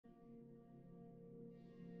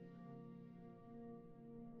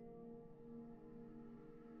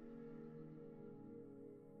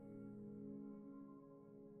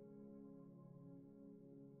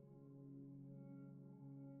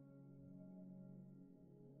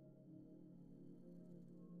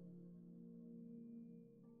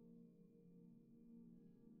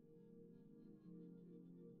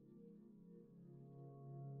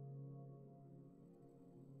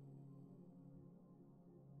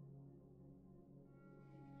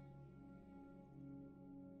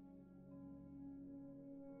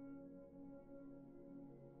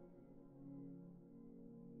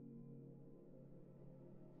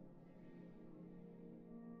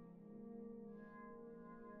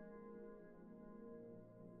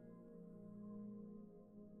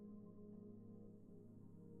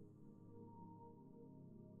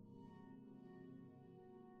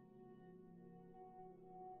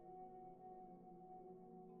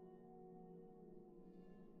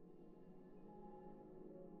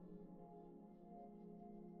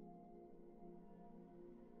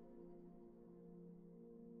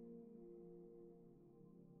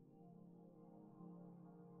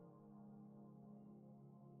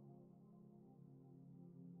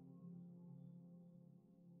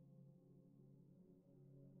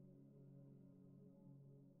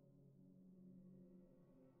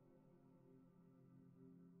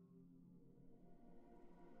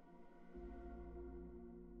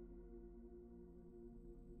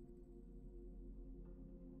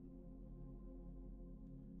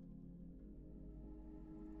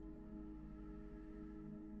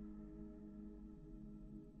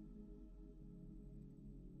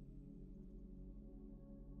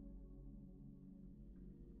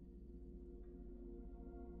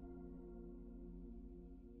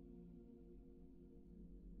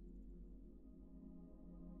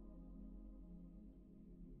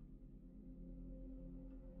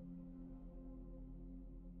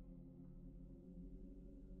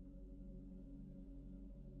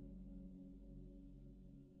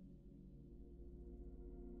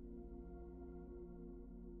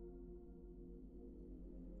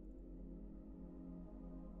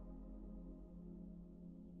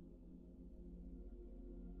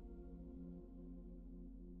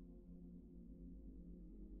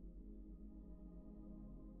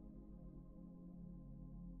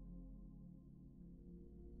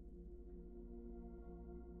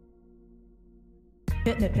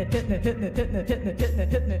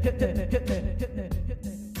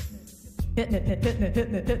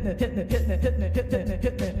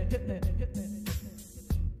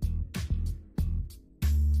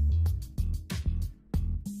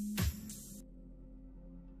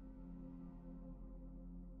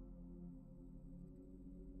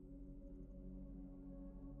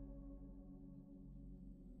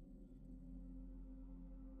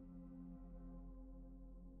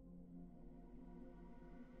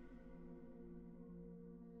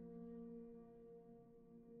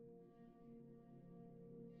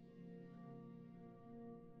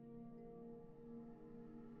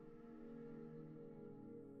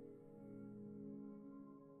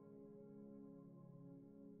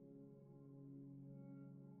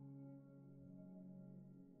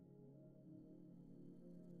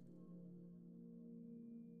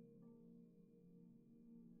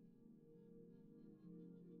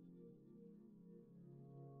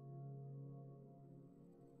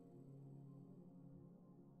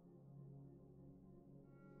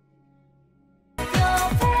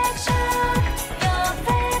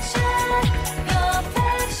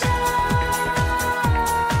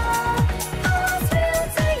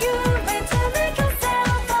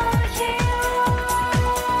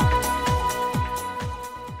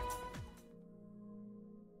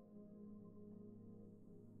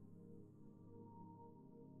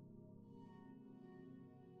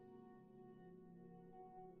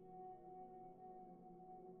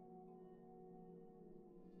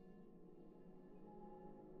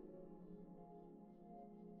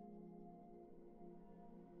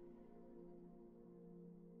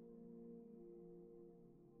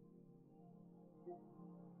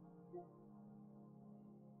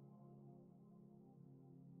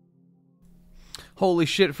Holy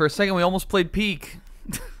shit, for a second we almost played Peak.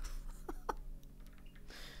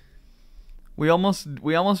 we almost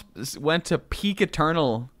went to Peak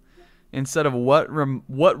Eternal instead of what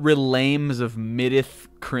relames of Midith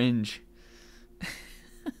cringe.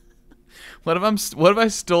 What if I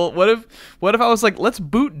was like, let's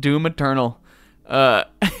boot Doom Eternal. And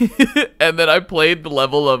then I played the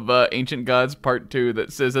level of Ancient Gods Part 2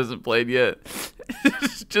 that Sis hasn't played yet.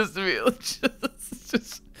 just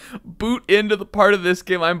boot into the part of this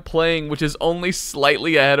game I'm playing, which is only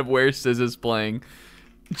slightly ahead of where Sis is playing.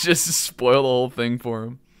 Just to spoil the whole thing for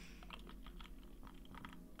him.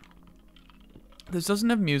 This doesn't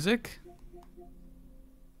have music.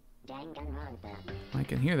 I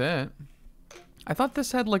can hear that. I thought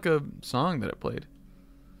this had like a song that it played.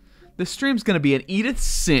 This stream's gonna be an Edith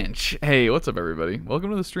cinch. Hey, what's up, everybody? Welcome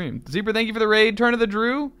to the stream. Zebra, thank you for the raid. Turn of the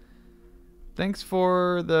Drew. Thanks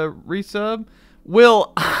for the resub.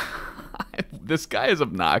 Will, this guy is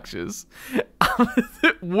obnoxious.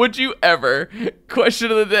 Would you ever? Question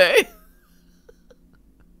of the day.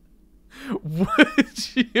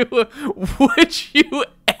 Would you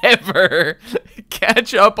ever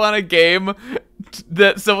catch up on a game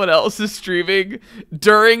that someone else is streaming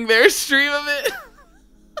during their stream of it?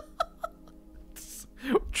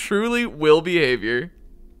 Truly Will behavior.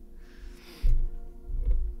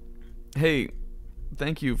 Hey,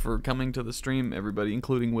 thank you for coming to the stream, everybody,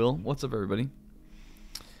 including Will. What's up, everybody?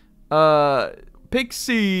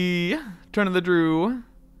 Pixie, Turn of the Drew,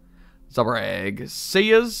 Zabrag,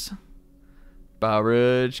 Sayas,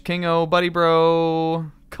 Bowridge, Kingo, Buddy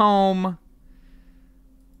Bro, Comb.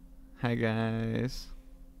 Hi, guys.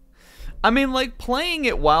 I mean, like, playing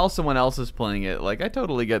it while someone else is playing it, like, I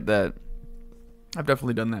totally get that. I've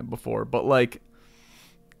definitely done that before, but, like,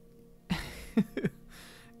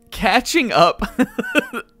 catching up,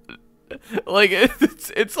 like,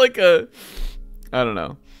 it's like a, I don't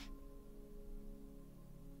know.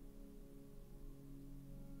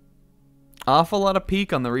 Awful lot of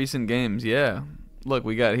Peak on the recent games, yeah. Look,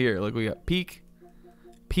 we got here. Look, we got Peak,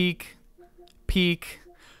 Peak, Peak,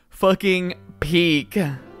 fucking Peak.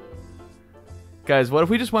 Guys, what if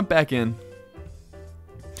we just went back in?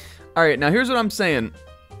 Alright, now here's what I'm saying.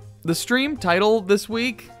 The stream title this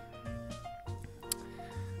week,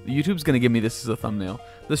 YouTube's gonna give me this as a thumbnail.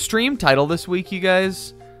 The stream title this week, you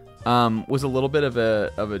guys, was a little bit of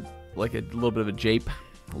a little bit of a jape,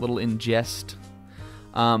 a little in jest.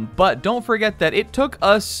 But don't forget that it took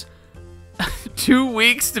us 2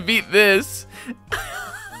 weeks to beat this.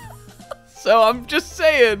 So I'm just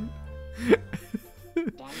saying,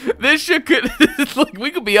 this shit could like, we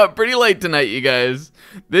could be up pretty late tonight, you guys.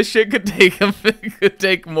 This shit could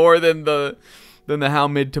take more than the how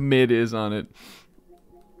mid to mid is on it.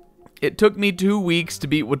 It took me 2 weeks to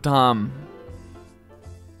beat Watam.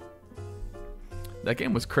 That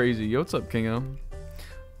game was crazy. Yo, what's up, Kingo?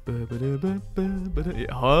 1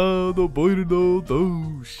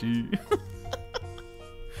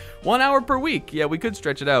 hour per week. Yeah, we could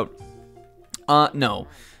stretch it out. No.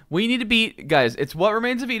 We need to beat... Guys, it's What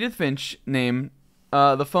Remains of Edith Finch name.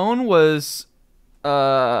 The phone was...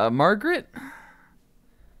 Margaret?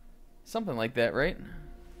 Something like that, right?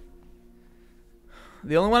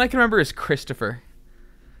 The only one I can remember is Christopher.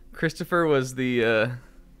 Christopher was the...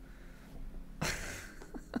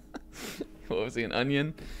 What was he, an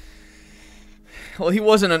onion? Well, he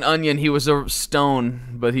wasn't an onion. He was a stone,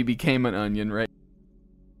 but he became an onion, right?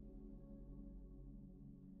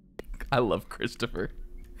 I love Christopher.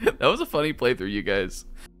 That was a funny playthrough, you guys.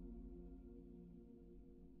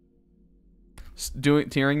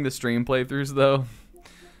 Tearing the stream playthroughs, though.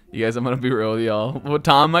 You guys, I'm gonna be real with y'all. Well,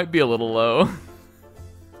 Tom might be a little low.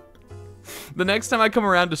 The next time I come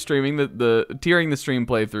around to streaming the tearing the stream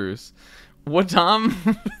playthroughs, what Tom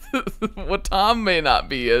may not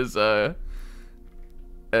be as high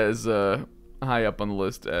up on the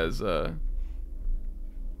list as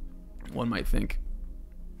one might think.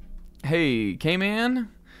 Hey, K-Man,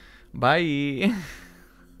 bye.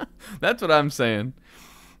 That's what I'm saying.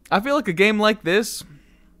 I feel like a game like this.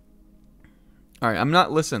 All right,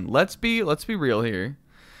 listen. Let's be real here.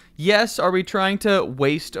 Yes, are we trying to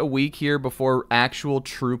waste a week here before actual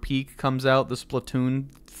True Peak comes out, the Splatoon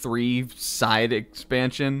 3 side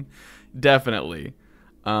expansion? Definitely.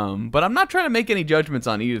 But I'm not trying to make any judgments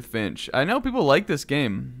on Edith Finch. I know people like this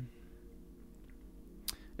game.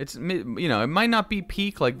 It's, you know, it might not be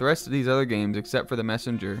peak like the rest of these other games except for the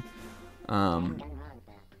Messenger.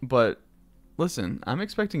 But listen, I'm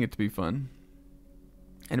expecting it to be fun.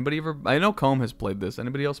 Anybody ever... I know Combe has played this.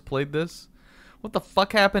 Anybody else played this? What the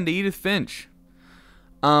fuck happened to Edith Finch?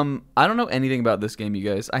 I don't know anything about this game, you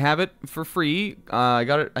guys. I have it for free. I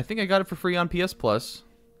think I got it for free on PS Plus.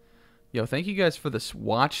 Yo, thank you guys for this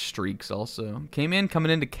watch streaks also. Came in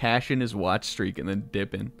coming in to cash in his watch streak and then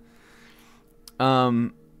dipping. I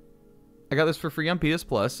got this for free on PS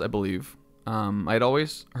Plus, I believe. I'd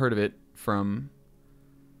always heard of it from,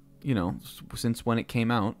 you know, since when it came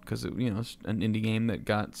out, because it, you know, it's an indie game that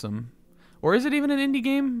got some... Or is it even an indie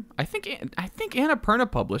game? I think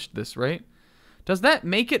Annapurna published this, right? Does that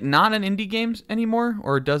make it not an indie game anymore,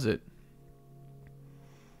 or does it?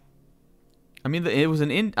 I mean, it was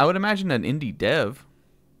I would imagine an indie dev.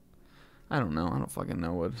 I don't know. I don't fucking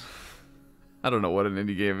know what... I don't know what an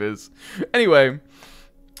indie game is. Anyway,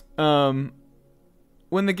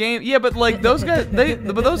 when the game... Yeah, but like those guys,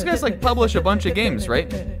 those guys like publish a bunch of games,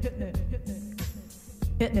 right?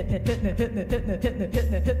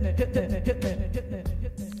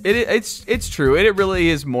 It's true. It really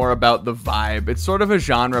is more about the vibe. It's sort of a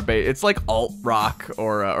genre base. It's like alt rock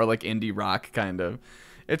or like indie rock kind of.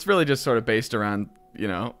 It's really just sort of based around, you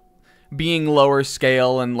know, being lower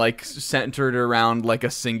scale and like centered around like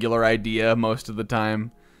a singular idea most of the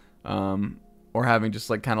time, or having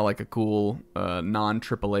just like kind of like a cool non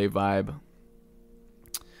AAA vibe.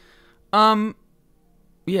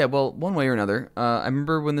 Yeah, well, one way or another, I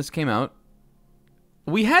remember when this came out,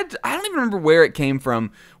 I don't even remember where it came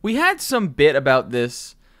from. We had some bit about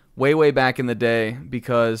this way back in the day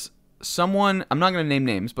because someone, I'm not going to name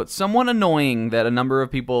names, but someone annoying that a number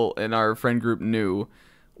of people in our friend group knew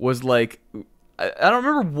was like, I don't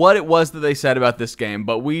remember what it was that they said about this game,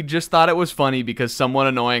 but we just thought it was funny because someone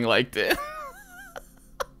annoying liked it.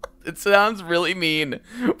 It sounds really mean,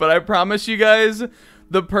 but I promise you guys...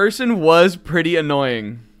 The person was pretty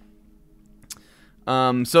annoying.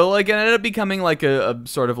 So like it ended up becoming like a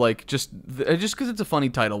sort of like just because it's a funny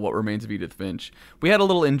title, What Remains of Edith Finch. We had a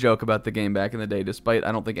little in-joke about the game back in the day, despite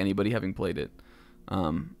I don't think anybody having played it.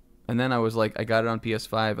 And then I was like, I got it on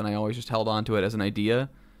PS5, and I always just held on to it as an idea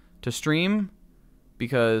to stream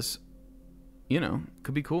because, you know, it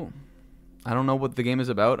could be cool. I don't know what the game is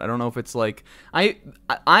about. I don't know if it's like I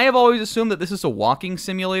have always assumed that this is a walking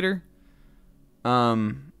simulator.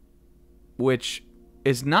 Which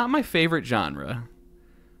is not my favorite genre.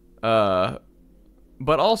 But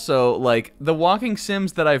also, like, the walking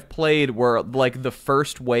sims that I've played were, like, the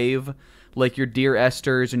first wave, like your Dear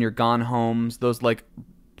Esther's and your Gone Homes, those, like,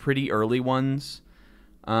 pretty early ones.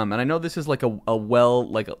 And I know this is, like,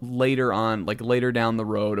 later on, like, later down the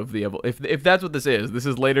road of the, if that's what this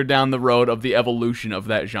is later down the road of the evolution of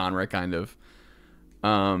that genre, kind of.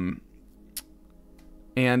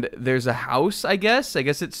 And there's a house, I guess. I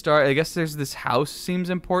guess there's this house seems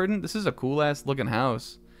important. This is a cool ass looking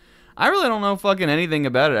house. I really don't know fucking anything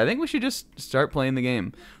about it. I think we should just start playing the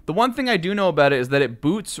game. The one thing I do know about it is that it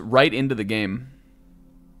boots right into the game.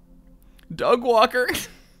 Doug Walker.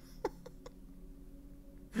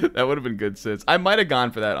 That would have been good, sis. I might have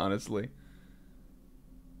gone for that, honestly.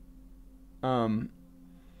 I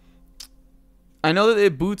know that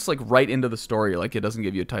it boots like right into the story, like it doesn't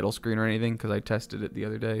give you a title screen or anything because I tested it the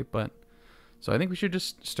other day. But so I think we should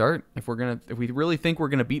just start. If we really think we're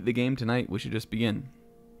gonna beat the game tonight, we should just begin.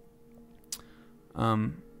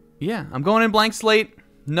 Yeah, I'm going in blank slate.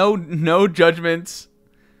 No judgments.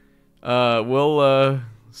 We'll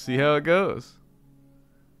see how it goes.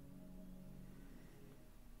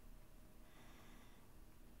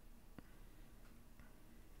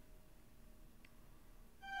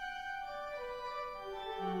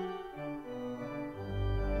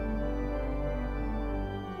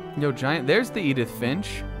 Yo, Giant, there's the Edith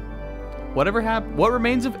Finch. What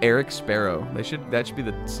remains of Eric Sparrow? That should be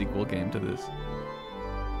the sequel game to this.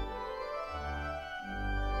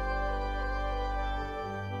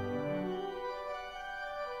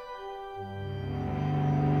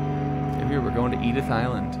 And here we're going to Edith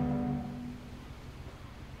Island.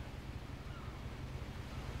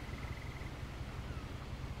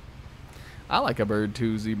 I like a bird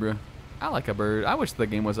too, Zebra. I like a bird. I wish the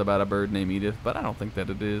game was about a bird named Edith, but I don't think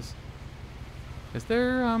that it is. Is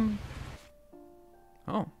there,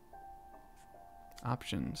 oh.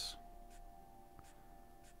 Options.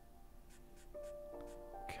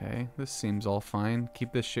 Okay, this seems all fine.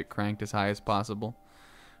 Keep this shit cranked as high as possible.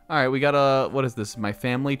 Alright, we got a, what is this, my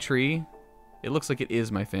family tree? It looks like it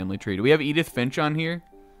is my family tree. Do we have Edith Finch on here?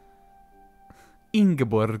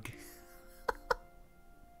 Ingeborg.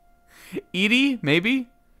 Edie, maybe?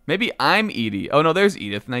 Maybe I'm Edie. Oh, no, there's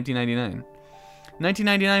Edith, 1999.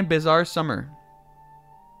 1999 Bizarre Summer.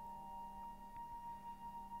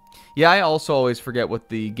 Yeah, I also always forget what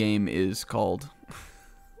the game is called.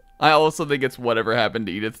 I also think it's Whatever Happened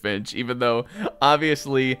to Edith Finch, even though,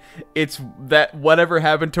 obviously, it's that Whatever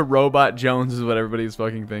Happened to Robot Jones is what everybody's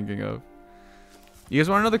fucking thinking of. You guys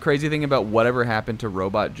want to know the crazy thing about Whatever Happened to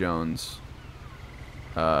Robot Jones?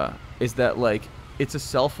 Is that, like, it's a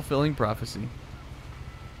self-fulfilling prophecy.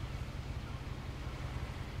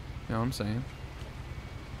 You know what I'm saying?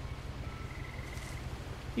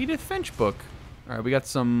 Edith Finch book. Alright, we got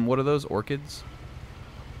some, what are those, orchids?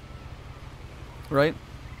 Right?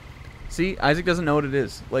 See, Isaac doesn't know what it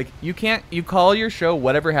is. Like, you call your show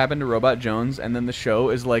Whatever Happened to Robot Jones, and then the show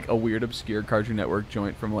is like a weird, obscure Cartoon Network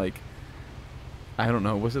joint from like, I don't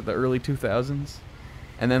know, was it the early 2000s?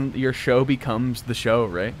 And then your show becomes the show,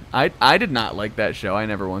 right? I did not like that show. I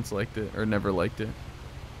never once liked it, or never liked it.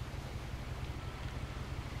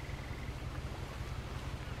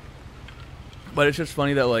 But it's just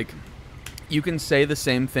funny that, like, you can say the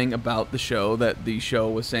same thing about the show that the show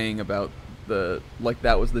was saying about the, like,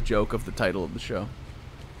 that was the joke of the title of the show.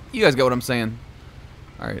 You guys get what I'm saying?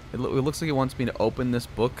 Alright, it looks like it wants me to open this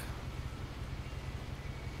book.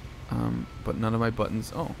 But none of my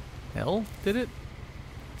buttons, oh, L, did it?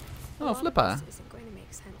 Oh, Flipper. This isn't going to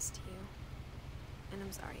make sense to you. And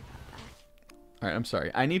I'm sorry about that. Alright, I'm sorry.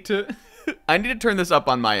 I need to, I need to turn this up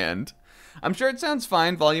on my end. I'm sure it sounds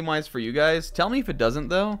fine volume-wise for you guys. Tell me if it doesn't,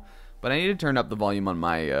 though. But I need to turn up the volume on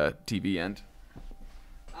my TV end.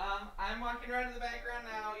 I'm walking right in the background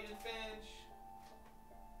now, Edith Finch.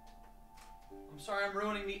 I'm sorry I'm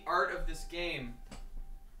ruining the art of this game.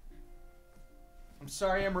 I'm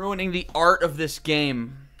sorry I'm ruining the art of this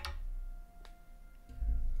game.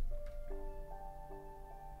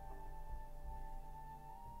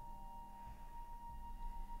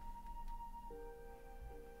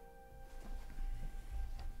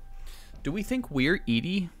 Do we think we're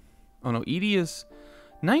Edie? Oh no, Edie is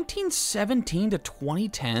 1917 to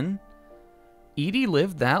 2010. Edie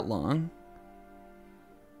lived that long.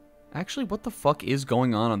 Actually, what the fuck is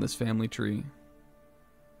going on this family tree?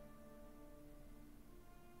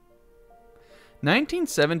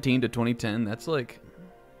 1917 to 2010, that's like...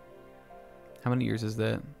 How many years is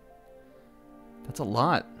that? That's a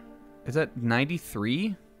lot. Is that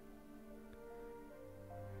 93?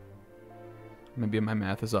 Maybe my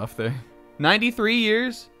math is off there. 93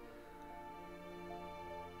 years?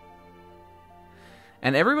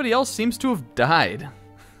 And everybody else seems to have died.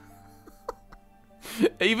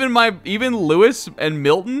 Even Lewis and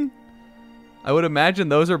Milton? I would imagine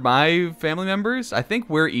those are my family members. I think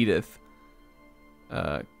we're Edith.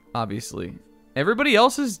 Obviously. Everybody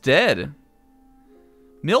else is dead.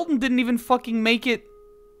 Milton didn't even fucking make it.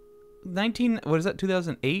 What is that,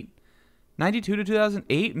 2008? 92 to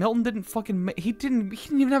 2008? Milton didn't fucking he didn't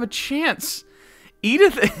even have a chance.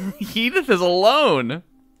 Edith is alone.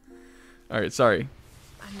 Alright, sorry.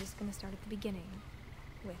 I'm just gonna start at the beginning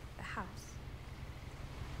with the house.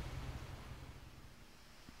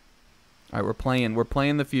 Alright, we're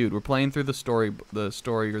playing the feud. We're playing through the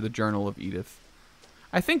story or the journal of Edith.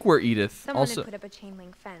 I think we're Edith. Someone also had put up a chain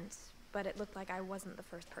link fence, but it looked like I wasn't the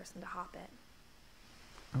first person to hop it.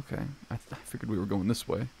 Okay, I figured we were going this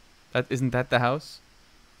way. Isn't that the house?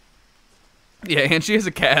 Yeah, and she has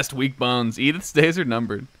a cast, weak bones. Edith's days are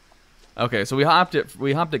numbered. Okay, so we hopped it.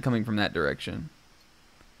 We hopped it coming from that direction.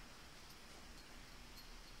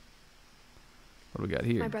 What do we got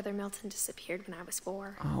here? My brother Milton disappeared when I was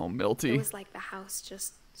 4. Oh, Milty. It was like the house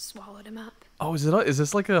just swallowed him up. Oh, is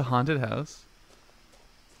this like a haunted house?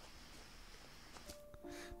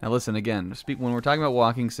 Now listen again. When we're talking about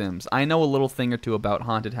walking sims, I know a little thing or two about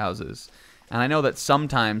haunted houses, and I know that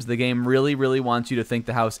sometimes the game really, really wants you to think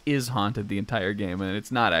the house is haunted the entire game, and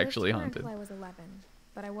it's not actually haunted. Until I was 11,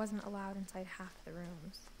 but I wasn't allowed inside half the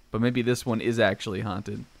rooms. But maybe this one is actually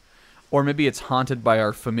haunted, or maybe it's haunted by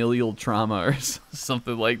our familial trauma or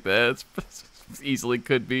something like that. It easily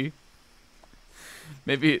could be.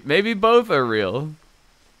 Maybe both are real.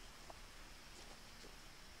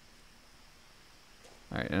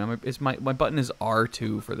 All right, and my button is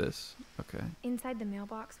R2 for this. Okay. Inside the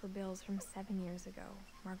mailbox were bills from 7 years ago,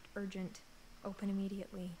 marked urgent, open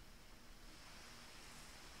immediately.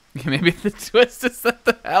 Maybe the twist is that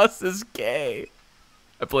the house is gay.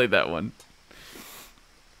 I played that one.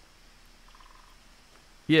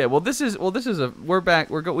 Yeah, well, this is we're back.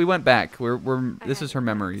 We went back. This is her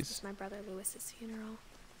memories. This is my brother Lewis's funeral.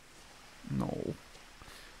 No.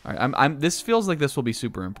 All right, this feels like this will be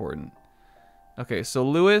super important. Okay, so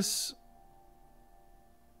Lewis,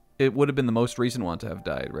 it would have been the most recent one to have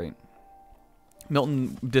died, right?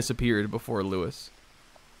 Milton disappeared before Lewis.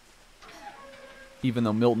 Even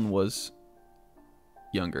though Milton was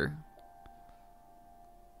younger.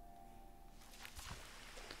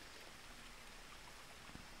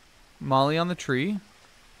 Molly on the tree.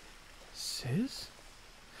 Sis?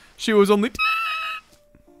 She was only...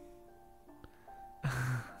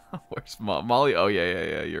 Where's Molly? Oh,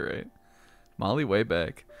 yeah, you're right. Molly way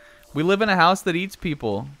back. We live in a house that eats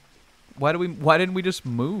people. Why didn't we just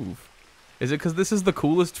move? Is it because this is the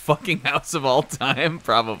coolest fucking house of all time?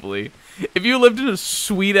 Probably. If you lived in a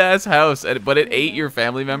sweet ass house, but it ate your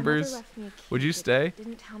family members, would you stay?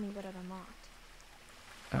 Didn't tell me what it unlocked.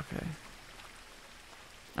 Okay.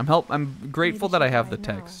 I'm grateful that I have the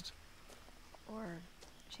text. Or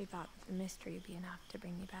she thought the mystery would be enough to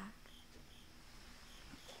bring me back.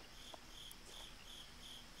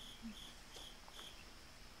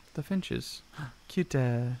 The Finches. Cute.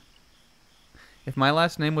 If my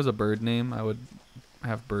last name was a bird name, I would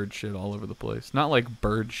have bird shit all over the place. Not like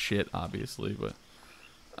bird shit, obviously, but...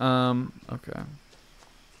 okay.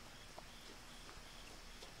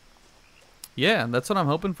 Yeah, that's what I'm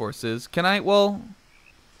hoping for, Sis. Can I... Well...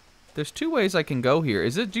 There's 2 ways I can go here.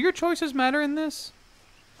 Do your choices matter in this?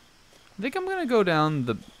 I think I'm gonna go down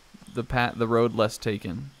the road less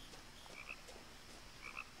taken.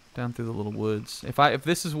 Down through the little woods. If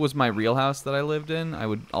this was my real house that I lived in, I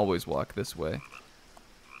would always walk this way.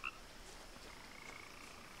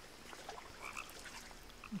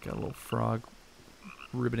 Got a little frog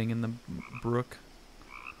ribbiting in the brook.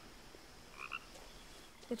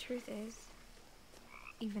 The truth is,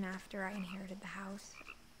 even after I inherited the house,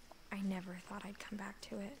 I never thought I'd come back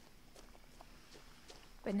to it.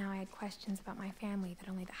 But now I had questions about my family that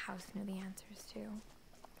only the house knew the answers to.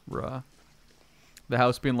 Ruh. The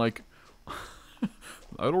house being like, I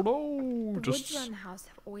don't know. The just woods around the house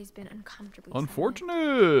have always been uncomfortably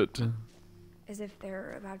unfortunate. silent, as if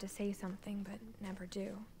they're about to say something but never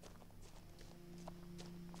do.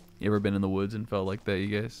 You ever been in the woods and felt like that,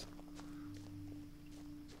 you guys?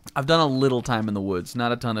 I've done a little time in the woods,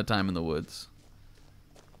 not a ton of time in the woods.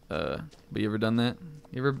 But you ever done that?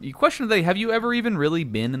 You question today, have you ever even really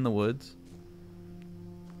been in the woods?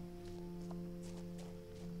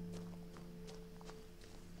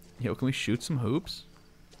 Yo, can we shoot some hoops?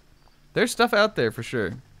 There's stuff out there for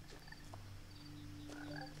sure.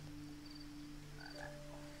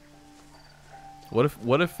 What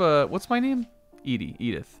if what's my name?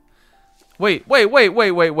 Edith. Wait,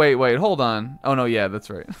 hold on. Oh no, yeah, that's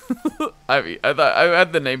right. I thought I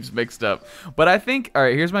had the names mixed up. But I think, all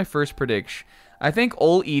right, here's my first prediction. I think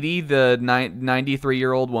old Edie, the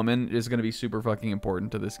 93-year-old woman, is going to be super fucking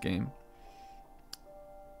important to this game.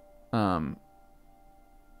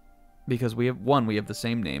 Because we have the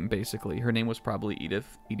same name, basically. Her name was probably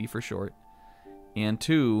Edith, Edie for short. And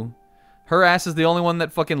 2, her ass is the only one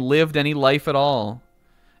that fucking lived any life at all.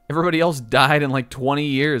 Everybody else died in like 20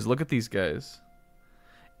 years. Look at these guys.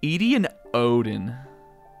 Edie and Odin.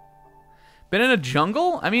 Been in a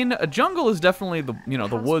jungle? I mean, a jungle is definitely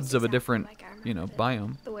the woods of a different,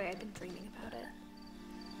 biome. The way I've been dreaming about it.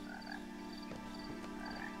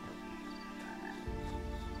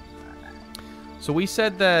 So we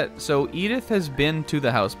said that. So Edith has been to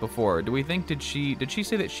the house before. Do we think did she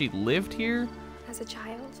say that she lived here? As a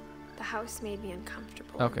child, the house made me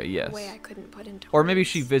uncomfortable. Okay, yes. In a way I couldn't put into Or maybe words.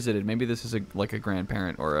 she visited. Maybe this is like a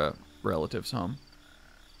grandparent or a relative's home.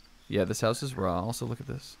 Yeah, this house is raw. Also, look at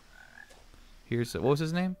this. Here's what was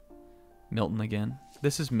his name? Milton again.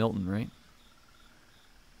 This is Milton, right?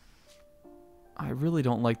 I really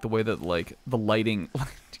don't like the way that like the lighting.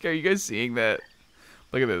 Are you guys seeing that?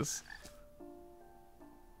 Look at this.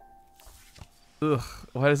 Ugh,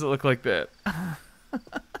 why does it look like that?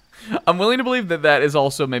 I'm willing to believe that that is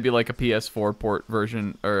also maybe like a PS4 port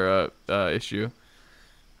version or issue.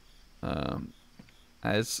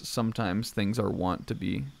 As sometimes things are wont to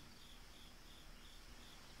be.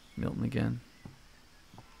 Milton again.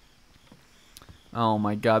 Oh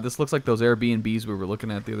my god, this looks like those Airbnbs we were looking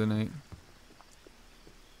at the other night.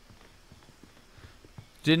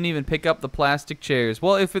 Didn't even pick up the plastic chairs.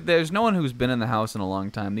 Well, if there's no one who's been in the house in a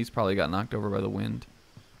long time, these probably got knocked over by the wind.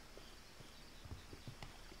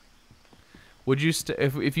 Would you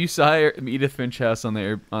if you saw Edith Finch house on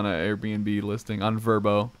the on an Airbnb listing on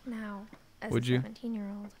Verbo? Now, as Would a you?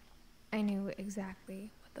 17-year-old, I knew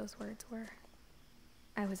exactly what those words were.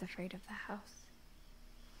 I was afraid of the house.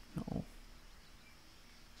 No.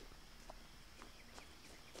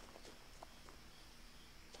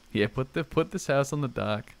 Yeah, put this house on the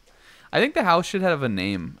dock. I think the house should have a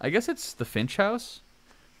name. I guess it's the Finch house.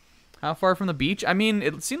 How far from the beach? I mean,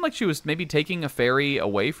 it seemed like she was maybe taking a ferry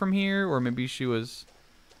away from here, or maybe she was.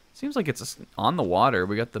 Seems like it's on the water.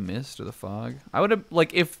 We got the mist or the fog. I would have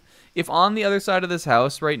like if on the other side of this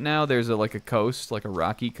house right now there's like a coast, like a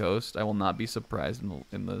rocky coast. I will not be surprised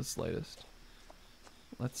in the slightest.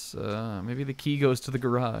 Let's maybe the key goes to the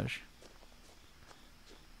garage.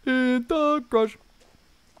 In the garage.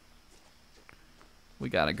 We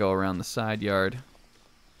gotta go around the side yard.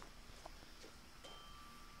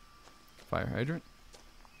 Fire hydrant.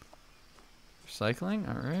 Recycling,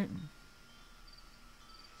 alright.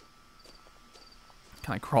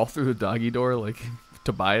 Can I crawl through the doggy door like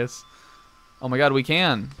Tobias? Oh my god, we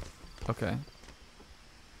can. Okay.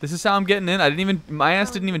 This is how I'm getting in. I didn't even, my ass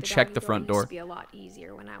didn't even check the front door. Used to be a lot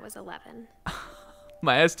easier when I was 11.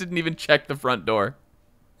 My ass didn't even check the front door.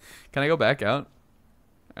 Can I go back out?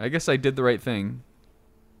 I guess I did the right thing.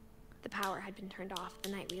 The power had been turned off the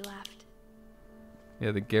night we left. Yeah,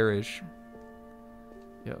 the garage.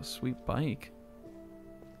 Yo, sweet bike.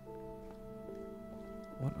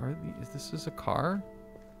 What are these? Is this a car?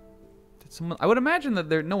 Did someone? I would imagine that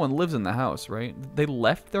no one lives in the house, right? They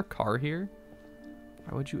left their car here.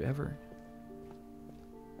 Why would you ever?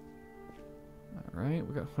 All right,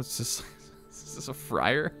 we got. What's this? Is this a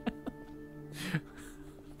fryer?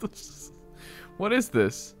 What is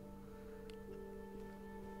this?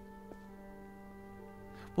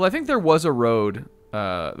 Well, I think there was a road.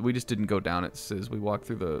 We just didn't go down it, says we walked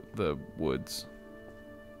through the woods.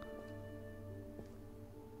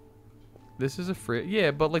 This is a yeah,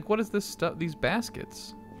 but like, what is this stuff? These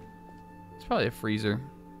baskets? It's probably a freezer.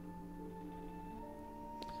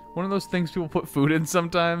 One of those things people put food in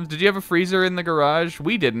sometimes. Did you have a freezer in the garage?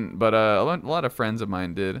 We didn't, but a lot of friends of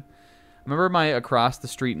mine did. I remember my across the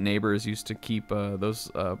street neighbors used to keep those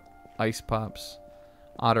ice pops,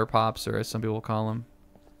 otter pops, or as some people call them.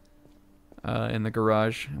 In the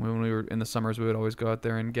garage. When we were in the summers, we would always go out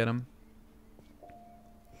there and get them.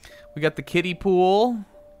 We got the kiddie pool.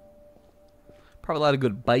 Probably a lot of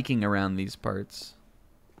good biking around these parts.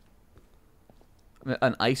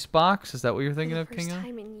 An ice box? Is that what you're thinking of, Kingo? First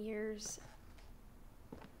time in years.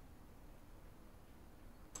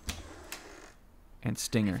 And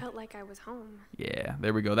Stinger. I felt like I was home. Yeah,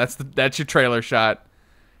 there we go. That's your trailer shot.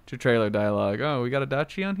 It's your trailer dialogue. Oh, we got a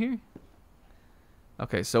Dachi on here?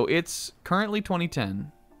 Okay, so it's currently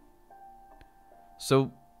 2010.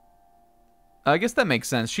 So, I guess that makes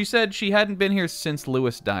sense. She said she hadn't been here since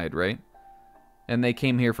Lewis died, right? And they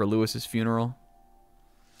came here for Lewis's funeral.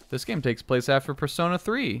 This game takes place after Persona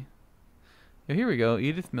 3. Yeah, here we go.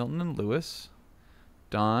 Edith, Milton, and Lewis.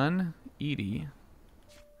 Dawn, Edie.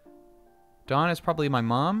 Dawn is probably my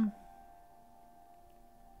mom.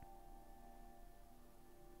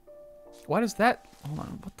 Why does that... Hold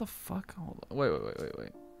on. What the fuck? Hold on.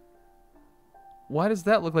 Wait. Why does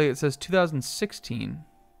that look like it says 2016?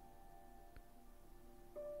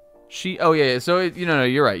 Oh, yeah. So, no,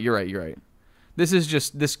 you're right. This is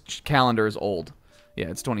just... This calendar is old. Yeah,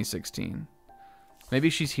 it's 2016. Maybe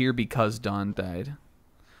she's here because Dawn died.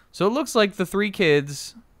 So it looks like the three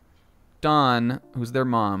kids, Dawn, who's their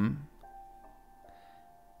mom,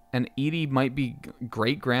 and Edie might be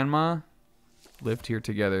great-grandma, lived here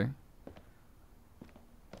together.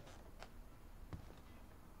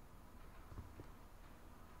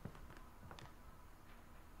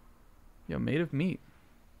 Yo, made of meat.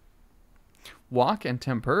 Wok and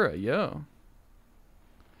tempura, yo.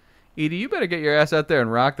 Edie, you better get your ass out there and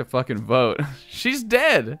rock the fucking vote. She's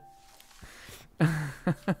dead.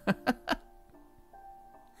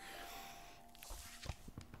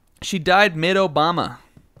 She died mid-Obama,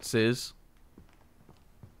 sis.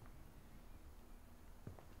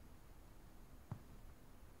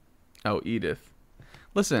 Oh, Edith.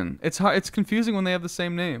 Listen, it's hard. It's confusing when they have the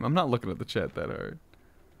same name. I'm not looking at the chat that hard.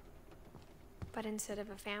 But instead of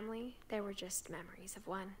a family, they were just memories of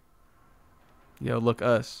one. Yo, look,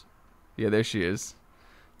 us. Yeah, there she is.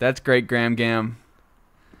 That's great, Graham Gam.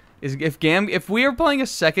 If we are playing a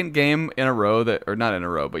second game in a row that, or not in a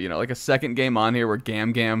row, but you know, like a second game on here where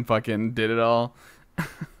Gam Gam fucking did it all.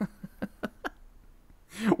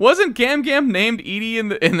 Wasn't Gam Gam named Edie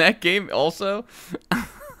in that game also?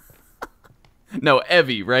 No,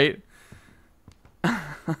 Evie, right?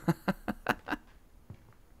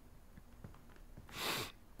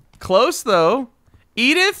 Close though.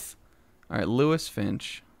 Edith. All right, Lewis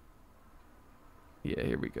Finch. Yeah,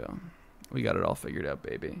 here we go. We got it all figured out,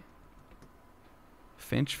 baby.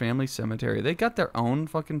 Finch Family Cemetery. They got their own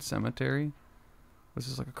fucking cemetery. Was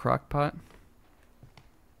this like a crock pot?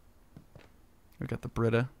 We got the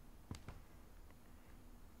Brita.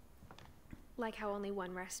 Like how only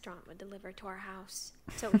one restaurant would deliver to our house,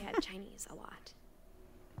 so we had Chinese a lot.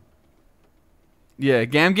 Yeah,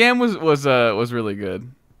 Gam Gam was really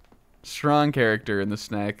good. Strong character in the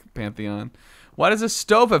snack pantheon. Why does this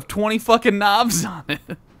stove have 20 fucking knobs on it?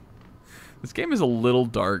 This game is a little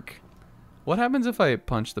dark. What happens if I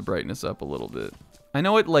punch the brightness up a little bit? I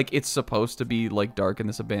know it's supposed to be like dark in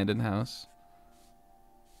this abandoned house.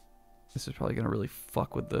 This is probably gonna really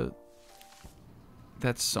fuck with the...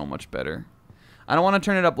 That's so much better. I don't want to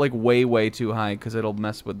turn it up like way too high because it'll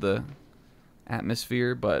mess with the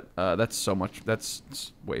atmosphere, but that's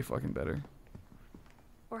way fucking better.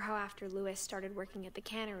 Or how after Lewis started working at the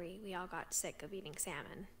cannery, we all got sick of eating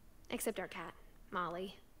salmon. Except our cat,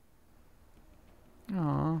 Molly.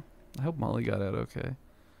 Aw, I hope Molly got out okay.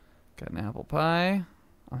 Got an apple pie.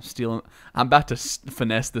 I'm about to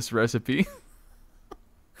finesse this recipe.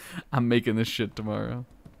 I'm making this shit tomorrow.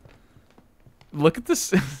 Look at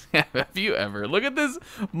this. Have you ever? Look at this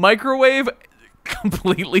microwave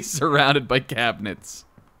completely surrounded by cabinets.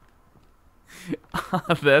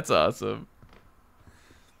 That's awesome.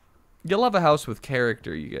 You'll have a house with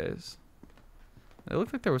character, you guys. It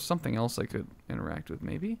looked like there was something else I could interact with,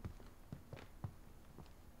 maybe?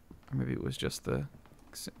 Or maybe it was just the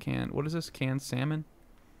can. What is this? Canned salmon?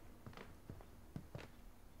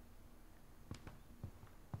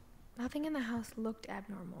 Nothing in the house looked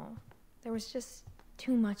abnormal. There was just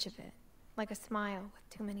too much of it. Like a smile with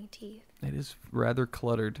too many teeth. It is rather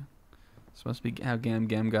cluttered. This must be how Gam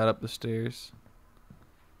Gam got up the stairs.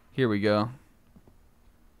 Here we go.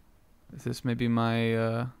 Is this maybe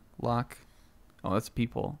my lock? Oh, that's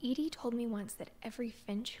peephole. Edie told me once that every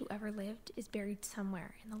Finch who ever lived is buried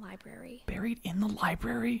somewhere in the library. Buried in the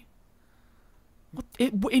library? What?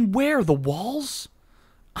 In where? The walls?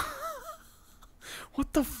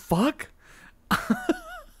 What the fuck?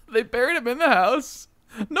 They buried him in the house?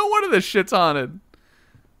 No wonder this shit's haunted.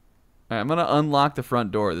 Alright, I'm gonna unlock the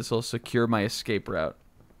front door. This will secure my escape route.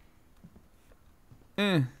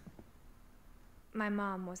 My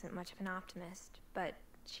mom wasn't much of an optimist, but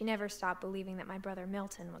she never stopped believing that my brother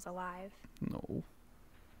Milton was alive. No.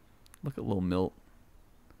 Look at little Milt.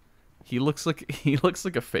 He looks like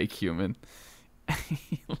a fake human.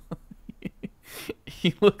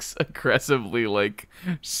 He looks aggressively like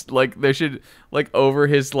there should over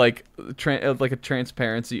his like a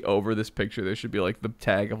transparency over this picture. There should be like the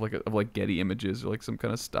tag of like Getty Images or like some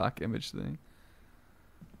kind of stock image thing.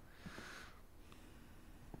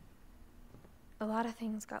 A lot of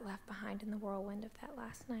things got left behind in the whirlwind of that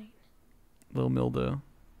last night. Little Mildo.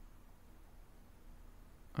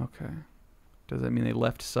 Okay. Does that mean they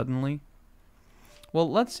left suddenly? Well,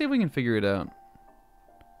 let's see if we can figure it out.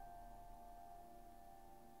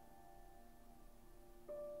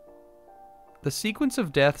 The sequence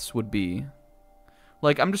of deaths would be...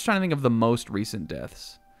 Like, I'm just trying to think of the most recent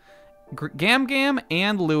deaths. Gam Gam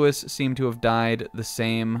and Lewis seem to have died the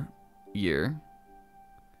same year.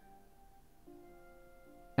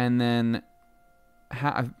 And then...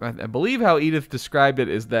 I believe how Edith described it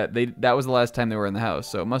is that that was the last time they were in the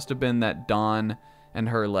house. So it must have been that Dawn and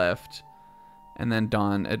her left. And then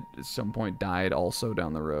Dawn at some point died also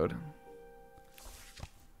down the road.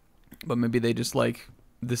 But maybe they just like...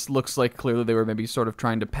 This looks like clearly they were maybe sort of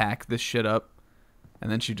trying to pack this shit up.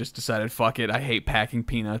 And then she just decided, fuck it, I hate packing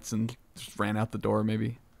peanuts, and just ran out the door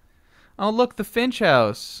maybe. Oh, look, the Finch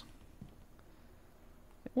house.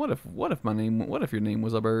 What if your name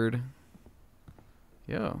was a bird?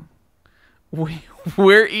 Yo.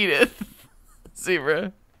 We're Edith.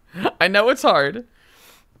 Zebra. I know it's hard.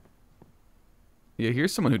 Yeah,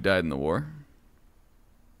 here's someone who died in the war.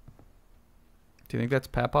 Do you think that's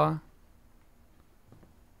Papa?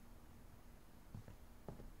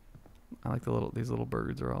 I like these little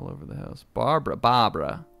birds are all over the house.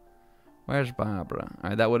 Barbara. Where's Barbara? All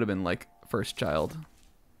right, that would have been like first child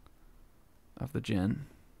of the gen.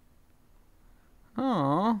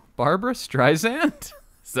 Oh, Barbara Streisand?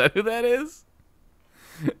 Is that who that is?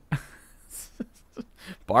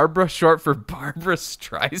 Barbara short for Barbara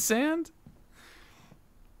Streisand?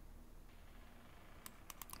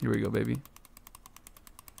 Here we go, baby.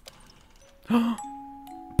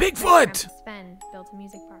 Bigfoot! Sven built a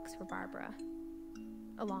music box for Barbara,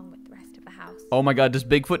 along with the rest of the house. Oh my god, does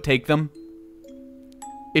Bigfoot take them?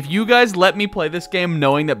 If you guys let me play this game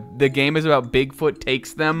knowing that the game is about Bigfoot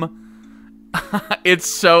takes them, it's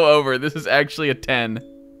so over. This is actually a 10.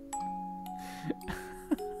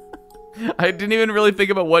 I didn't even really think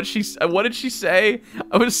about what did she say?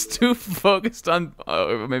 I was too focused on...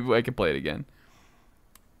 Oh, maybe I can play it again.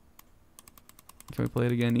 Can we play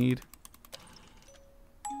it again, Ed?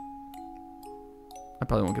 I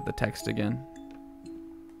probably won't get the text again.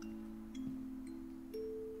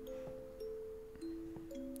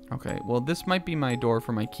 Okay, well this might be my door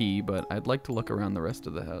for my key, but I'd like to look around the rest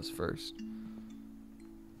of the house first.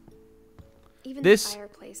 Even the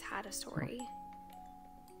fireplace had a story.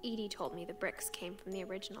 Edie told me the bricks came from the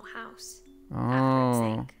original house. After it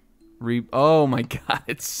sank. Oh my god,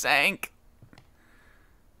 it sank!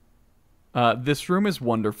 This room is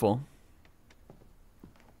wonderful.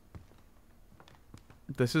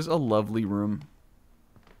 This is a lovely room.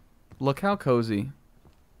 Look how cozy.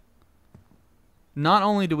 Not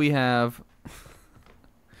only do we have...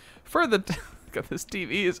 God, this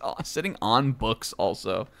TV is sitting on books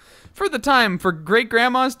also. For the time, for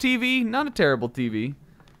great-grandma's TV, not a terrible TV.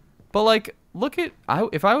 But, like, look at... I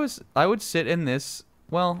would sit in this...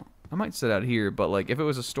 Well, I might sit out here, but, like, if it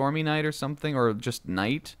was a stormy night or something, or just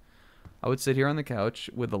night, I would sit here on the couch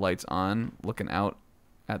with the lights on, looking out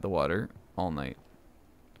at the water all night.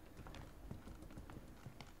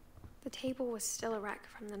 The table was still a wreck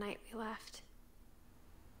from the night we left.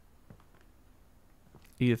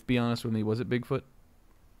 Edith, be honest with me. Was it Bigfoot?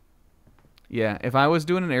 Yeah, if I was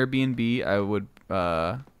doing an Airbnb, I would,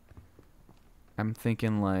 I'm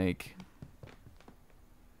thinking like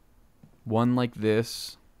one like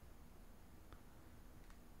this,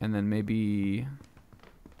 and then maybe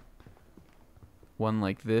one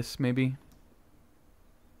like this, maybe.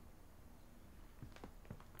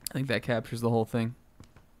 I think that captures the whole thing.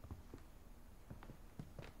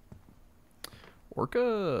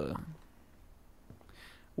 Orca.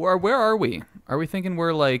 Where are we? Are we thinking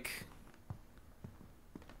we're like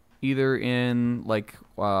either in like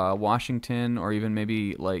Washington or even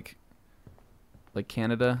maybe like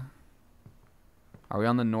Canada? Are we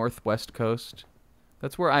on the northwest coast?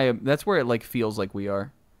 That's where I am. That's where it like feels like we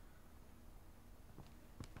are.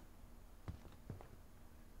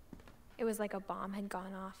 It was like a bomb had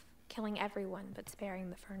gone off, killing everyone but sparing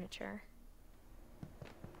the furniture.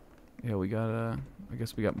 Yeah, we got I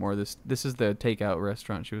guess we got more of this. This is the takeout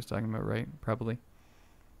restaurant she was talking about, right? Probably.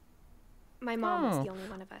 My mom was the only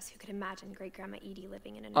one of us who could imagine Great Grandma Edie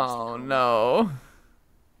living in a nursing home. Oh no.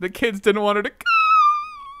 The kids didn't want her to go.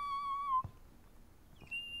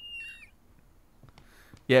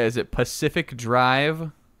 Yeah, is it Pacific Drive?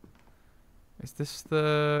 Is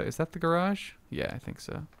that the garage? Yeah, I think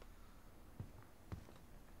so.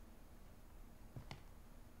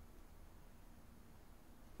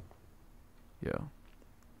 Yo.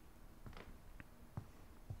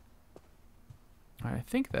 Alright, I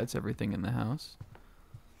think that's everything in the house.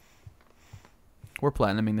 We're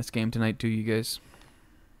platinuming this game tonight too, you guys.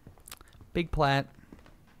 Big plat.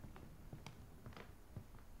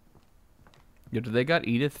 Yo, do they got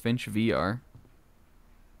Edith Finch VR?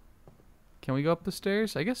 Can we go up the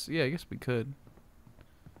stairs? I guess we could.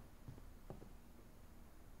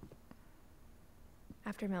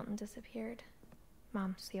 After Milton disappeared,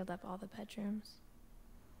 Mom sealed up all the bedrooms.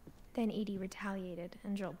 Then Edie retaliated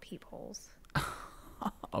and drilled peepholes.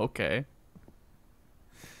 Okay.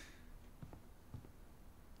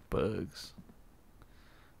 Bugs.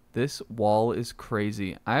 This wall is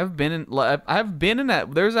crazy. I've been in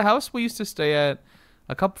that. There's a house we used to stay at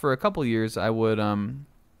for a couple years. I would in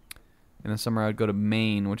the summer I would go to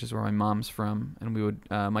Maine, which is where my mom's from, and we would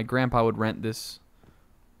my grandpa would rent this.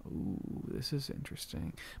 Ooh, this is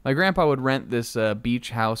interesting. My grandpa would rent this beach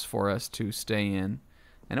house for us to stay in,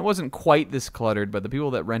 And it wasn't quite this cluttered, but the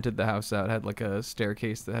people that rented the house out had like a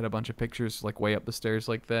staircase that had a bunch of pictures like way up the stairs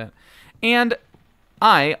like that. And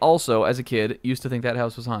I also, as a kid, used to think that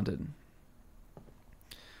house was haunted.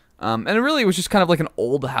 And it really was just kind of like an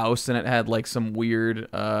old house, and it had like some weird,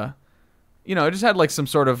 you know, it just had like some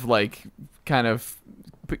sort of like kind of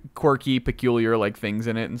quirky, peculiar like things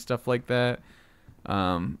in it and stuff like that.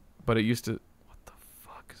 But it used to. What the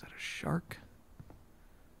fuck is that? A shark?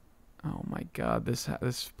 Oh my god, this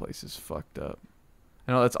place is fucked up.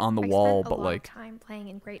 I know that's on the wall, but like. I spent a long time playing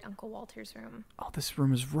in Great Uncle Walter's room. Oh, this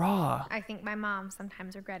room is raw. I think my mom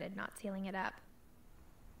sometimes regretted not sealing it up.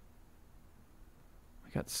 I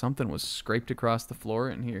got something was scraped across the floor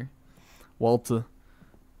in here. Walter.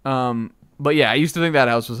 But yeah, I used to think that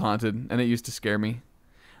house was haunted, and it used to scare me.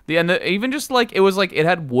 Even just like it was like it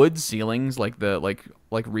had wood ceilings, like the like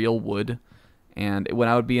real wood. And when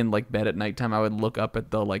I would be in like bed at nighttime, I would look up at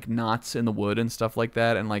the like knots in the wood and stuff like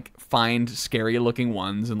that, and like find scary looking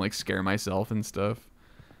ones and like scare myself and stuff.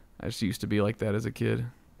 I just used to be like that as a kid.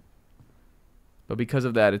 But because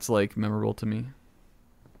of that, it's like memorable to me.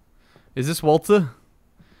 Is this Walter?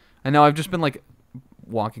 I know I've just been like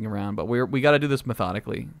walking around, but we got to do this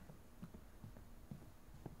methodically.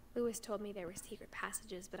 Lewis told me there were secret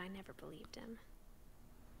passages, but I never believed him.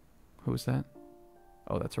 Who is that?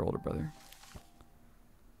 Oh, that's her older brother.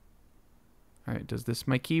 All right, does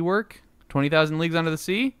my key work? 20,000 Leagues Under the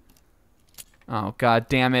Sea? Oh, god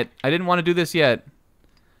damn it. I didn't want to do this yet.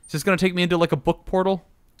 Is this going to take me into like a book portal?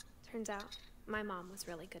 Turns out my mom was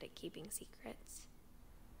really good at keeping secrets.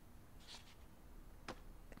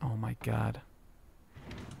 Oh my god.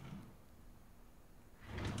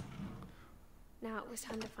 Now it was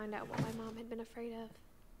time to find out what my mom had been afraid of.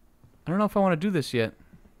 I don't know if I want to do this yet.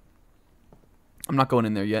 I'm not going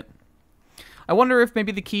in there yet. I wonder if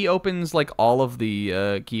maybe the key opens like all of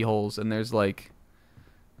the keyholes, and there's like,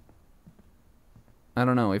 I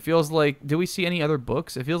don't know. It feels like, do we see any other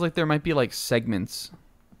books? It feels like there might be like segments,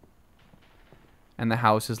 and the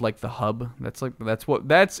house is like the hub.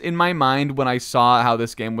 That's in my mind when I saw how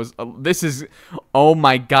this game was. This is, oh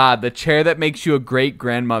my god, the chair that makes you a great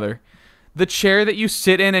grandmother. The chair that you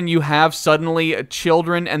sit in and you have suddenly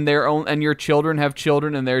children and their own, and your children have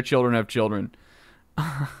children and their children have children.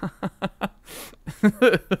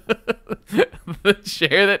 The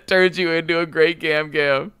chair that turns you into a great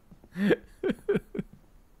gam.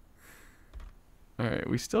 Alright,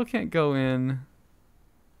 we still can't go in.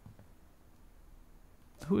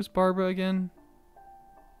 Who is Barbara again?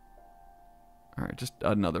 Alright, just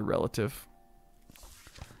another relative.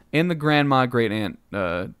 In the grandma, great aunt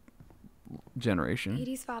generation.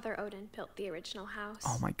 Edie's father, Odin, built the original house.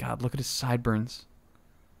 Oh my god, look at his sideburns.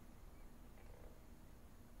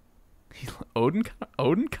 Odin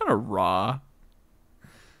kind of raw.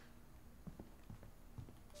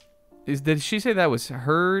 Did she say that was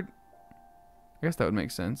her? I guess that would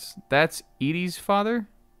make sense. That's Edie's father?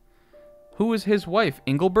 Who was his wife?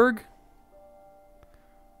 Ingelberg?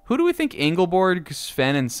 Who do we think Ingeborg,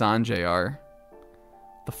 Sven, and Sanjay are?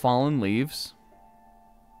 The Fallen Leaves?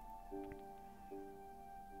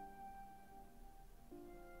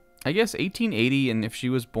 I guess 1880, and if she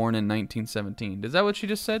was born in 1917. Is that what she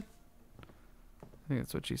just said? I think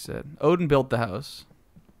that's what she said. Odin built the house.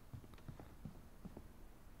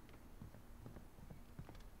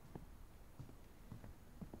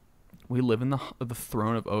 We live in the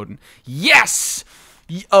throne of Odin. Yes!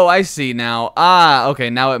 Oh, I see now. Ah, okay,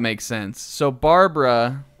 now it makes sense. So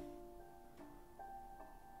Barbara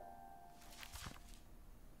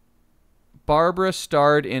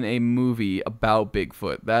starred in a movie about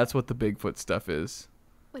Bigfoot. That's what the Bigfoot stuff is.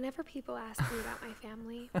 Whenever people ask me about my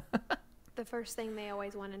family, the first thing they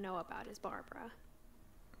always want to know about is Barbara.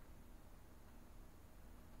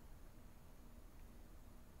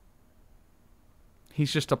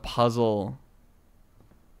 He's just a puzzle.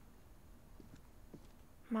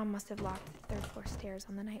 Mom must have locked the third floor stairs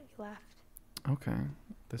on the night we left. Okay.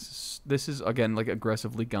 This is again like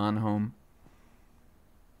aggressively gone home.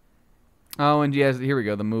 Oh, and yes, here we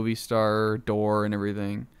go. The movie star door and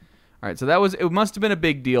everything. All right, so it must have been a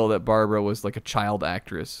big deal that Barbara was like a child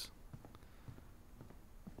actress.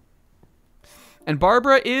 And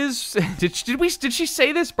Barbara is did she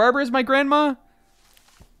say this? Barbara is my grandma?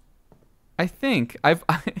 I think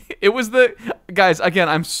it was the guys, again,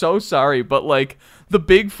 I'm so sorry, but like the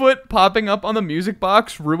Bigfoot popping up on the music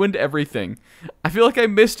box ruined everything. I feel like I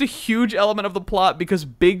missed a huge element of the plot because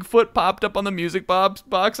Bigfoot popped up on the music box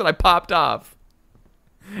and I popped off.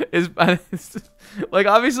 Like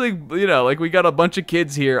obviously, you know, like we got a bunch of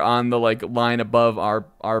kids here on the like line above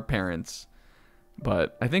our parents.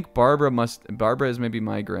 But I think Barbara is maybe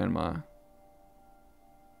my grandma.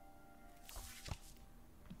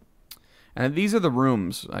 And these are the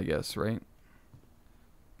rooms, I guess, right?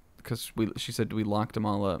 Because she said we locked them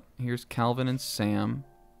all up. Here's Calvin and Sam,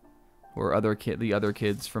 or the other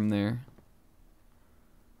kids from there.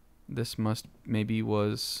 This maybe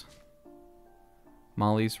was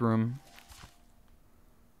Molly's room.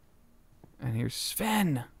 And here's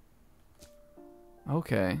Sven.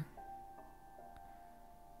 Okay.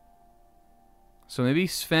 So maybe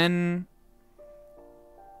Sven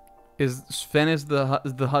is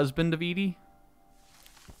the husband of Edie?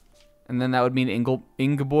 And then that would mean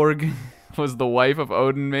Ingeborg was the wife of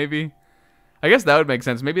Odin, maybe? I guess that would make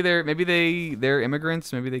sense. Maybe they're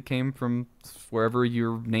immigrants. Maybe they came from wherever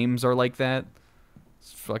your names are like that.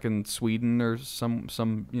 Fucking Sweden or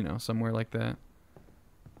some you know, somewhere like that.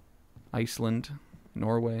 Iceland,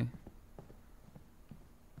 Norway.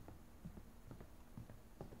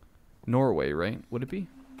 Norway, right? Would it be?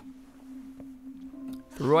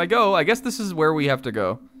 Through I go. I guess this is where we have to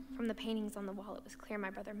go. From the paintings on the wall, it was clear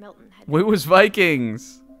my brother Milton had... It was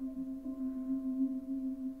Vikings.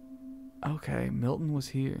 Okay, Milton was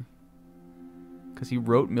here. Because he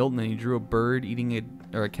wrote Milton and he drew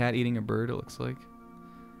a cat eating a bird, it looks like.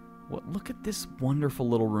 What? Look at this wonderful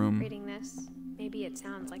little room. Reading this, maybe it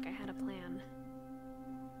sounds like I had a plan.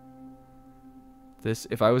 This,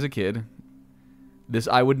 if I was a kid,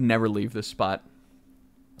 I would never leave this spot.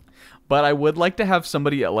 But I would like to have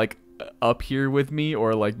somebody like up here with me,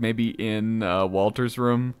 or like maybe in Walter's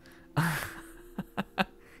room.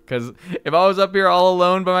 Because if I was up here all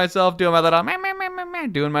alone by myself doing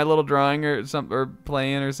my little drawing or something, or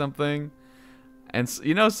playing or something, and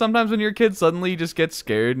you know, sometimes when you're a kid, suddenly you just get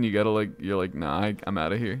scared and you're like, nah, I'm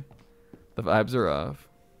out of here. The vibes are off.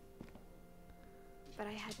 But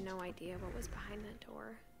I had no idea what was behind that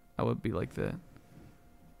door. I would be like that.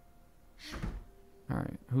 All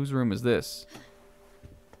right, whose room is this?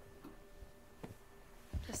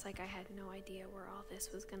 Just like I had no idea where all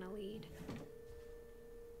this was gonna lead.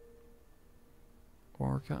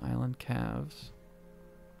 Orca Island Calves.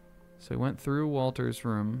 So we went through Walter's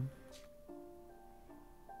room.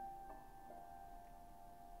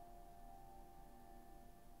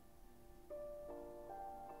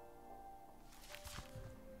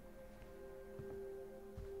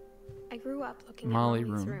 I grew up looking Molly at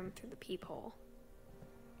Molly's room. room through the peephole.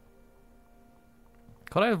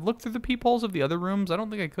 Could I have looked through the peepholes of the other rooms? I don't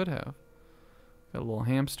think I could have. Got a little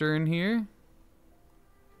hamster in here.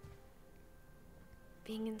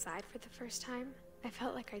 Being inside for the first time, I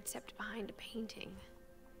felt like I'd stepped behind a painting.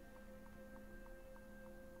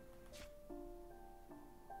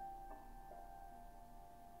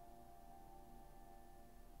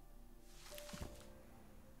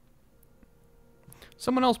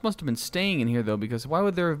 Someone else must have been staying in here though, because why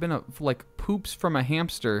would there have been like poops from a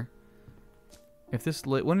hamster? If this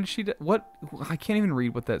when did she? What? I can't even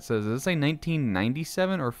read what that says. Does it say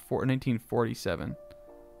 1997 or 1947?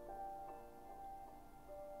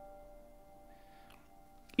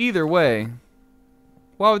 Either way,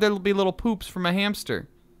 why would there be little poops from a hamster?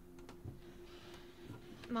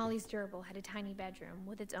 Molly's gerbil had a tiny bedroom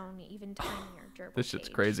with its own even tinier gerbil This shit's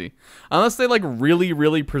cage. crazy. Unless they like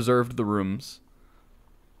really preserved the rooms.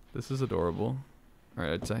 This is adorable. All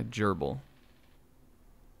right, it's a gerbil.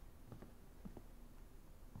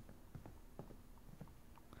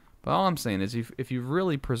 But all I'm saying is if you've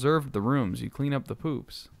really preserved the rooms, you clean up the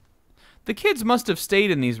poops. The kids must have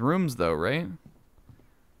stayed in these rooms though, right?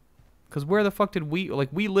 Because where the fuck did we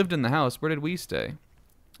lived in the house. Where did we stay?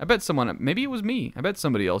 I bet someone, maybe it was me. I bet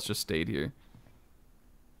somebody else just stayed here.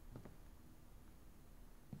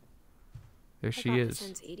 There she is.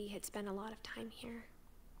 Since Edie had spent a lot of time here.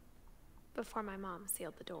 Before my mom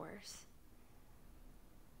sealed the doors.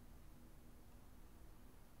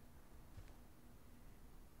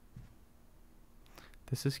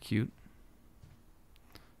 This is cute.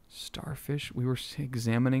 Starfish. We were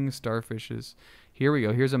examining starfishes. Here we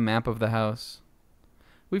go. Here's a map of the house.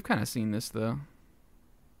 We've kind of seen this though.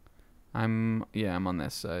 I'm on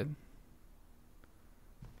this side.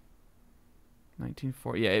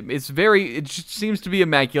 1940. Yeah, it just seems to be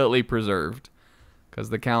immaculately preserved. Because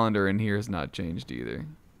the calendar in here has not changed either.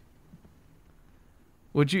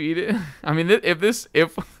 Would you eat it? I mean,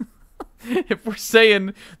 if we're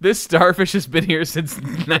saying this starfish has been here since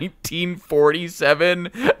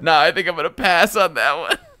 1947, nah, I think I'm gonna pass on that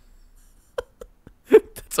one.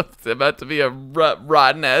 That's about to be a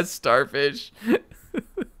rotten ass starfish.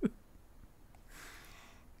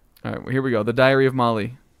 All right, here we go. The Diary of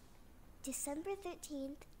Molly. December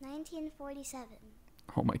 13th, 1947.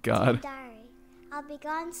 Oh my God. Dear Diary, I'll be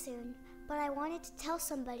gone soon, but I wanted to tell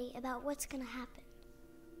somebody about what's gonna happen.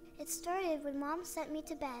 It started when Mom sent me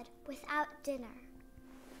to bed without dinner.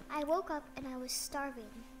 I woke up and I was starving.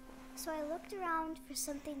 So I looked around for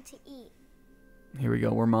something to eat. Here we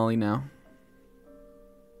go. We're Molly now.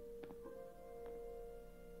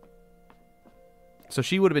 So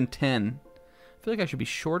she would have been 10. I feel like I should be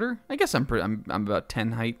shorter. I guess I'm about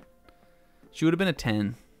 10 height. She would have been a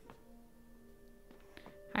 10.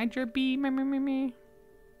 Hi, Jerby. Me.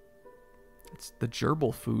 It's the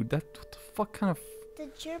gerbil food. That what the fuck kind of... The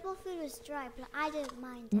gerbil food was dry, but I didn't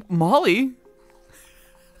mind it. Molly?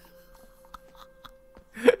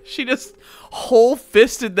 She just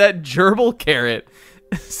whole-fisted that gerbil carrot.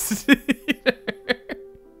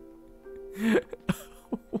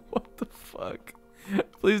 What the fuck?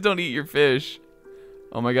 Please don't eat your fish.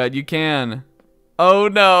 Oh my god, you can. Oh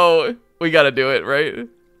no. We gotta do it, right?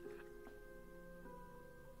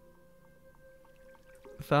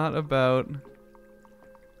 Thought about...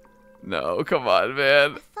 No, come on,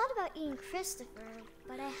 man. I thought about eating Christopher,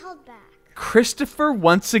 but I held back. Christopher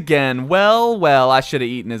once again. Well, I should have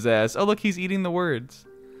eaten his ass. Oh, look, he's eating the words.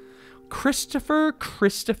 Christopher.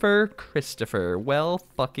 Well,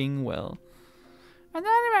 fucking well. I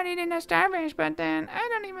thought about eating a starfish, but then I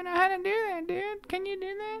don't even know how to do that, dude. Can you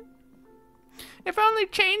do that? If only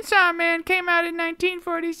Chainsaw Man came out in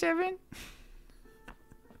 1947.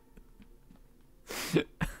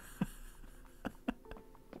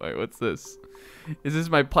 Wait, what's this? Is this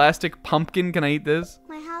my plastic pumpkin? Can I eat this?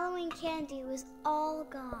 My Halloween candy was all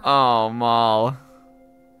gone. Oh, Mal.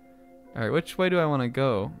 Alright, which way do I want to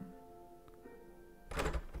go?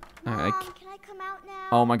 Mom, Alright. can I come out now?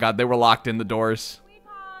 Oh my god, they were locked in the doors.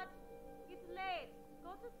 Sweetheart, it's late. Go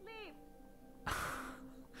to sleep.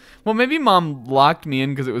 Well, maybe Mom locked me in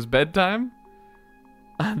because it was bedtime.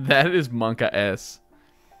 That is Monka S.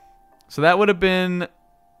 So that would have been...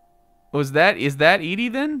 is that Edie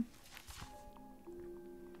then?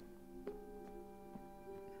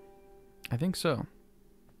 I think so.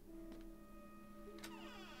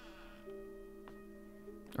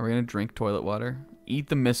 Are we gonna drink toilet water? Eat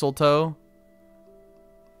the mistletoe?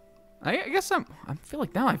 I guess I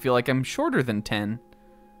feel like I'm shorter than 10.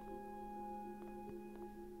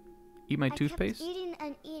 Eat my toothpaste? I kept eating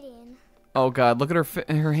and eating. Oh god, look at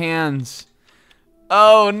her hands.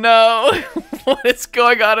 Oh no! What is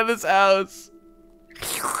going on in this house?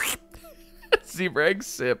 Zebra egg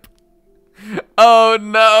sip. Oh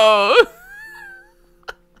no!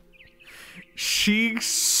 She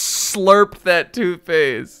slurped that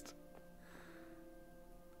toothpaste.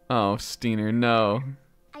 Oh, Steiner, no.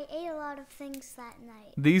 I ate a lot of things that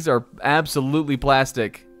night. These are absolutely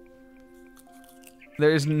plastic.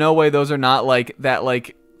 There is no way those are not like that,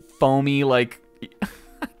 like foamy, like...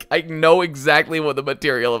 I know exactly what the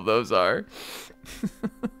material of those are.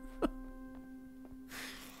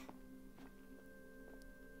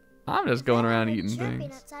 I'm just going around eating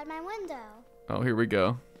things. Outside my window. Oh, here we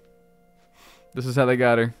go. This is how they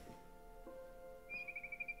got her.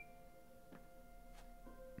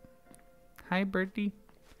 Hi, birdie.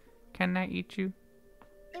 Can I eat you?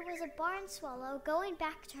 It was a barn swallow going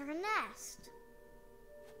back to her nest.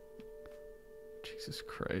 Jesus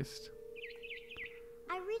Christ.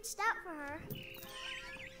 I reached out for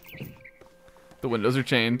her. The windows are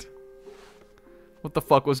chained. What the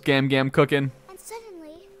fuck was Gam Gam cooking? And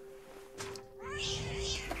suddenly...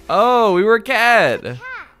 Oh, we were a cat. cat.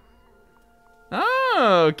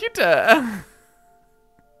 Oh, cute.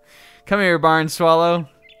 Come here, barn swallow.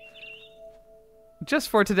 Just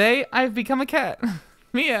for today, I've become a cat.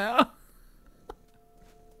 Meow.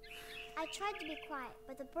 I tried to be quiet,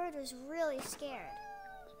 but the bird was really scared.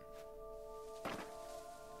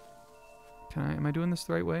 Am I doing this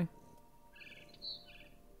the right way?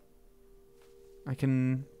 I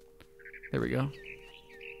can... There we go.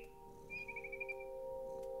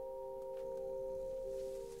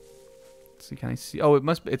 Let's see, can I see? Oh,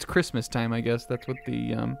 it's Christmas time, I guess. That's what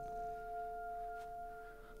the,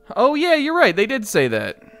 Oh, yeah, you're right. They did say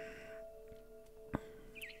that.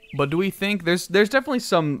 But do we think... There's definitely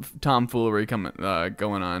some tomfoolery going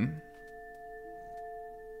on.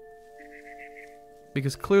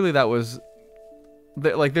 Because clearly that was...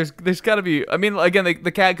 Like, there's got to be... I mean, again,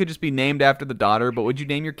 the cat could just be named after the daughter, but would you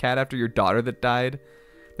name your cat after your daughter that died?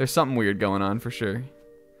 There's something weird going on, for sure.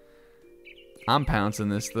 I'm pouncing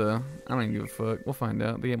this, though. I don't even give a fuck. We'll find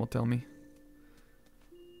out. The game will tell me.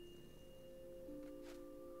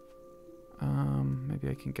 Maybe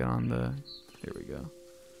I can get on the... Here we go.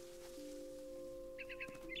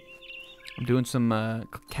 I'm doing some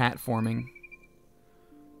cat forming.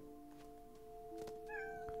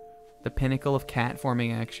 The pinnacle of cat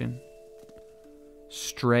forming action.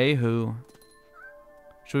 Stray who?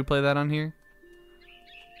 Should we play that on here?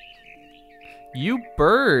 You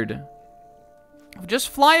bird. Just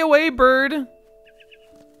fly away, bird.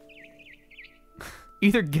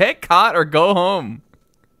 Either get caught or go home.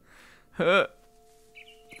 Huh.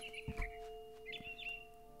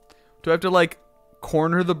 Do I have to, like,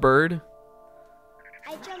 corner the bird?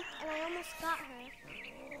 I jumped and I almost got her.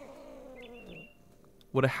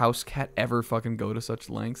 Would a house cat ever fucking go to such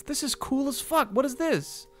lengths? This is cool as fuck. What is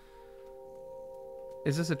this?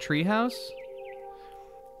 Is this a tree house?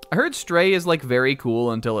 I heard Stray is, like, very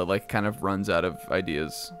cool until it, like, kind of runs out of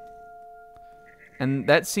ideas. And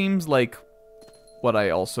that seems like what I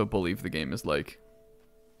also believe the game is like.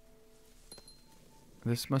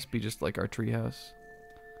 This must be just like our treehouse.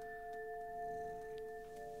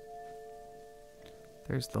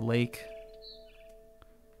 There's the lake.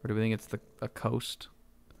 Or do we think it's a coast?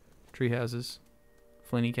 Tree houses.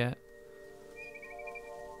 Flinny cat.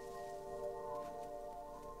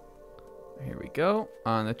 Here we go.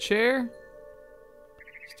 On the chair.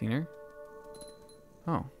 Steiner.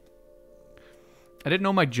 Oh. I didn't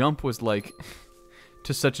know my jump was like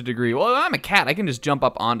to such a degree. Well, I'm a cat. I can just jump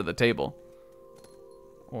up onto the table.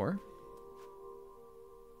 Or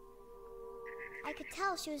I could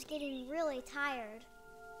tell she was getting really tired.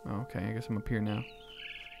 oh, okay, I guess I'm up here now.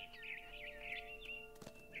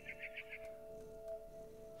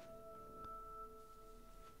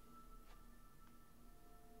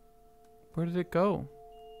 Where did it go?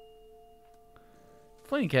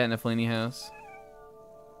 Flinny cat in a flinny house.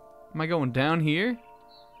 Am I going down here?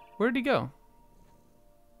 Where did he go?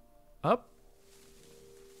 Up?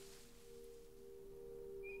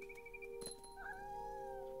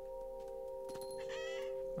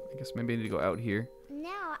 I guess maybe I need to go out here.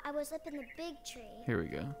 Now I was up in the big tree. Here we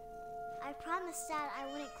go. I promised Dad I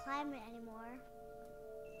wouldn't climb it anymore.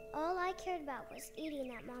 All I cared about was eating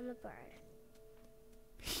that mama bird.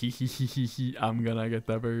 I'm gonna get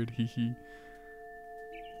that bird.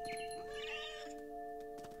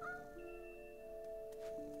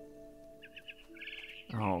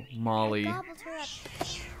 Oh, Molly. I gobbled her up,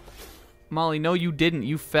 Molly, no you didn't.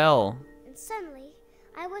 You fell. and suddenly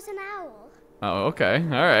I was an owl. Oh, okay.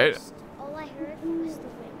 Alright. All I heard was the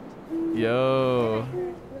wind. Yo. Then I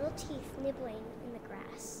heard little teeth nibbling in the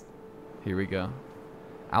grass. Here we go.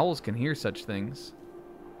 Owls can hear such things.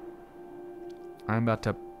 I'm about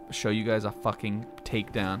to show you guys a fucking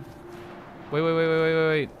takedown.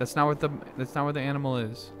 Wait. That's not what the animal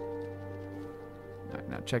is. Alright,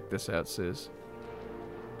 now check this out, sis.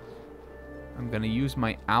 I'm gonna use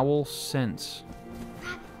my owl sense.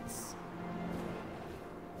 Rabbits.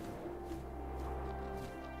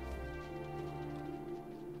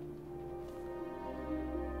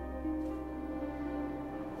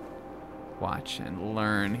 Watch and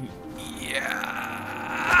learn. Yeah.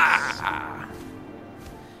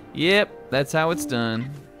 Yep, that's how it's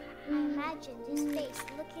done. I imagined his face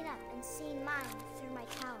looking up and seeing mine through my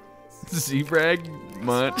talons. Zebrag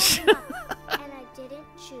munch. I swallowed him up, and I didn't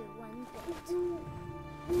chew one bit.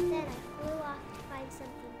 Then I flew off to find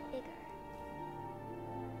something bigger.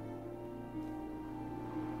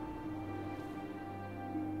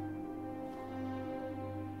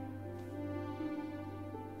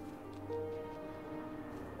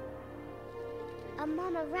 A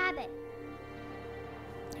mama rabbit.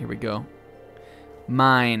 Here we go.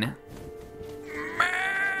 Mine.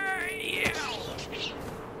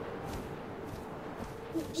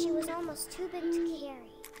 She was almost too big to carry.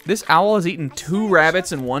 This owl has eaten 2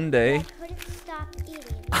 rabbits in one day. I couldn't stop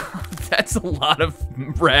eating. That's a lot of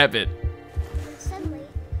rabbit. And suddenly,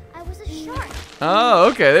 I was a shark. Oh,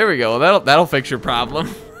 okay, there we go. That'll fix your problem.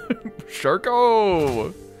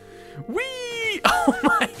 Sharko! Whee! Oh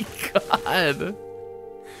my god!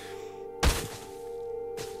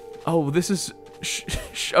 Oh, this is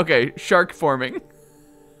okay. Shark forming.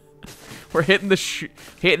 We're hitting the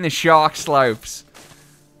shark slopes.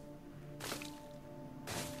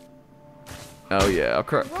 Oh yeah,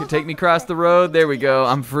 take me across the road. There we go.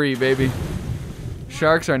 I'm free, baby.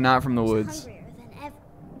 Sharks are not from the woods. Hungrier than ever.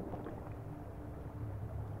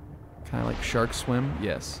 Can I like shark swim?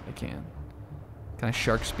 Yes, I can. Can I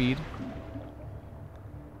shark speed?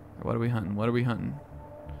 What are we hunting? What are we hunting?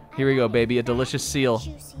 Here we go, baby. A delicious seal.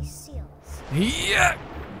 Juicy seals. Yeah.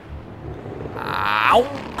 Ow.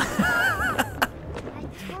 I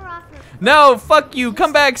tore off her No, fuck you.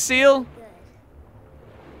 Come back, seal. good.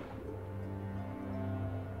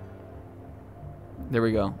 There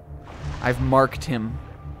we go. I've marked him.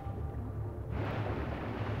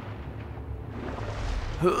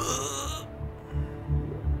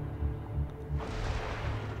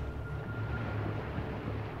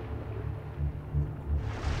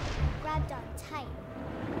 Grabbed on tight.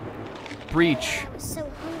 Breach. I was so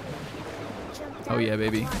hungry. I jumped Oh out yeah, of the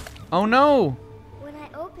baby. water. Oh no.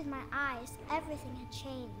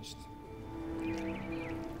 changed.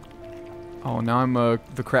 Oh, now I'm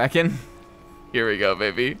the Kraken. Here we go,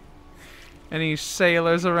 baby. Any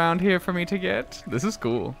sailors around here for me to get? This is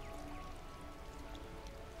cool.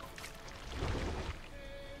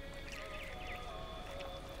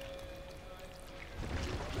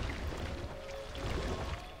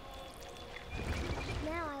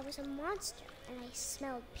 Now I was a monster, and I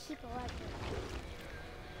smelled people everywhere.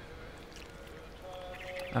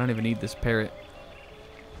 I don't even need this parrot.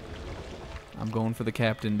 I'm going for the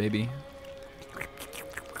captain, baby.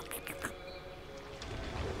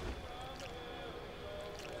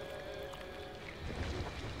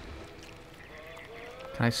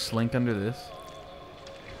 Can I slink under this?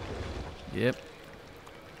 Yep.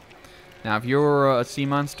 Now, if you're a sea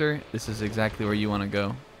monster, this is exactly where you want to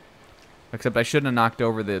go. Except I shouldn't have knocked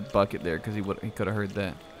over the bucket there, because he could have heard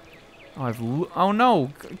that. Oh, oh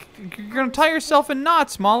no! You're gonna tie yourself in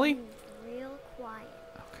knots, Molly. Real quiet.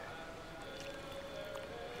 Okay.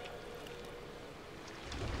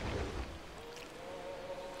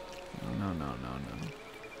 No.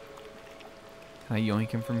 Can I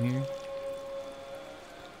yoink him from here?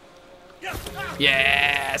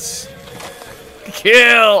 Yes!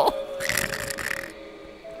 Kill!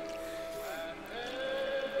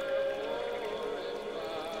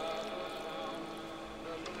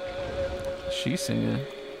 She's singing.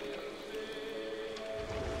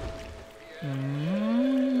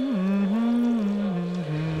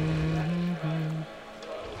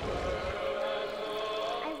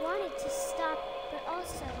 I wanted to stop, but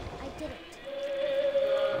also I didn't.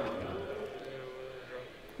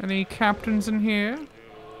 Any captains in here?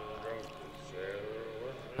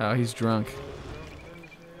 Oh, he's drunk.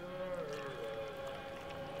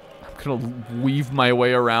 I'm gonna weave my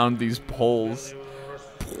way around these poles.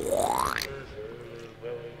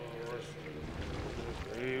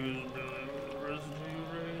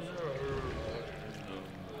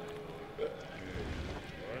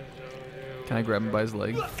 Can I grab him by his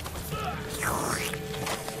leg?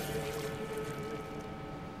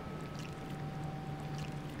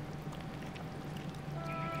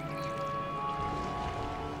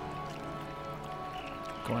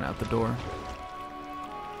 Going out the door.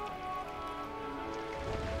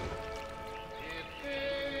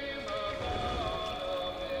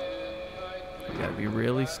 We gotta be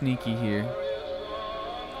really sneaky here.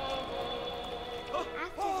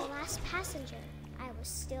 After the last passenger, I was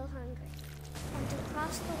still hungry. And to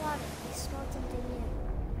cross the water, I smelled something new.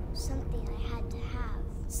 Something I had to have,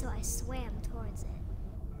 so I swam towards it.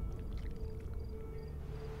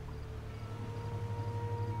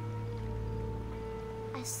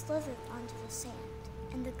 I slithered onto the sand,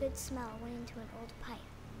 and the good smell went into an old pipe.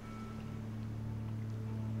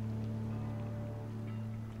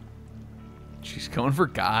 She's going for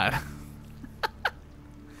God.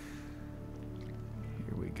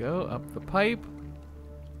 Here we go, up the pipe.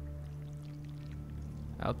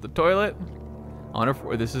 Out the toilet. I wonder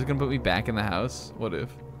if this is gonna put me back in the house. What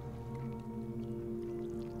if?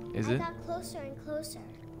 Is I it? got closer and closer.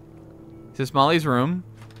 Is this Molly's room?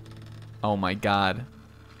 Oh my God.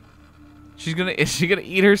 Is she gonna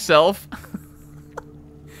eat herself?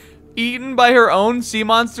 Eaten by her own sea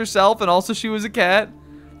monster self, and also she was a cat?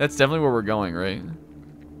 That's definitely where we're going, right?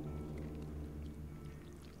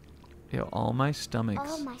 Yo, all my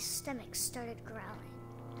stomachs. All my stomach started growling.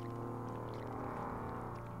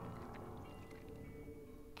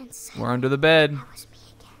 And suddenly, We're under the bed. that was me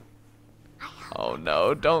again. I held Oh my no,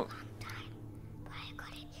 breath don't. for a long time, but I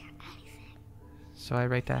couldn't hear anything. So I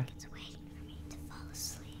write that? It's waiting for me to fall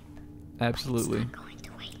asleep. Absolutely. But it's not going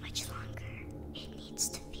to wait much longer. It needs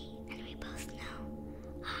to be, and we both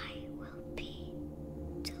know I will be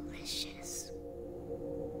delicious.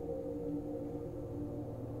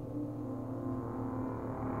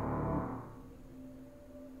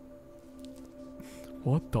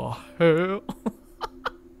 What the hell?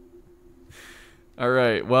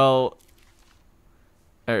 Alright, well.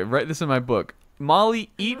 Alright, write this in my book.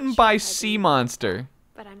 Molly eaten sure by if I'd sea be- monster.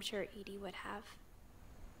 But I'm sure Edie would have.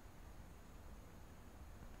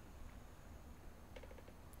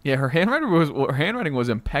 Yeah, her handwriting was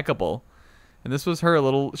impeccable. And this was her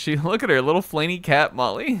little look at her little flaney cat,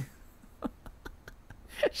 Molly.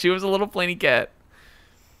 She was a little flaney cat.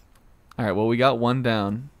 Alright, well we got one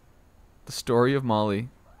down. The story of Molly.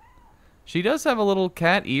 She does have a little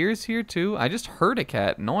cat ears here too. I just heard a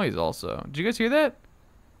cat noise also. Did you guys hear that?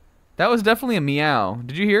 That was definitely a meow.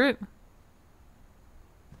 Did you hear it?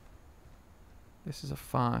 This is a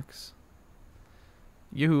fox.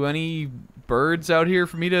 You any birds out here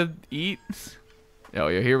for me to eat? Oh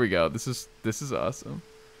yeah, here we go. This is awesome.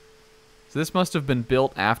 So this must have been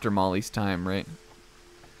built after Molly's time, right?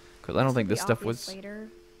 Because I don't think will this be stuff obvious was... later,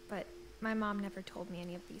 but my mom never told me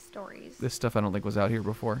any of these stories. This stuff I don't think was out here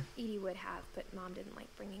before. Edie would have, but Mom didn't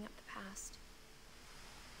like bringing up the past.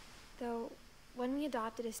 Though, when we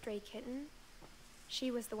adopted a stray kitten,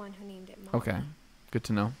 she was the one who named it Molly. Okay. Good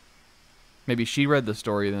to know. Maybe she read the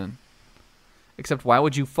story then. Except why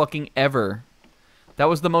would you fucking ever? That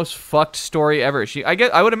was the most fucked story ever.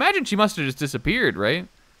 I would imagine she must have just disappeared, right?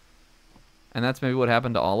 And that's maybe what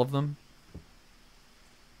happened to all of them.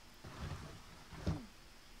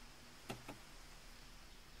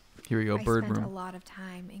 Here we go, bird I spent room. a lot of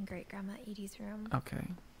time in Great Grandma Edie's room. Okay.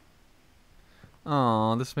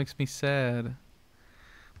 Oh, this makes me sad.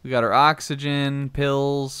 We got our oxygen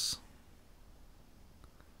pills.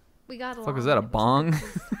 We got Fuck, along. is that a and it was bong? good to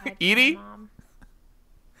hide from my Edie? mom.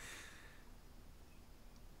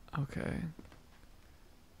 Okay.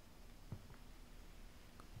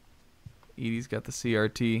 Edie's got the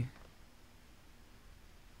CRT.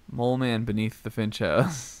 Mole man beneath the Finch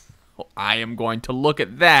house. Oh, I am going to look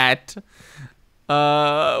at that.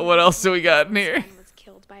 What else do we got in here? His son was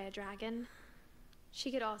killed by a dragon. She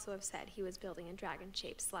could also have said he was building a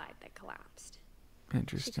dragon-shaped slide that collapsed. She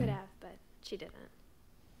Interesting. could have, but she didn't.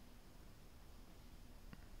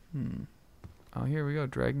 Oh, here we go.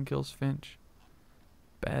 Dragon kills Finch.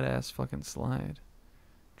 Badass fucking slide.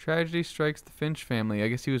 Tragedy strikes the Finch family. I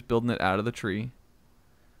guess he was building it out of the tree.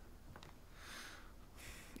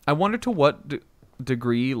 I wonder to what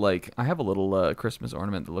degree, like, I have a little Christmas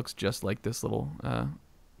ornament that looks just like this little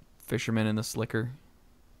fisherman in the slicker.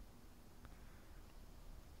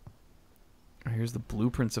 Here's the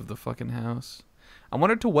blueprints of the fucking house. I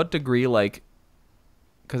wonder to what degree, like,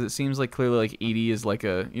 because it seems like clearly, like, Edie is like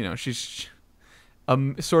a, you know, she's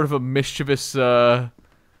sort of a mischievous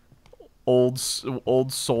old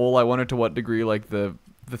soul. I wonder to what degree, like, the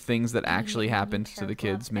things that actually happened to the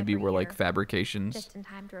kids maybe were like fabrications. Just in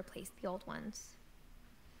time to replace the old ones.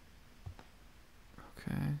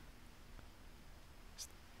 Okay.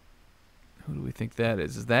 Who do we think that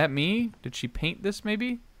is? Is that me? Did she paint this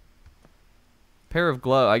maybe? Pair of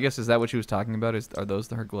gloves. I guess is that what she was talking about? Are those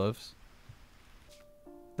her gloves?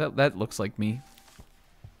 That looks like me.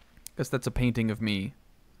 Guess that's a painting of me.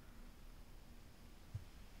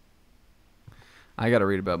 I gotta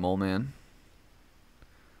read about Mole Man.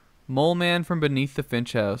 Mole Man from beneath the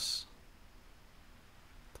Finch house.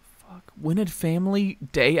 The fuck? Winted family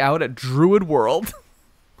day out at Druid World.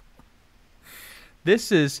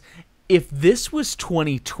 This is... If this was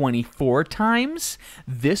 2024 times,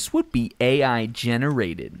 this would be AI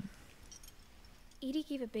generated. Edie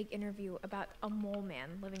gave a big interview about a mole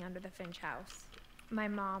man living under the Finch house. My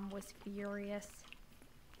mom was furious.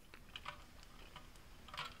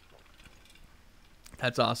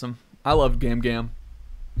 That's awesome. I love Gam Gam.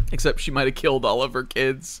 Except she might have killed all of her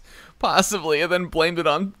kids, possibly, and then blamed it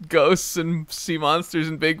on ghosts and sea monsters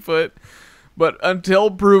and Bigfoot. But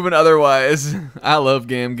until proven otherwise, I love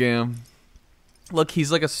Gam Gam. Look,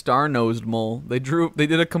 he's like a star-nosed mole. They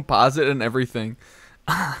did a composite and everything.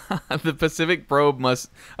 The Pacific probe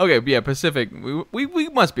must... Okay, yeah, Pacific. We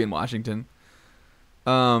must be in Washington.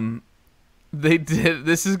 They did...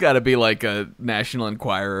 This has got to be like a National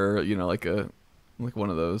Enquirer, you know, like one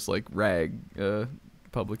of those, like, rag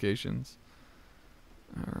publications.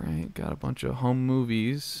 All right, got a bunch of home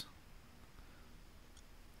movies.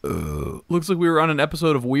 Looks like we were on an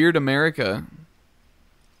episode of Weird America.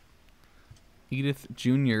 Edith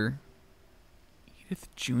Jr. Edith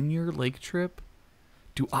Jr. Lake Trip?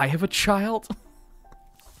 Do I have a child?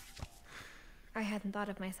 I hadn't thought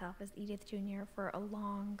of myself as Edith Jr. for a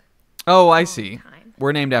long I see. time.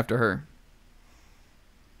 We're named after her.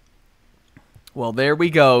 Well, there we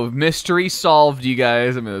go. Mystery solved, you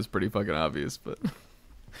guys. I mean, that's pretty fucking obvious, but...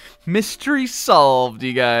 Mystery solved,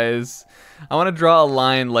 you guys. I want to draw a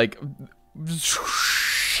line, like,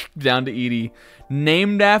 down to Edie.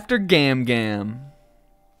 Named after Gam Gam.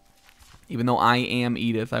 Even though I am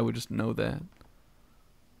Edith, I would just know that.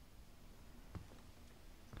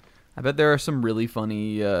 I bet there are some really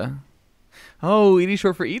funny... Oh, Edie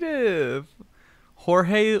short for Edith.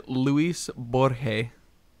 Jorge Luis Borges.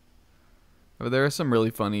 But there are some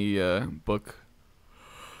really funny book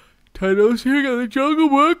titles here. Got the Jungle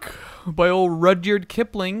Book by old Rudyard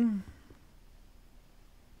Kipling.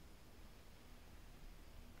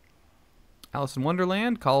 Alice in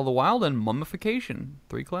Wonderland, Call of the Wild, and Mummification.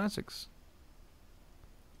 3 classics.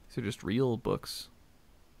 These are just real books.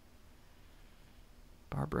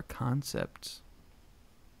 Barbara Concepts.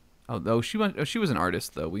 Oh, she was an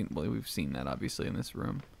artist though. We've seen that obviously in this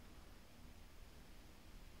room.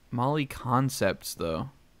 Molly Concepts though.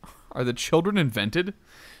 Are the children invented?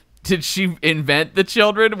 Did she invent the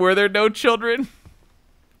children? Were there no children?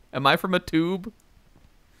 Am I from a tube?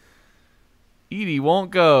 Edie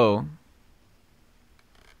won't go.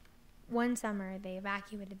 One summer, they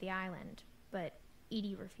evacuated the island, but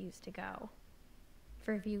Edie refused to go.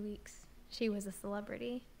 For a few weeks, she was a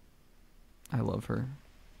celebrity. I love her.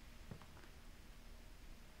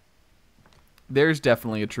 There's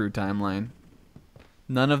definitely a true timeline.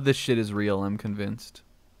 None of this shit is real, I'm convinced.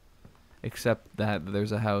 Except that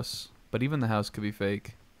there's a house. But even the house could be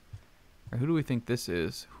fake. Right, who do we think this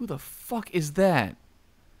is? Who the fuck is that?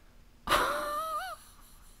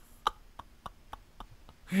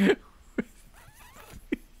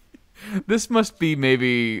 This must be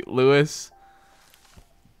maybe Lewis.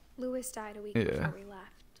 Lewis died a week Yeah. before we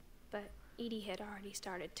left, but Edie had already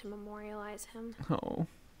started to memorialize him. Oh.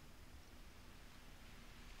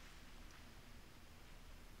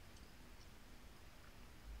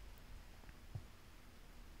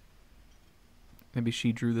 Maybe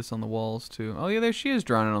she drew this on the walls too. Oh yeah, there she is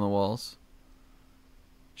drawing it on the walls.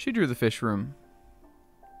 She drew the fish room.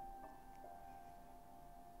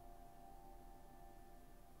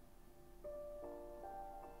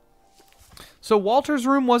 So Walter's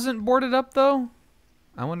room wasn't boarded up though?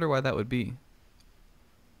 I wonder why that would be.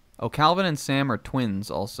 Oh, Calvin and Sam are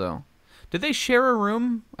twins also. Did they share a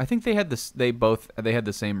room? I think they had this they had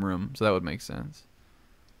the same room, so that would make sense.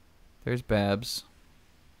 There's Babs.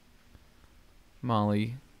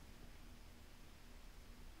 Molly.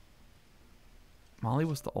 Molly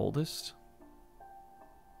was the oldest?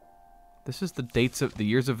 This is the dates of the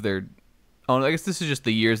years of their... Oh, I guess this is just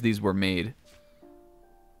the years these were made.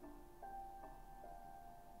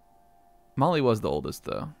 Molly was the oldest,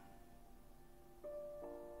 though.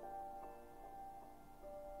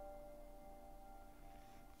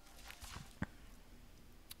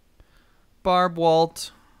 Barb,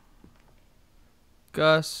 Walt.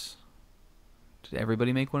 Gus. Did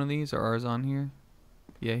everybody make one of these? Are ours on here?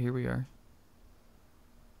 Yeah, here we are.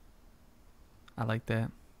 I like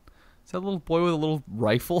that. Is that a little boy with a little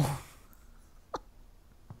rifle?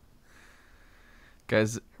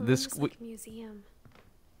 Guys, this... Like a museum.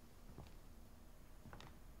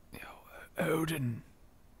 Odin.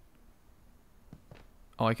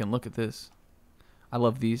 Oh, I can look at this. I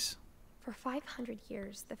love these. For 500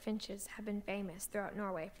 years, the Finches have been famous throughout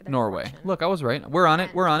Norway for their Norway. fortune. Look, I was right. We're on it.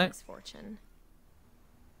 And We're on it. misfortune.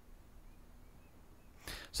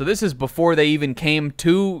 So this is before they even came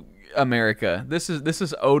to America. This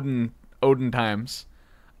is Odin times.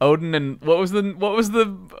 Odin and what was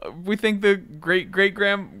the we think the great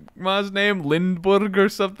grandma's name, Lindbergh or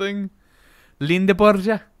something?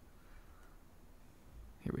 Lindeborg.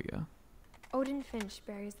 Here we go. Odin Finch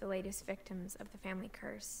buries the latest victims of the family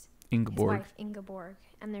curse. Ingeborg. His wife Ingeborg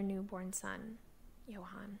and their newborn son,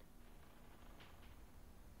 Johann.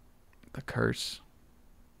 The curse.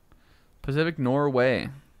 Pacific Norway.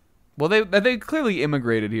 Well, they clearly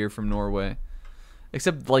immigrated here from Norway.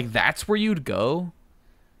 Except, like, that's where you'd go?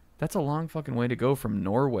 That's a long fucking way to go from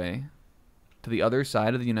Norway to the other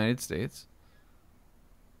side of the United States.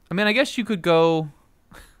 I mean, I guess you could go...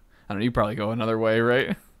 I don't know, you probably go another way,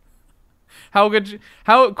 right?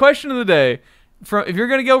 Question of the day. If you're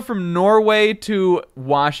going to go from Norway to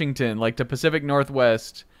Washington, like to Pacific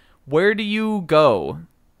Northwest, where do you go?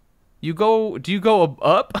 Do you go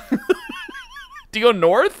up? Do you go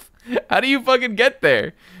north? How do you fucking get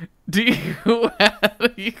there? I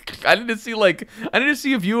need to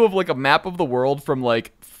see a view of like a map of the world from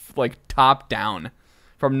like top down.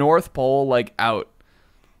 From North Pole like out.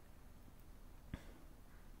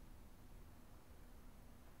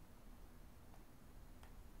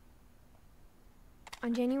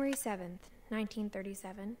 On January 7th,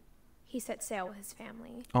 1937, he set sail with his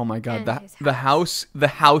family. Oh my god, and his the house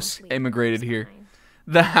completely immigrated here. behind.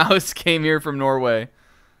 The house came here from Norway.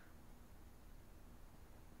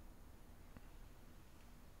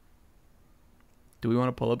 Do we want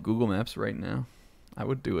to pull up Google Maps right now? I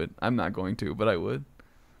would do it. I'm not going to, but I would.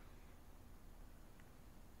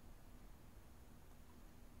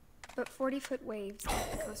 But 40-foot waves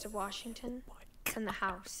off the coast of Washington send the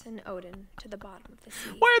house and Odin to the bottom of the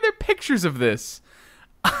sea. Why are there pictures of this?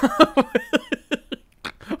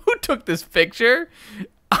 Who took this picture?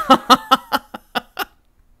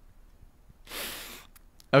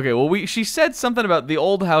 Okay, well, she said something about the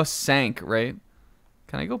old house sank, right?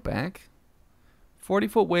 Can I go back?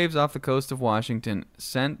 40-foot waves off the coast of Washington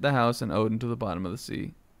sent the house and Odin to the bottom of the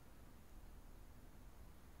sea.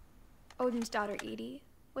 Odin's daughter Edith,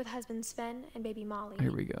 with husband Sven and baby Molly,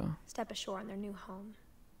 Here we go. step ashore on their new home,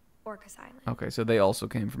 Orcas Island. Okay, so they also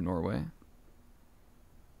came from Norway.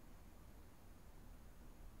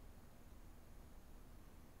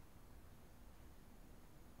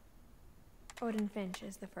 Odin Finch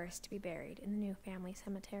is the first to be buried in the new family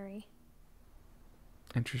cemetery.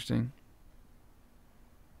 Interesting.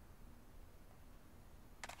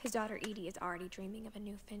 His daughter Edie is already dreaming of a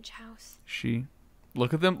new Finch house. She.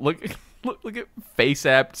 Look at them. Look at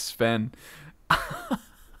face-apt Sven.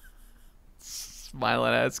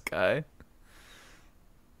 Smiling ass guy.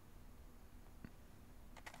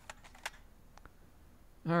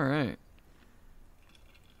 All right.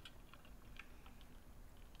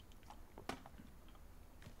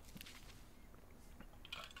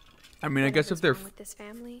 I mean, I guess if they're with this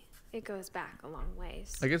family, it goes back a long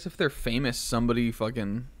ways. I guess if they're famous, somebody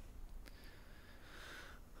fucking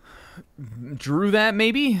drew that,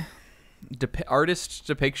 maybe artist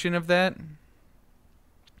depiction of that.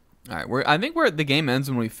 All right, I think the game ends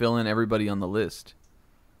when we fill in everybody on the list.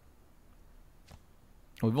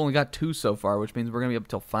 We've only got 2 so far, which means we're gonna be up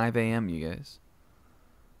till 5 a.m. You guys.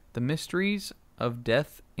 The Mysteries of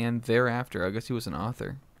Death and Thereafter. I guess he was an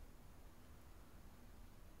author.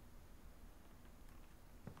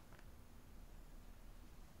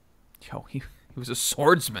 Yo, he was a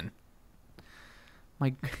swordsman.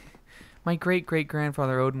 My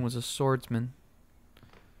great-great-grandfather Odin was a swordsman.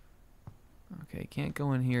 Okay, can't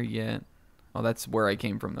go in here yet. Oh, that's where I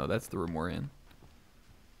came from, though. That's the room we're in.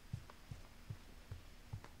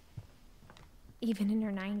 Even in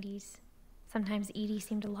her 90s, sometimes Edie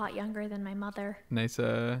seemed a lot younger than my mother. Nice,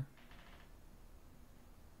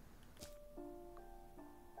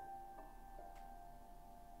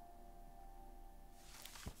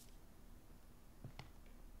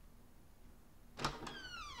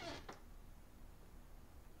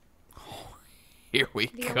 Here we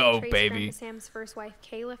the go, only trace baby. Grandpa Sam's first wife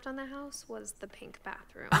Kay left on the house was the pink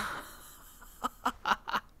bathroom.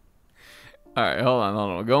 All right, hold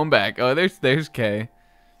on. Going back. Oh, there's Kay.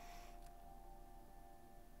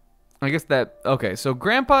 I guess that. Okay, so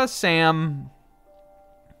Grandpa Sam.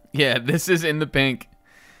 Yeah, this is in the pink.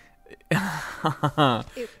 I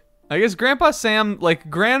guess Grandpa Sam, like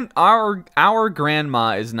our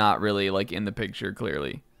grandma is not really like in the picture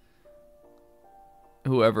clearly.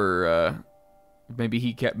 Whoever, maybe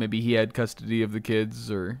he had custody of the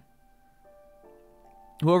kids, or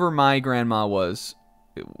whoever my grandma was.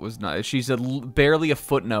 It was not. She's barely a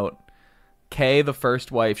footnote. Kay, the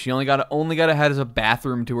first wife. She only got to have a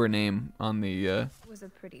bathroom to her name on the. It was a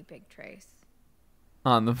pretty big trace.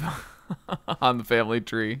 On the on the family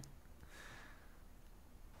tree.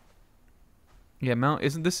 Yeah,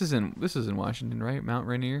 this is in Washington, right? Mount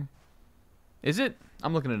Rainier. Is it?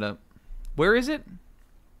 I'm looking it up. Where is it?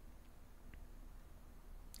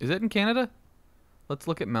 Is it in Canada? Let's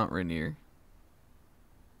look at Mount Rainier.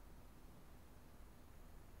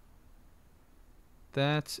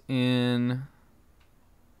 That's in...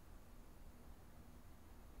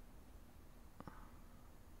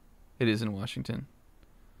 It is in Washington.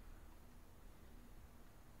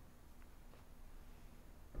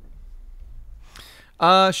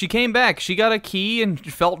 She came back. She got a key and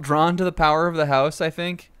felt drawn to the power of the house, I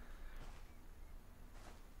think.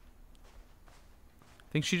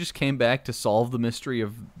 I think she just came back to solve the mystery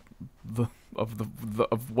of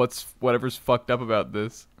whatever's fucked up about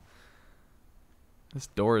this. This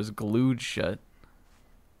door is glued shut.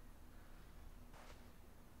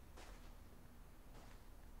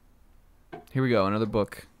 Here we go, another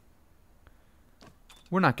book.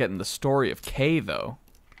 We're not getting the story of Kay, though.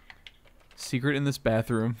 Secret in this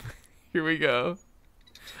bathroom. Here we go.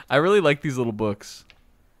 I really like these little books.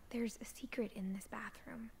 There's a secret in this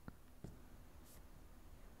bathroom.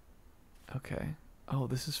 Okay. Oh,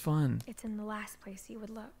 this is fun. It's in the last place you would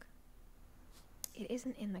look. It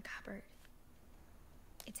isn't in the cupboard.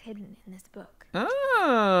 It's hidden in this book.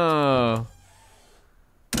 Oh.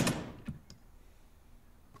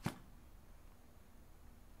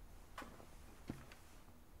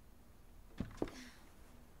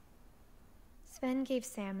 Sven gave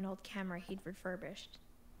Sam an old camera he'd refurbished.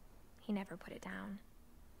 He never put it down.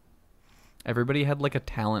 Everybody had like a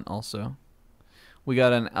talent also. We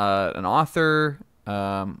got an author,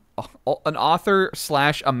 an author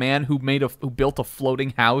 / a man who built a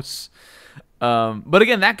floating house. But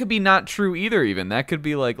again, that could be not true either. Even that could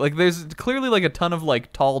be like there's clearly like a ton of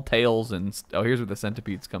like tall tales and here's where the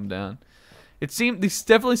centipedes come down. This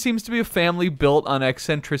definitely seems to be a family built on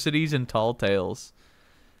eccentricities and tall tales.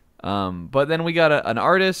 But then we got an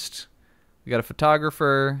artist, we got a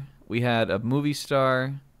photographer, we had a movie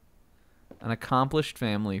star, an accomplished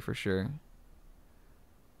family for sure.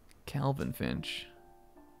 Calvin Finch.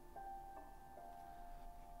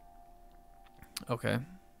 Okay.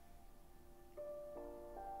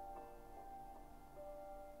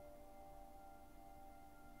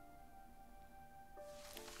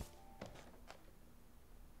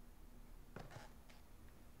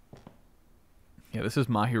 Yeah, this is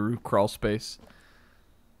Mahiru crawl space.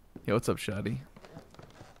 Yo, what's up, Shoddy?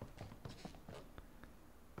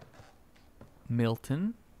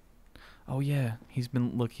 Milton. Oh yeah, he's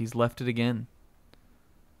left it again.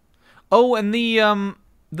 Oh, and the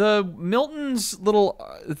Milton's little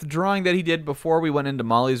drawing that he did before we went into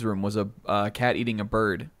Molly's room was a cat eating a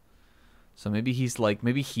bird. So maybe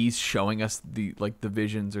he's showing us the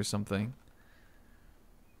visions or something.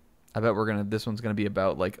 I bet this one's gonna be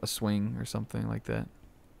about like a swing or something like that.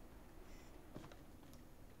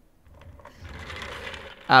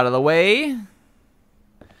 Out of the way.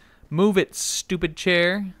 Move it, stupid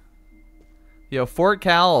chair. Yo, Fort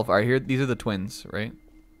Cal. All right, here. These are the twins, right?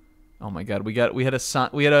 Oh my God, we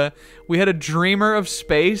had a dreamer of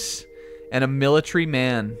space and a military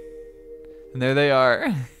man, and there they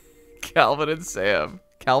are, Calvin and Sam,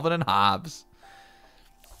 Calvin and Hobbes.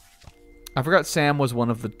 I forgot Sam was one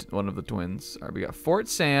of the twins. All right, we got Fort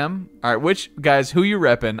Sam. All right, who you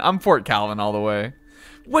repping? I'm Fort Calvin all the way.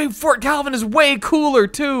 Wait, Fort Calvin is way cooler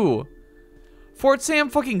too. Fort Sam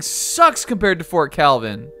fucking sucks compared to Fort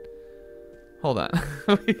Calvin. Hold on.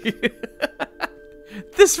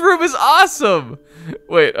 This room is awesome.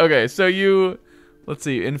 Wait, okay, so let's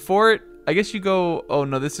see. In Fort, I guess you go, oh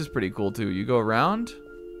no, this is pretty cool too. You go around.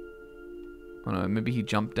 Oh no, maybe he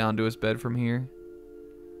jumped down to his bed from here.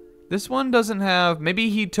 This one doesn't have, maybe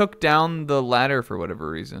he took down the ladder for whatever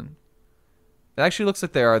reason. It actually looks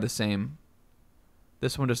like they are the same.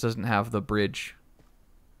 This one just doesn't have the bridge.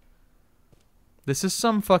 This is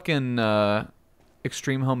some fucking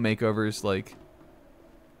Extreme Home Makeovers, like.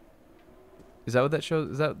 Is that what that show?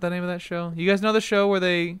 Is that the name of that show? You guys know the show where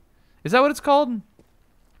they? Is that what it's called?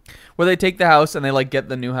 Where they take the house and they like get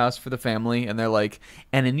the new house for the family, and they're like,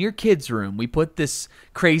 and in your kids' room we put this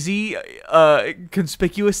crazy,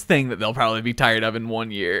 conspicuous thing that they'll probably be tired of in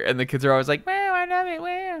 1 year, and the kids are always like, "Wow, I love it,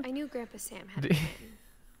 wow." I knew Grandpa Sam had a twin.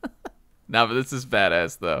 No, but this is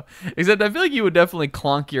badass though. Except I feel like you would definitely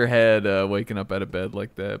clonk your head waking up out of bed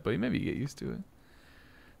like that, but maybe you get used to it.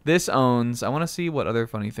 This owns. I want to see what other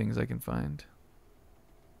funny things I can find.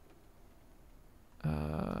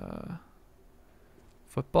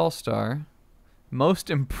 Football star. Most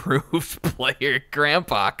improved player.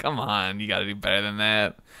 Grandpa, come on. You got to do better than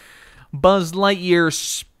that. Buzz Lightyear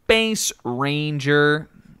Space Ranger.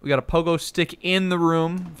 We got a pogo stick in the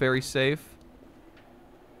room. Very safe.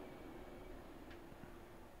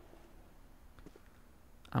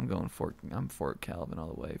 I'm Fort Calvin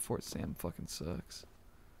all the way. Fort Sam fucking sucks.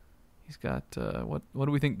 He's got what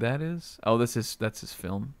do we think that is? Oh, that's his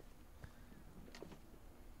film.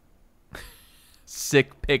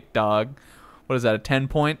 Sick pick, dog. What is that? A 10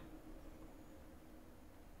 point?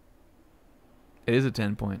 It is a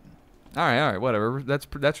 10 point. All right, whatever.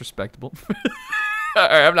 That's respectable. All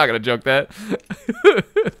right, I'm not gonna joke that.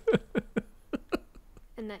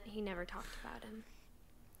 And that he never talked about him.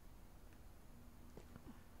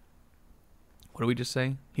 What did we just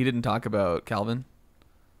say? He didn't talk about Calvin?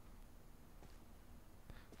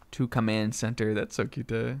 To command center. That's so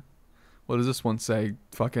cute. What does this one say?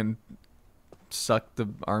 Fucking suck the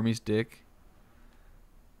army's dick.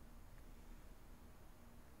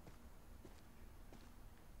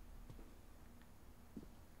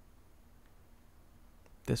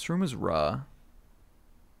 This room is raw.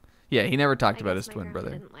 Yeah, he never talked about his twin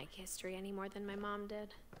brother. I didn't like history any more than my mom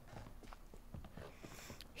did.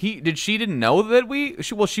 She didn't know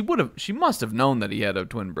that she must have known that he had a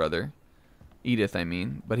twin brother. Edith, I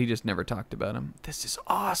mean, but he just never talked about him. This is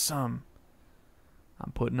awesome.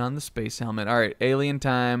 I'm putting on the space helmet. All right, alien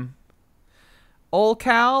time. Old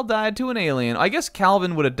Cal died to an alien. I guess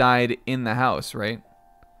Calvin would have died in the house, right?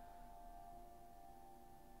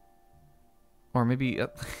 Or maybe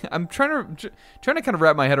I'm trying to kind of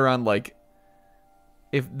wrap my head around like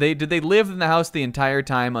did they live in the house the entire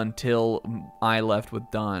time until I left with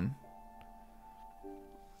Dawn?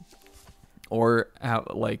 Or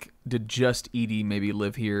did just Edie maybe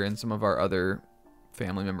live here and some of our other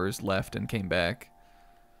family members left and came back?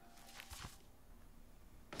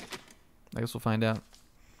 I guess we'll find out.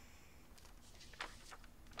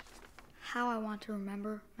 How I Want to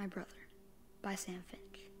Remember My Brother by Sam Finch.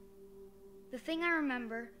 The thing I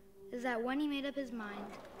remember is that when he made up his mind,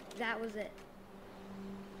 that was it.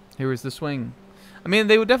 Here was the swing. I mean,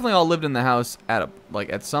 they would definitely all lived in the house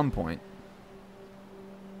at some point.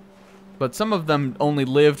 But some of them only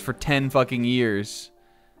lived for 10 fucking years,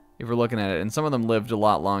 if we're looking at it, and some of them lived a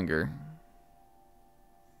lot longer.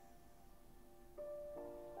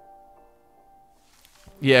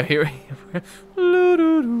 Yeah, here.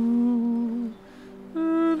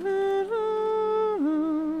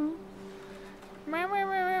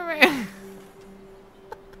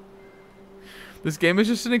 This game is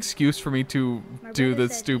just an excuse for me to My do brother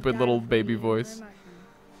the said stupid he little died from baby eating voice. another mushroom.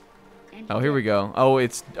 And he Oh, here we did. go. Oh,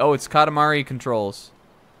 it's Katamari controls.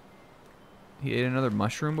 He ate another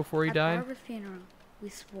mushroom before he At died? Barbara's funeral, we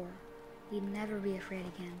swore we'd never be afraid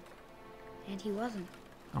again. And he wasn't.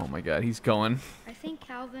 Oh my god, he's going. I think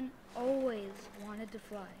Calvin always wanted to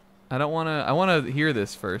fly. I wanna hear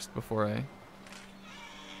this first before I...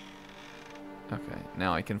 Okay,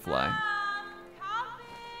 now I can fly.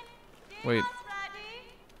 Wait.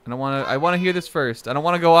 I wanna hear this first. I don't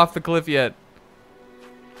wanna go off the cliff yet.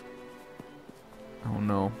 Oh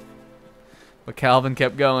no. But Calvin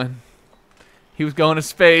kept going. He was going to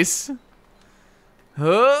space.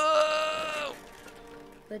 Oh!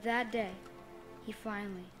 But that day, he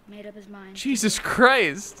finally made up his mind. Jesus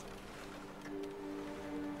Christ.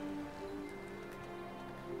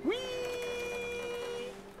 Whee!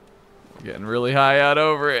 Getting really high out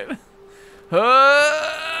over it.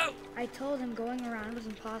 Oh! I told him going around was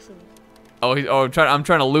impossible. I'm trying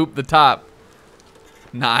to loop the top.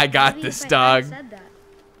 Nah, I got Maybe this, if I dog. hadn't said that.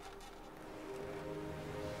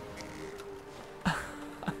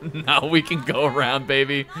 Now we can go around,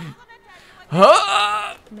 baby.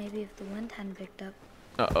 Ah! Maybe if the wind hadn't picked up,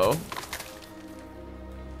 Uh-oh.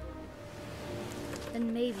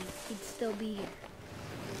 then maybe he'd still be here.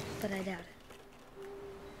 But I doubt it.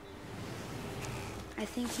 I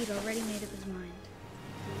think he'd already made up his mind.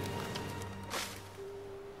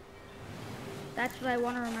 That's what I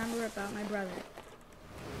want to remember about my brother.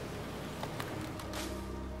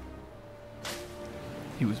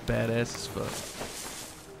 He was badass as fuck.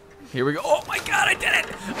 Here we go. Oh my god, I did it!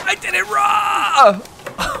 I did it raw!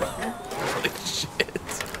 Holy shit.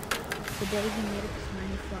 The day he made up his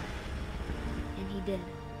mind to fly. And he did.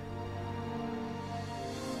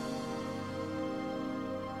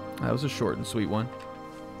 That was a short and sweet one.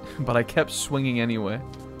 But I kept swinging anyway.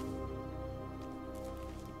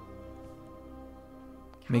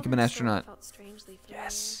 Make him an Calvin's story astronaut. Felt strangely familiar.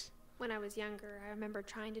 Yes. When I was younger, I remember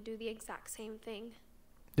trying to do the exact same thing.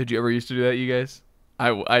 Did you ever used to do that, you guys?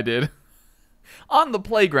 I did. On the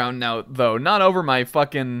playground now, though. Not over my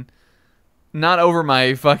fucking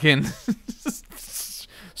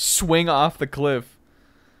swing off the cliff.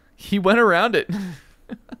 He went around it.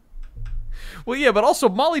 Well, yeah, but also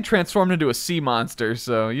Molly transformed into a sea monster,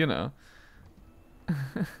 so, you know.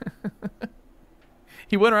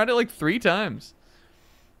 He went around it like 3 times.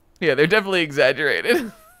 Yeah, they're definitely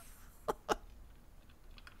exaggerated.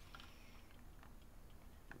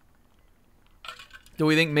 Do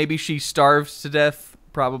we think maybe she starves to death?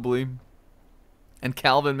 Probably. And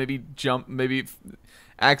Calvin maybe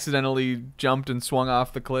accidentally jumped and swung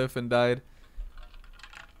off the cliff and died.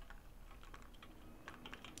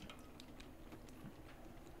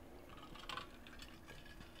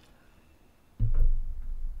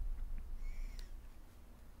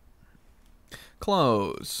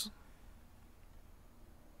 Close.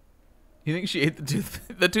 You think she ate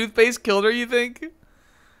the toothpaste killed her, you think?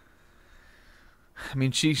 I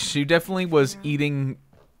mean, she definitely was eating,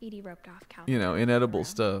 Edie roped off Calvin. you know, inedible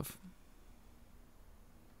stuff.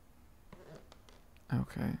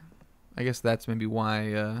 Okay. I guess that's maybe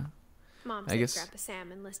why, Mom I said guess- Grandpa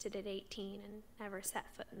Sam enlisted at 18 and never set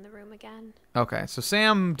foot in the room again. Okay, so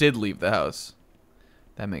Sam did leave the house.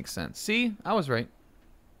 That makes sense. See? I was right.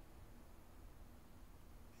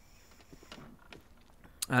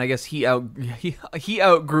 And I guess he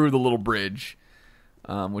outgrew the little bridge,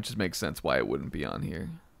 which just makes sense why it wouldn't be on here.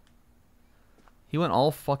 He went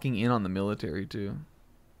all fucking in on the military too.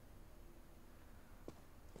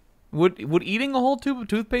 Would eating a whole tube of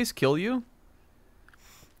toothpaste kill you?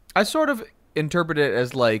 I sort of interpret it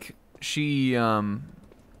as like she it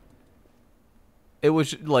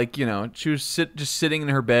was like, you know, she was just sitting in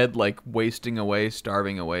her bed like wasting away,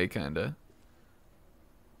 starving away kinda.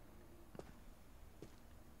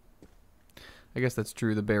 I guess that's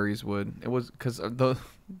true. The berries would. It was because the.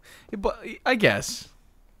 But I guess.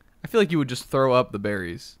 I feel like you would just throw up the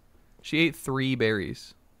berries. She ate 3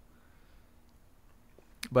 berries.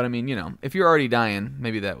 But I mean, you know, if you're already dying,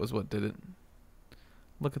 maybe that was what did it.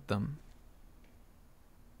 Look at them.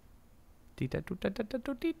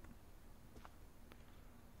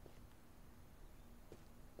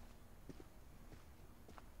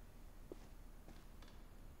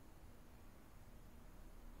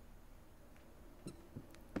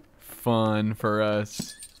 Fun for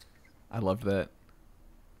us. I loved that.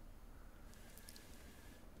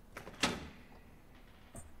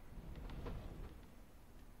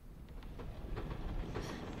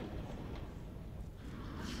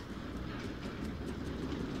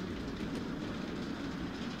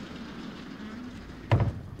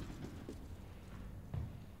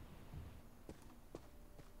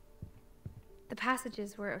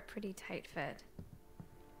 passages were a pretty tight fit.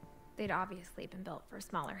 They'd obviously been built for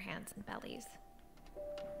smaller hands and bellies.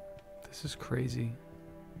 This is crazy.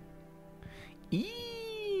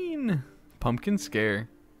 Eeen! Pumpkin scare.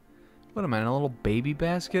 What am I, in a little baby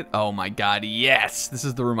basket? Oh my god, yes! This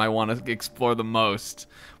is the room I want to explore the most.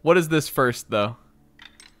 What is this first, though?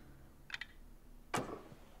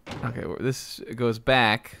 Okay, well, this goes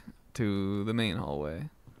back to the main hallway.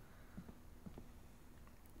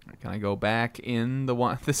 Can I go back in the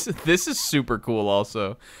one? This is super cool.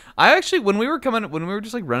 Also, I actually when we were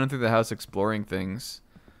just like running through the house exploring things,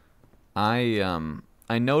 I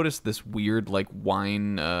noticed this weird like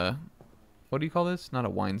wine. What do you call this? Not a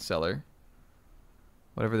wine cellar.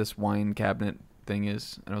 Whatever this wine cabinet thing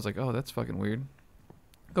is, and I was like, oh, that's fucking weird.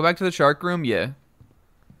 Go back to the shark room, yeah.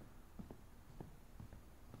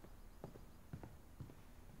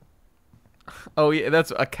 Oh yeah,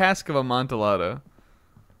 that's a cask of Amontillado.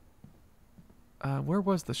 Where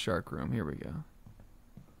was the shark room? Here we go.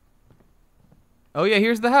 Oh yeah,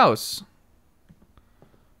 here's the house.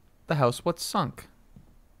 The house what's sunk.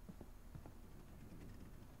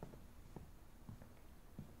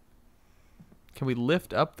 Can we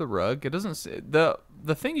lift up the rug? It doesn't say, the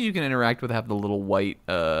things you can interact with have the little white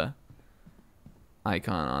icon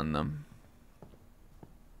on them.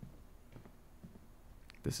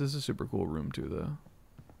 This is a super cool room too, though.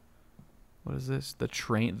 What is this? The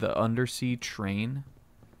train, the undersea train.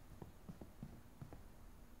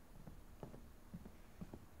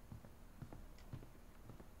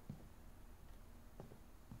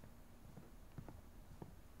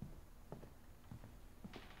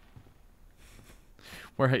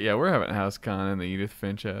 We're having a house con in the Edith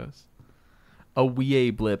Finch house. A wee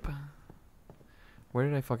blip. Where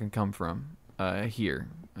did I fucking come from? Here.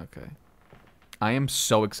 Okay. I am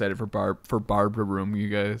so excited for Barbara room, you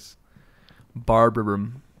guys. Barbara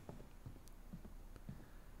room.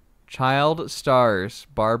 Child stars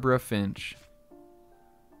Barbara Finch.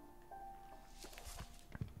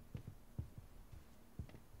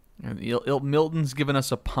 And Milton's given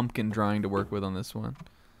us a pumpkin drawing to work with on this one.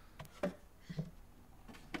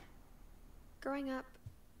 Growing up,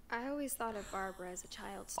 I always thought of Barbara as a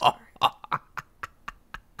child star.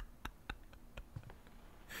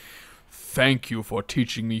 Thank you for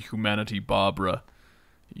teaching me humanity, Barbara.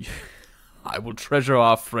 I will treasure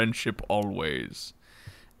our friendship always.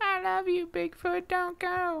 I love you, Bigfoot. Don't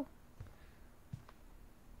go.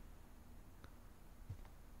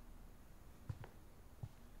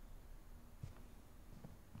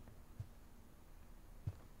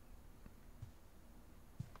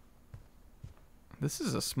 This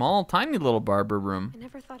is a small, tiny little Barbara room. I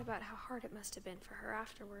never thought about how hard it must have been for her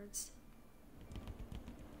afterwards.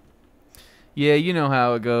 Yeah, you know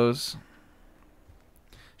how it goes.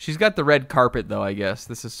 She's got the red carpet, though, I guess.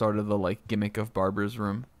 This is sort of the, like, gimmick of Barbara's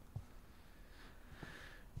room.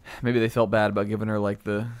 Maybe they felt bad about giving her, like,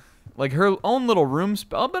 her own little room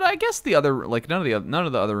spell, but I guess the other, like, none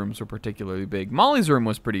of the other rooms were particularly big. Molly's room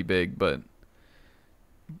was pretty big, but,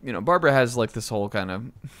 you know, Barbara has, like, this whole kind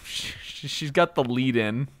of, she's got the lead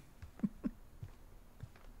in.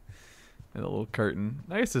 And a little curtain.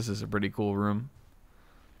 I guess this is a pretty cool room.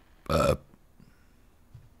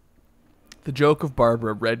 The joke of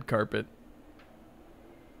Barbara, red carpet.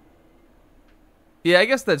 Yeah, I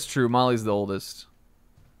guess that's true. Molly's the oldest.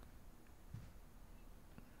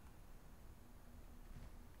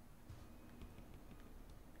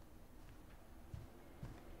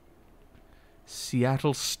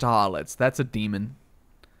 Seattle Starlets. That's a demon.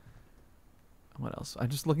 What else? I'm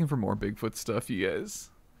just looking for more Bigfoot stuff, you guys.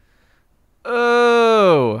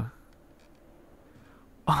 Oh.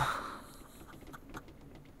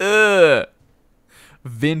 Ugh.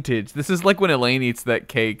 Vintage. This is like when Elaine eats that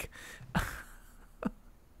cake.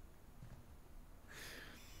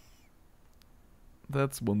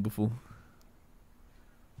 That's wonderful.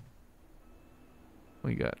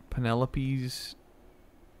 We got Penelope's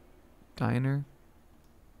Diner.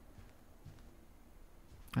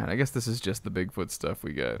 Alright, I guess this is just the Bigfoot stuff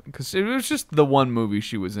we got. Because it was just the one movie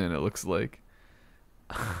she was in, it looks like.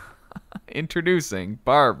 Introducing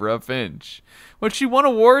Barbara Finch. What, she won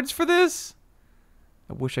awards for this?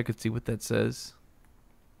 I wish I could see what that says.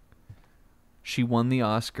 She won the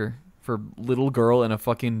Oscar for little girl in a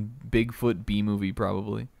fucking Bigfoot B movie,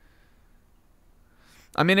 probably.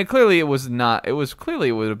 I mean, it was not. It was clearly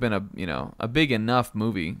it would have been a big enough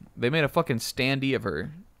movie. They made a fucking standee of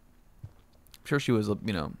her. I'm sure she was,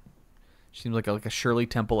 she seems like a Shirley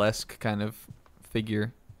Temple-esque kind of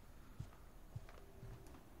figure.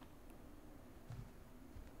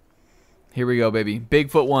 Here we go, baby.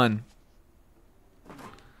 Bigfoot 1.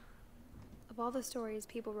 Of all the stories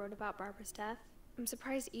people wrote about Barbara's death, I'm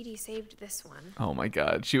surprised Edie saved this one. Oh my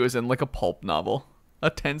god, she was in like a pulp novel.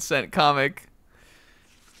 A 10-cent comic.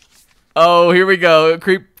 Oh, here we go.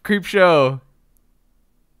 Creep show.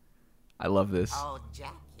 I love this. Oh,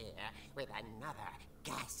 Jack here with another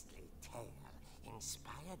ghastly tale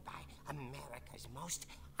inspired by America's most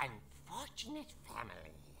unfortunate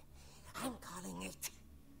family. I'm calling it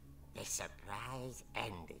The Surprise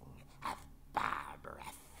Ending of Barbara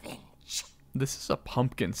Finch. This is a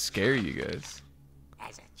pumpkin scare, you guys.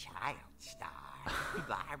 As a child star,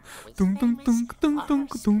 Barbara was famous for her scream. Now at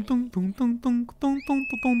 16, she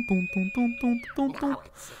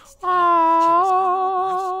was all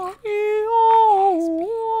washed up.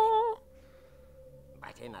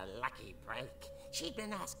 But in a lucky break, she'd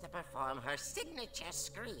been asked to perform her signature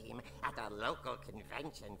scream at a local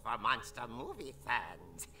convention for monster movie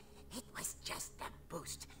fans. It was just the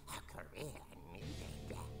boost her career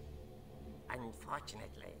needed.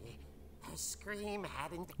 Unfortunately, her scream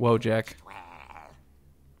hadn't Whoa, Jack. aged well.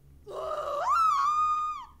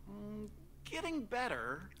 Getting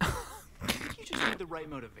better. You just need the right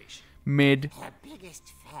motivation. Mid. Her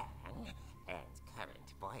biggest fan and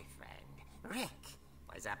current boyfriend, Rick,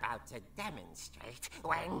 was about to demonstrate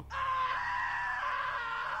when...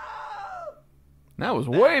 That was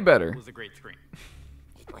way better. It was a great scream.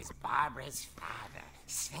 It was Barbara's father,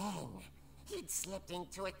 Sven. He'd slipped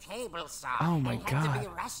into a table saw Oh my and had to be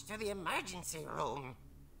God. rushed to the emergency room.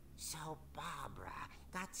 So Barbara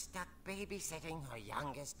got stuck babysitting her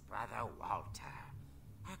youngest brother, Walter.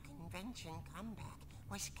 Her convention comeback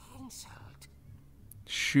was cancelled.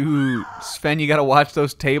 Shoot. Sven, you gotta watch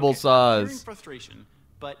those table I'm hearing saws. frustration,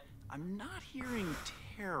 but I'm not hearing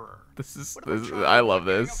terror. This is, What about this, trauma? I love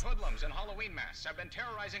A gang this. of hoodlums in Halloween masks have been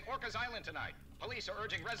terrorizing Orcas Island tonight. Police are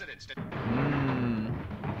urging residents to...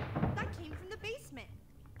 That came from the basement.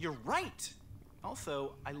 You're right.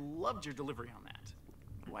 Also, I loved your delivery on that.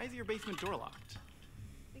 Why is your basement door locked?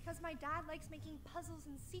 Because my dad likes making puzzles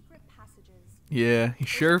and secret passages. Yeah, he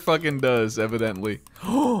sure fucking does, evidently.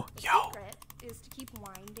 Oh, The yo. secret is to keep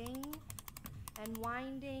winding and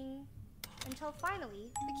winding until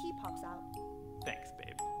finally the key pops out. Thanks,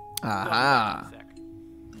 babe. Aha. One sec.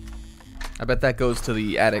 I bet that goes to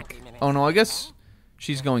the attic. Oh no, I guess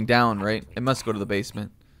she's going down, right? It must go to the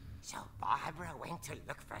basement. So Barbara went to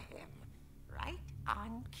look for him, right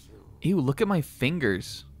on cue. Ew, look at my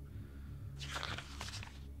fingers.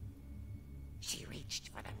 She reached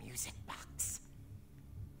for the music box.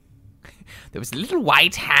 There was a little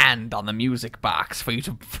white hand on the music box for you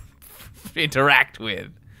to interact with.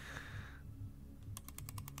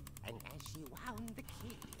 And as she wound the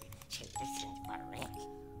key, she listened for Rick,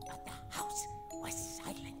 but the house was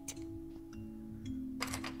silent.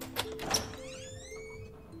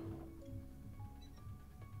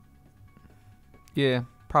 Yeah,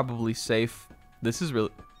 probably safe. This is really...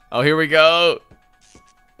 Oh, here we go.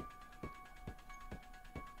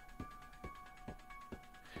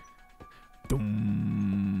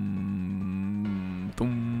 Dum,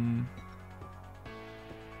 dum.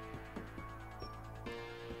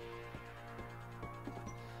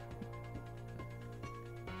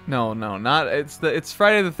 No, not it's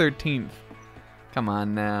Friday the 13th. Come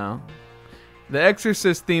on now. The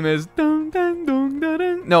Exorcist theme is dun, dun, dun, dun,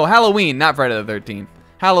 dun. No, Halloween, not Friday the 13th.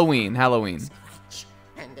 Halloween. Scratch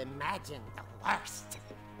and imagine the worst.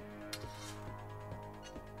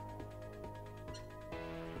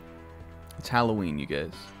 It's Halloween, you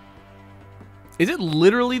guys. Is it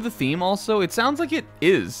literally the theme also? It sounds like it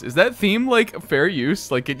is. Is that theme like fair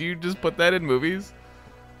use? Like, could you just put that in movies?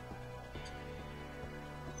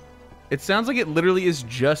 It sounds like it literally is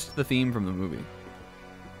just the theme from the movie.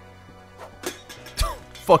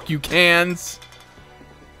 Fuck you, cans.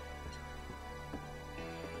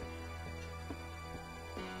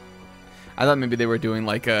 I thought maybe they were doing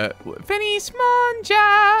like a Feliz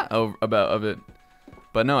Monja of it.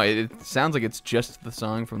 But no, it sounds like it's just the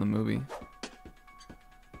song from the movie.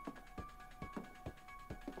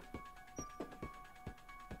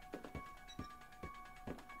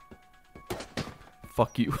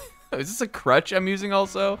 Fuck you. Is this a crutch I'm using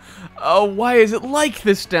also? Oh, why is it like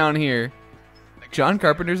this down here? John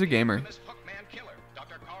Carpenter's a gamer. Famous Hookman killer,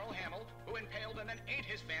 Dr. Carl Hamill, who impaled and then ate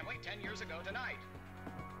his family 10 years ago tonight.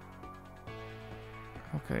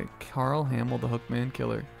 Okay, Carl Hamill, the Hookman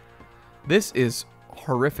killer. This is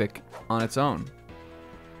horrific on its own.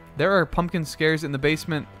 There are pumpkin scares in the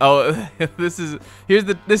basement. Oh, this is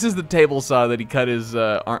the table saw that he cut his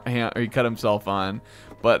hand, or he cut himself on,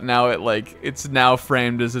 but now it's now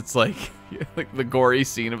framed as it's like the gory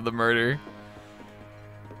scene of the murder.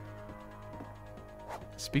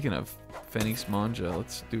 Speaking of Fenix Monja,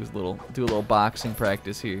 let's do a little boxing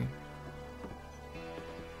practice here.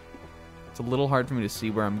 It's a little hard for me to see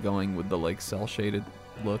where I'm going with the like cell shaded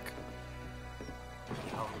look. The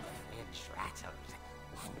old fridge rattled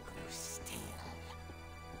and grew still.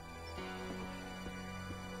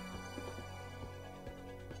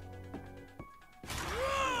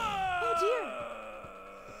 Oh dear.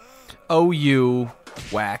 Oh, you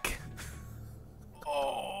whack.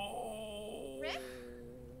 Rick?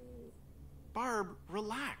 Barb,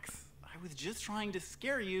 relax. I was just trying to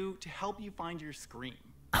scare you to help you find your scream.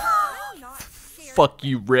 I'm not scared. Fuck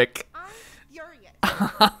you, Rick. I'm furious.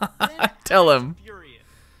 Tell him. Furious.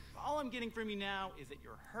 All I'm getting from you now is that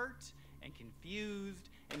you're hurt and confused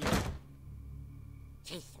and you're...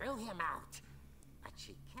 She threw him out, but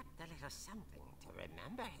she kept a little something to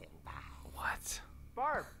remember him by. What?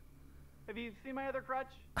 Barb, have you seen my other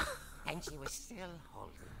crutch? And she was still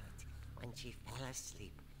holding it when she fell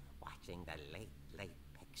asleep watching the late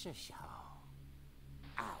picture show.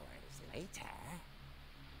 Hours later...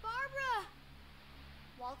 Barbara!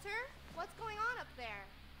 Walter, what's going on up there?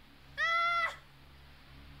 Ah!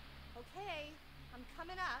 Okay, I'm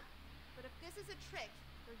coming up, but if this is a trick,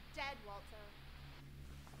 you're dead, Walter.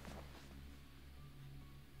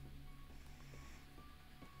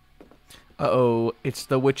 Uh-oh, it's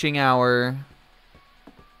the witching hour.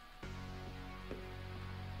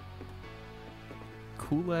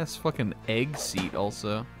 Cool ass fucking egg seat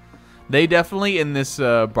also. They definitely in this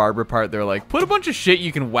Barbara part, they're like, put a bunch of shit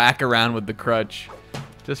you can whack around with the crutch.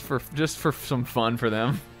 Just for some fun for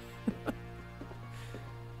them.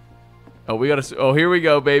 Oh, here we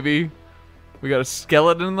go, baby. We got a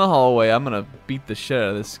skeleton in the hallway. I'm gonna beat the shit out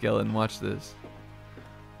of this skeleton. Watch this.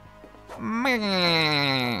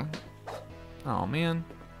 Oh man.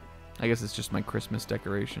 I guess it's just my Christmas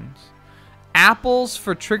decorations. Apples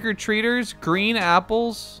for trick-or-treaters? Green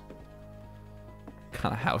apples? What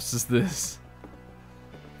kind of house is this?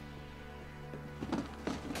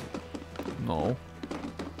 No.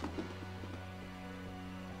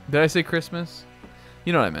 Did I say Christmas?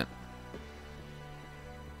 You know what I meant.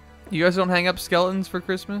 You guys don't hang up skeletons for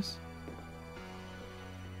Christmas?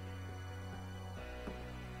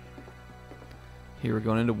 Here we're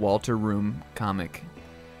going into Walter Room comic.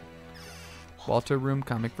 Walter Room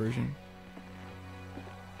comic version.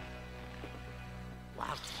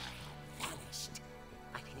 Walter had vanished,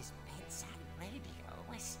 but his bedside radio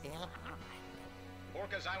was still on.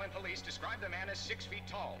 Orcas Island police describe the man as 6 feet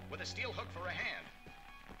tall, with a steel hook for a hand.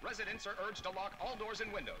 Residents are urged to lock all doors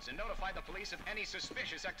and windows and notify the police of any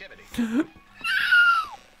suspicious activity.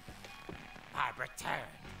 Barbara turned,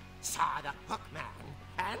 saw the hook man,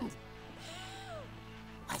 and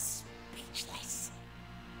was speechless.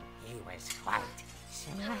 He was quite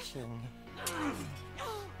smashing.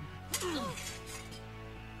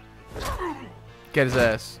 Get his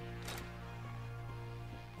ass.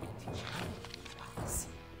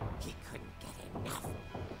 He couldn't get enough of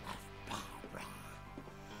Barbara.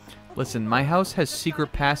 Listen, my house has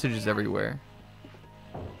secret passages everywhere.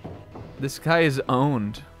 This guy is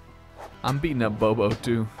owned. I'm beating up Bobo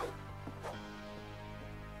too.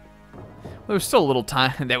 There was still a little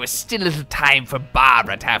time. There was still a little time for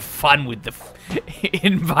Barbara to have fun with the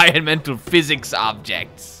environmental physics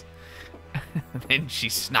objects. Then she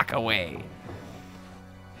snuck away.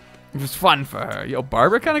 It was fun for her. Yo,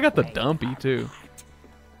 Barbara kind of got the dumpy too.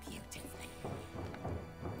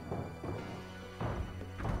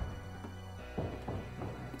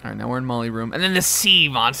 All right, now we're in Molly room, and then the sea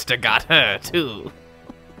monster got her too.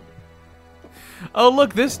 Oh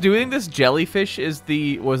look, do we think this jellyfish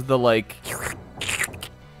was the like?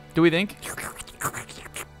 Do we think?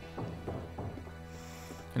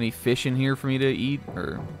 Any fish in here for me to eat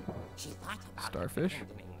or starfish?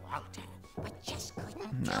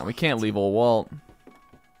 No, we can't leave old Walt.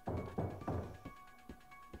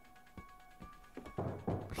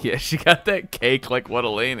 Yeah, she got that cake like what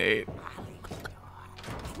Elaine ate.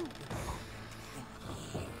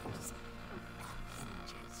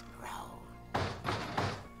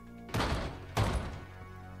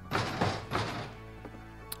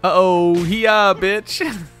 Uh-oh, bitch.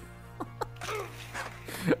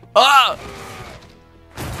 Ah!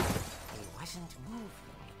 He wasn't moving,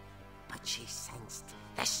 but she sensed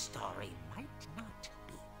the story might not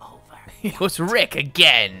be over. It was Rick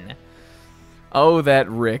again. Oh, that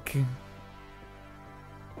Rick.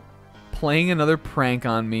 Playing another prank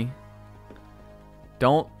on me.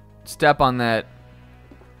 Don't step on that,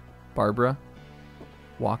 Barbara.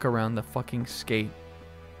 Walk around the fucking skate.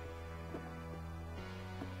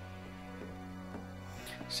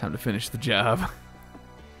 It's time to finish the job.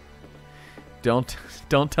 Don't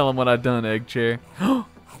tell him what I've done, egg chair. Had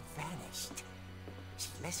vanished. She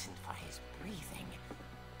listened for his breathing,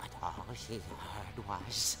 but all she heard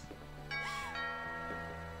was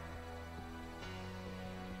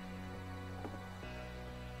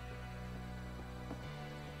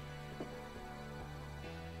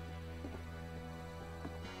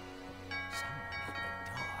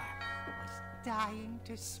dying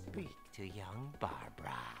to speak to young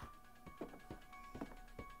Barbara.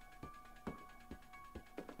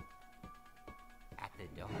 At the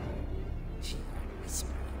door, she heard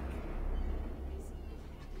whispering.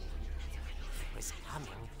 It was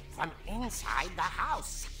coming from inside the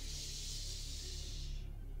house.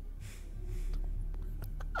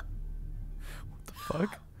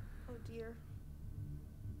 Fuck. Oh dear.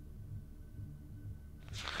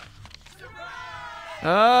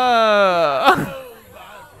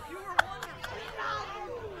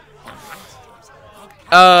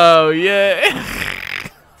 Oh yeah.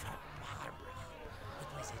 It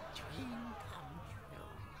was a dream come true.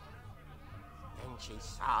 Then she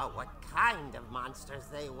saw what kind of monsters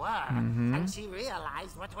they were, and she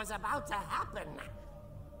realized what was about to happen.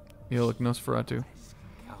 You look Nosferatu.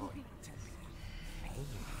 Going to be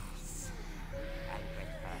famous. And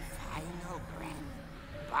with her final breath,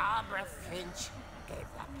 Barbara Finch gave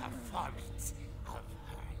the performance of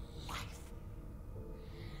her life.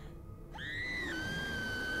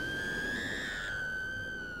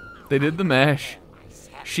 They did the mash.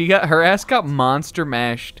 Her ass got monster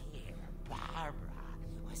mashed. Barbara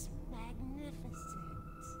was magnificent.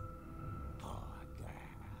 Poor girl.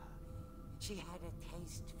 She had a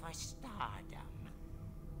taste for stardom.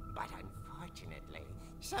 But unfortunately,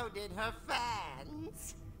 so did her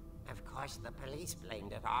fans. Of course, the police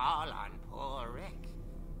blamed it all on poor Rick,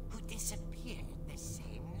 who disappeared the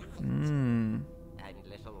same night. And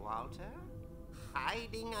little Walter,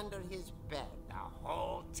 hiding under his bed the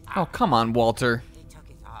whole time. Oh, come on, Walter. He took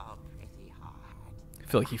it all pretty hard. I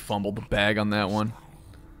feel like he fumbled the bag on that one.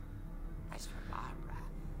 As for Barbara,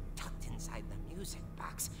 tucked inside the music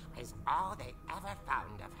box is all they ever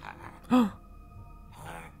found of her.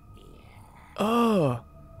 Her ear. Oh.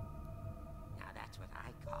 Now that's what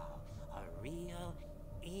I call a real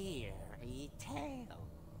eerie tale.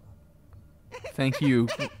 Thank you.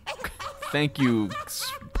 Thank you,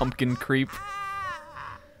 pumpkin creep.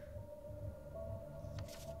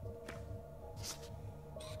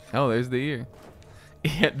 Oh, there's the ear.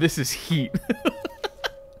 Yeah, this is heat.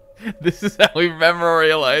 This is how we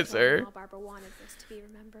memorialize her. How Barbara wanted this to be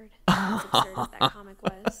remembered. As absurd as that comic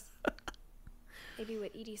was. Maybe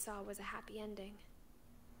what Edie saw was a happy ending.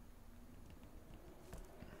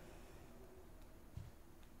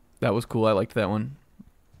 That was cool. I liked that one.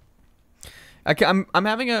 I'm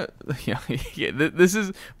having a this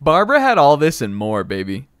is Barbara had all this and more,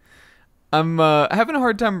 baby. I'm having a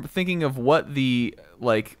hard time thinking of what the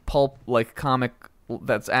pulp comic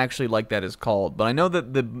that's actually like that is called. But I know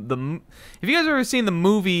that the if you guys have ever seen the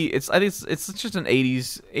movie, I think it's just an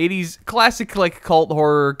 80s classic cult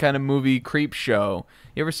horror kind of movie, Creep Show.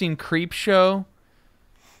 You ever seen Creep Show?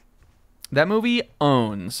 That movie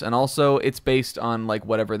owns, and also it's based on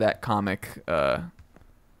whatever that comic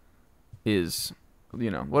is,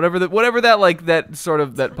 whatever that sort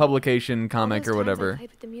of that publication comic or whatever. I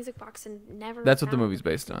played with the music box and never That's what the found movie's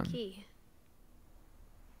based on. key.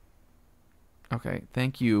 Okay,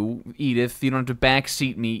 thank you, Edith. You don't have to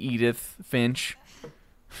backseat me, Edith Finch.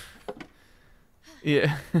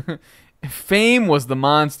 Yeah. Fame was the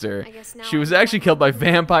monster. I guess now She was I know actually killed by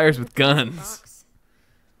vampires with the music guns. box.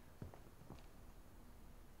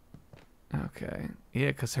 Okay. Yeah,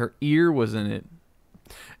 because her ear was in it.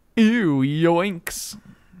 Ew, yoinks.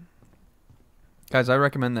 Guys, I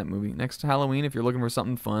recommend that movie. Next Halloween, if you're looking for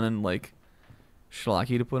something fun and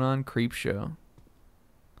schlocky to put on, Creep Show.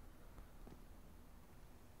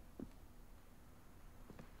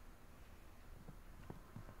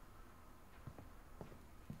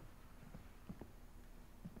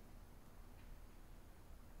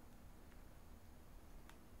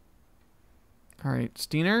 All right,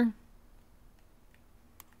 Steiner.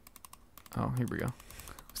 Oh, here we go.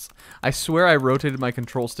 I swear I rotated my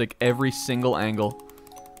control stick every single angle.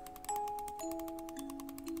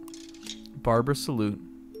 Barbara salute.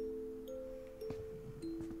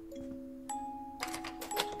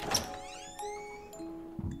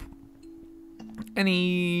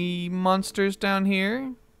 Any monsters down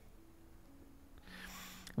here?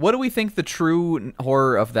 What do we think the true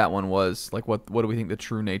horror of that one was? What do we think the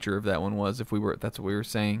true nature of that one was? If that's what we were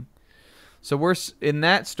saying. So we're in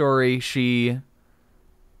that story. She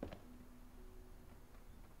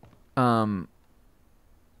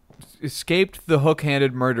escaped the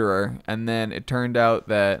hook-handed murderer, and then it turned out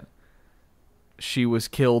that she was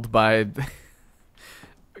killed by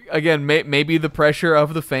again maybe the pressure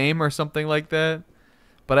of the fame or something like that.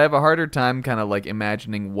 But I have a harder time kind of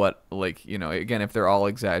imagining what again, if they're all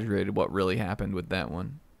exaggerated, what really happened with that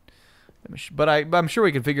one. But I'm sure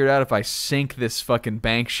we can figure it out if I sink this fucking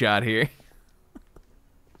bank shot here.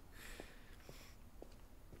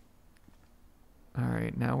 All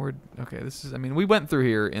right, now we're okay. This is, I mean, we went through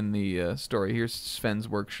here in the story. Here's Sven's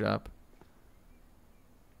workshop.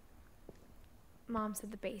 Mom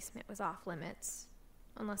said the basement was off limits,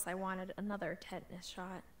 unless I wanted another tetanus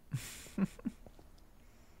shot.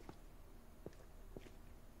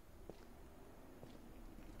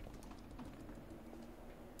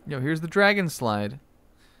 Yo, here's the dragon slide.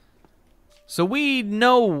 So we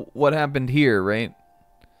know what happened here, right?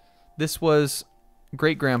 This was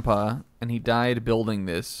great-grandpa, and he died building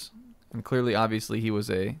this. And clearly, obviously, he was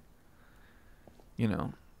a, you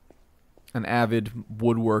know, an avid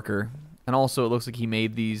woodworker. And also, it looks like he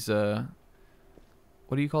made these,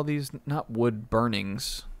 what do you call these? Not wood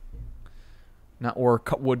burnings. Not, or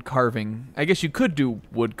wood carving. I guess you could do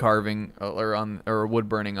wood carving or wood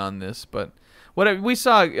burning on this, but what we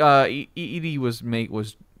saw, Edie was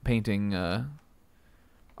painting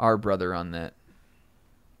our brother on that.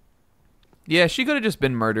 Yeah, she could have just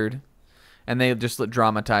been murdered, and they just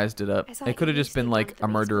dramatized it up. It could have just been like a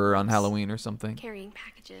murderer on Halloween or something. Carrying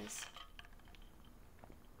packages.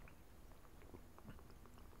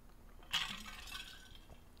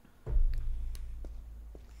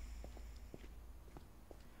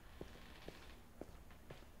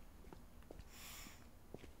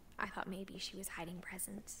 I thought maybe she was hiding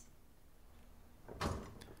presents.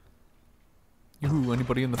 Ooh,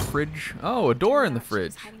 anybody in the fridge? Oh, a door in the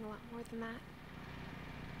fridge. She was hiding a lot more than that.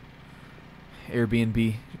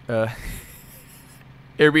 Airbnb,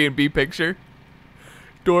 Airbnb picture.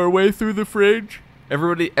 Doorway through the fridge.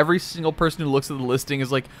 Every single person who looks at the listing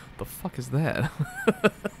is like, the fuck is that?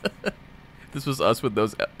 This was us with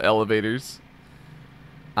those elevators.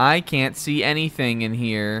 I can't see anything in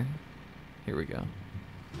here. Here we go.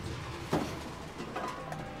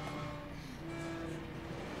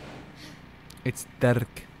 It's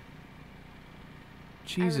dark.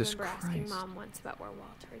 Jesus Christ. I remember asking Mom once about where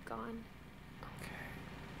Walter had gone. Okay.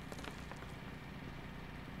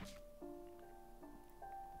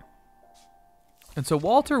 And so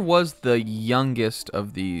Walter was the youngest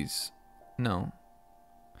of these. No.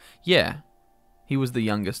 Yeah. He was the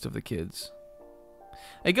youngest of the kids.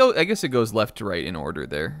 I guess it goes left to right in order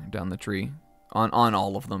there down the tree. On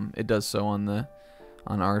all of them. It does so on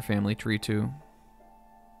our family tree too.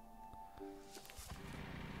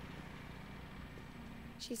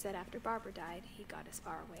 She said after Barbara died, he got as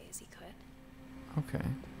far away as he could. Okay.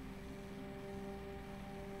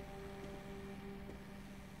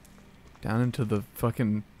 Down into the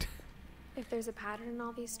fucking... If there's a pattern in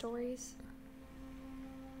all these stories...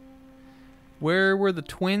 Where were the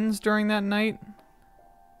twins during that night?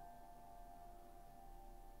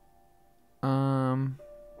 I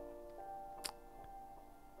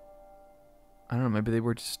don't know, maybe they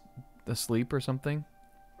were just asleep or something?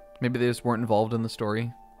 Maybe they just weren't involved in the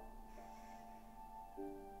story.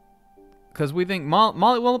 Because we think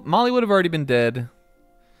Molly would have already been dead.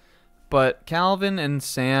 But Calvin and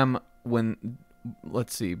Sam,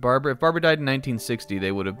 let's see, if Barbara died in 1960,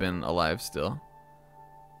 they would have been alive still.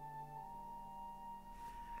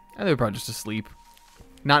 And they were probably just asleep.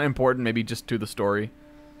 Not important, maybe just to the story.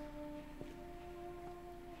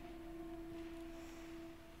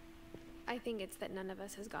 I think it's that none of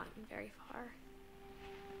us has gotten very far.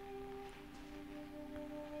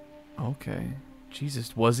 Okay. Jesus,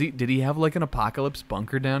 did he have like an apocalypse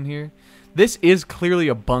bunker down here? This is clearly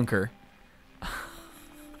a bunker.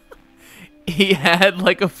 He had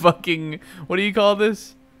like a fucking, what do you call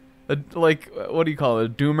this? What do you call it? A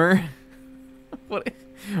doomer?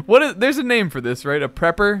 What is, there's a name for this, right? A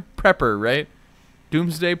prepper? Prepper, right?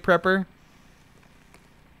 Doomsday prepper?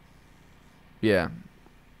 Yeah.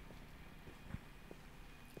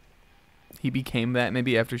 He became that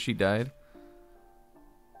maybe after she died.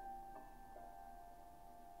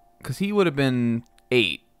 Because he would have been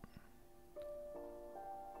 8.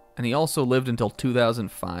 And he also lived until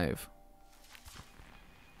 2005.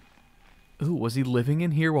 Ooh, was he living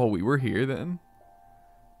in here while we were here then?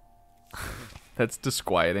 That's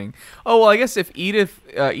disquieting. Oh, well, I guess if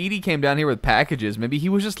Edie came down here with packages, maybe he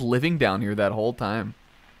was just living down here that whole time.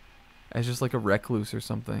 As just like a recluse or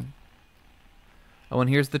something. Oh, and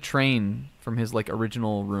here's the train from his like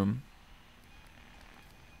original room.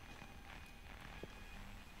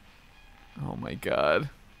 Oh my god.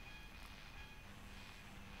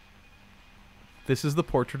 This is the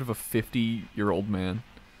portrait of a 50-year-old man.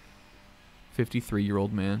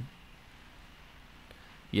 53-year-old man.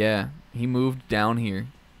 Yeah, he moved down here.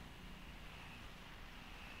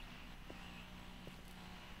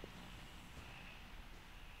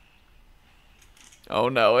 Oh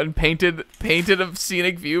no, and painted a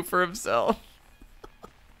scenic view for himself.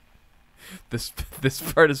 This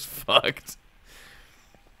part is fucked.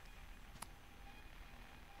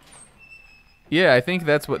 Yeah, I think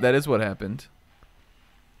that is what happened.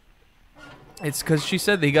 It's because she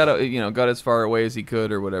said that he got as far away as he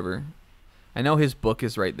could or whatever. I know his book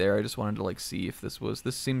is right there. I just wanted to like see if this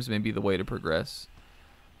seems maybe the way to progress.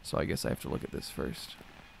 So I guess I have to look at this first.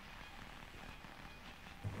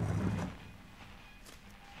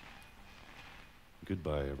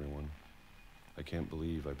 Goodbye, everyone. I can't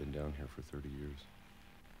believe I've been down here for 30 years.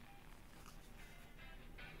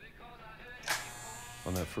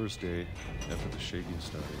 On that first day, after the shaking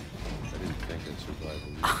started, I didn't think I'd survive a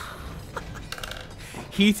week.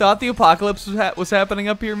 He thought the apocalypse was happening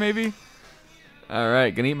up here, maybe?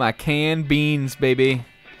 Alright, gonna eat my canned beans, baby.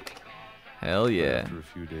 Hell yeah. After a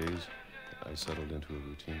few days, I settled into a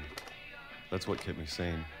routine. That's what kept me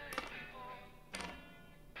sane.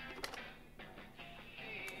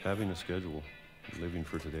 Having a schedule, living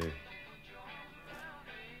for today.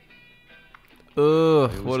 Ugh,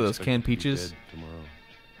 what are those, canned peaches? Tomorrow.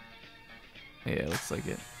 Yeah, looks like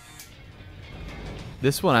it.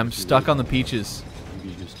 This one, I'm stuck on the peaches.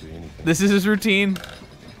 You get used to anything. This is his routine.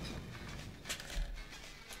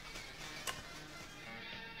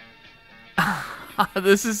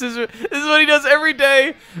 This is what he does every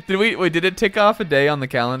day. Did it tick off a day on the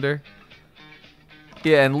calendar?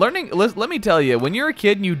 Yeah, and let me tell you, when you're a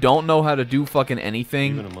kid and you don't know how to do fucking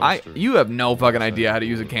anything, you have no fucking idea how to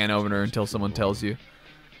use a can opener until someone tells you.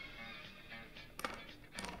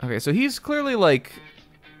 Okay, so he's clearly like,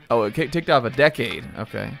 oh, it ticked off a decade.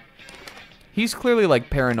 Okay. He's clearly like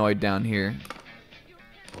paranoid down here.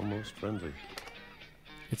 Almost friendly.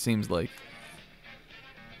 It seems like.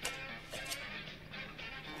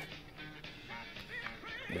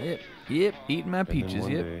 Yep, eating my peaches,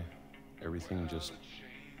 one yep. Day, everything just...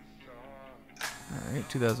 Alright,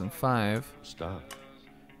 2005. Stop.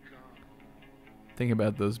 Thinking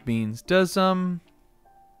about those beans. Is there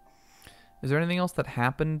anything else that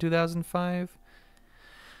happened in 2005?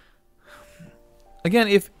 Again,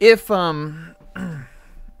 if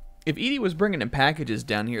Edie was bringing in packages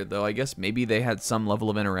down here, though, I guess maybe they had some level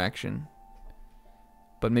of interaction.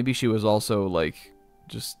 But maybe she was also, like,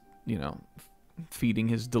 just, feeding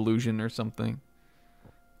his delusion or something.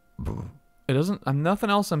 It doesn't... nothing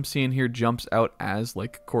else I'm seeing here jumps out as,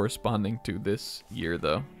 like, corresponding to this year,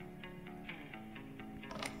 though.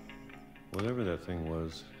 Whatever that thing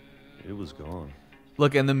was, it was gone.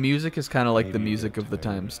 Look, and the music is kind of like the Maybe music got of the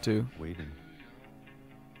tired times, too. Waiting.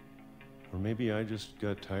 Or maybe I just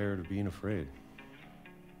got tired of being afraid.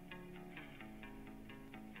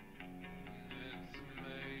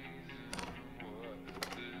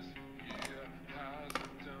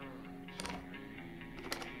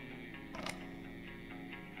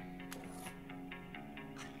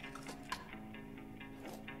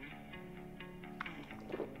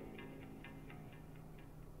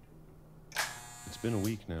 It's been a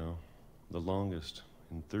week now, the longest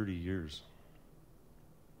in 30 years.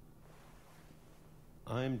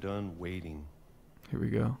 I'm done waiting. Here we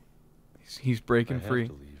go. He's breaking free. I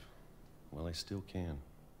have to leave. Well, I still can.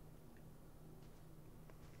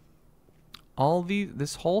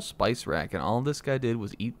 This whole spice rack and all this guy did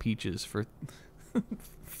was eat peaches for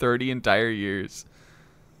 30 entire years.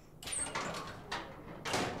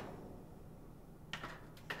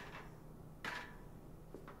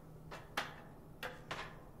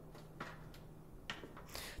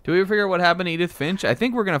 Do we ever figure out what happened to Edith Finch? I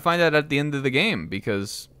think we're going to find out at the end of the game,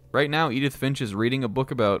 because right now Edith Finch is reading a book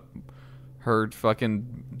about her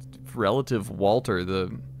fucking relative Walter,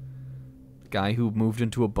 the guy who moved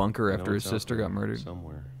into a bunker after his sister got murdered.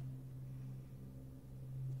 Somewhere.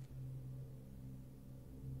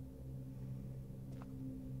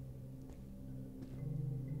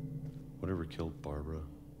 Whatever killed Barbara.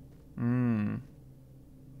 And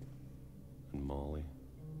Molly.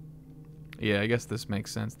 Yeah, I guess this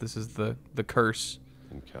makes sense. This is the curse.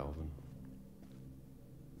 And Calvin.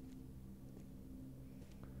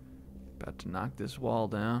 About to knock this wall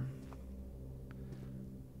down.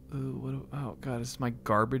 Ooh, oh god, this is my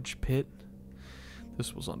garbage pit.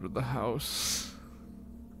 This was under the house.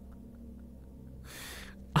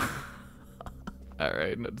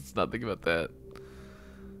 Alright, let's not think about that.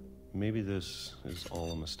 Maybe this is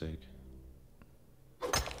all a mistake.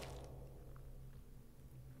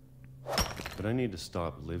 But I need to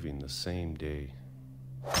stop living the same day,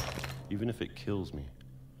 even if it kills me.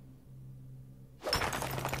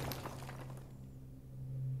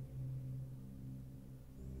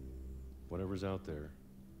 Whatever's out there,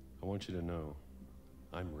 I want you to know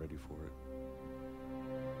I'm ready for it.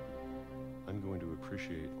 I'm going to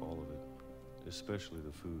appreciate all of it, especially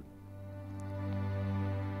the food.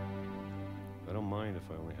 I don't mind if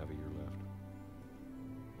I only have a year left.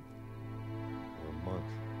 Or a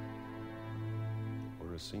month.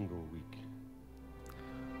 single week.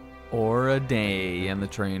 Or a day in the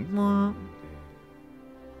train.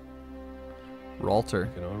 Ralter.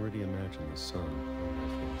 I can already imagine the sun on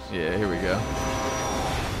my face. Yeah, here we go.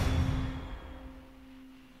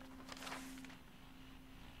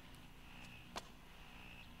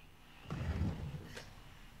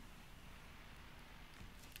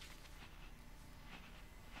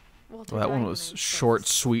 Walter Well, that died one when was I was short,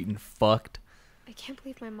 6. sweet, and fucked. I can't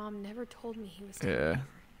believe my mom never told me he was Yeah. dead.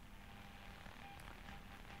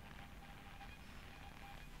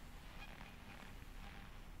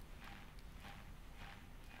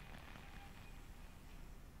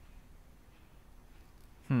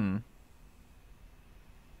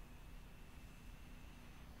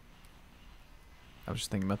 I was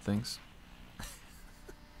just thinking about things.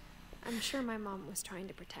 I'm sure my mom was trying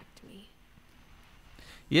to protect me.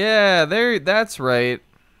 Yeah, that's right.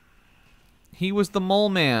 He was the mole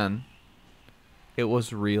man. It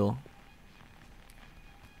was real.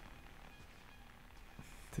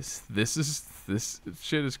 This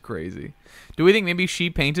shit is crazy. Do we think maybe she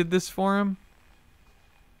painted this for him?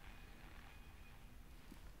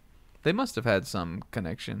 They must have had some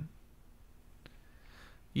connection.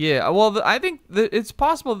 Yeah, well, I think that it's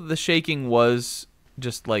possible that the shaking was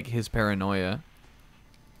just like his paranoia.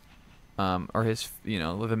 Or his,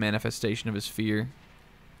 the manifestation of his fear.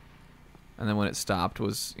 And then when it stopped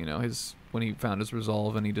was, when he found his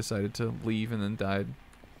resolve and he decided to leave and then died.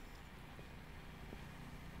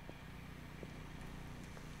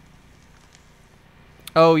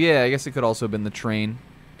 Oh, yeah, I guess it could also have been the train.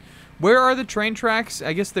 Where are the train tracks?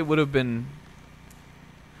 I guess they would have been...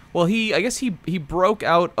 Well, I guess he broke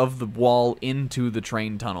out of the wall into the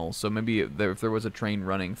train tunnel, so maybe if there was a train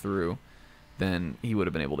running through, then he would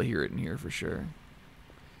have been able to hear it in here for sure.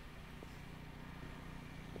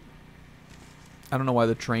 I don't know why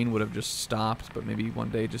the train would have just stopped, but maybe one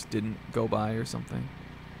day it just didn't go by or something.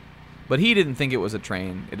 But he didn't think it was a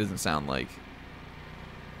train. It doesn't sound like.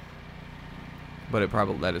 But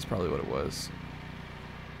that is probably what it was.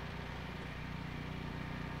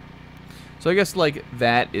 So I guess like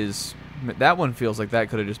that one feels like that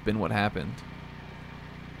could have just been what happened.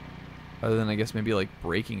 Other than I guess maybe like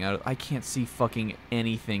breaking out. I can't see fucking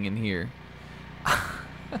anything in here.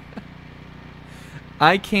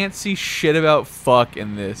 I can't see shit about fuck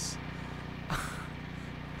in this.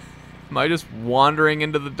 Am I just wandering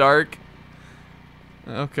into the dark?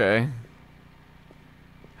 Okay.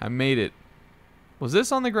 I made it. Was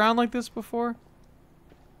this on the ground like this before?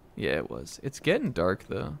 Yeah, it was. It's getting dark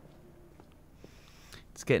though.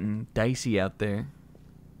 It's getting dicey out there.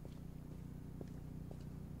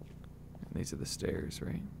 These are the stairs,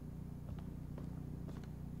 right?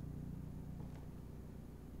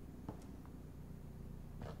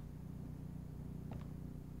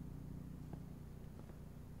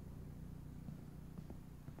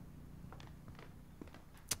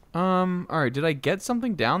 Alright, did I get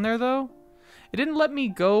something down there though? It didn't let me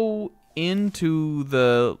go into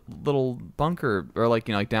the little bunker, or like,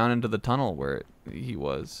 like down into the tunnel where he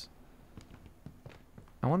was.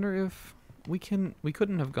 I wonder if we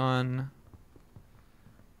couldn't have gone.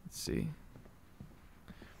 Let's see.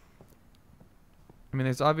 I mean,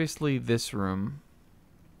 there's obviously this room.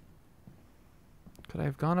 Could I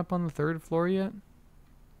have gone up on the 3rd floor yet?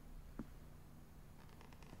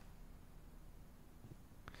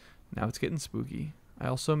 Now it's getting spooky. I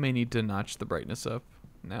also may need to notch the brightness up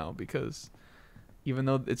now because even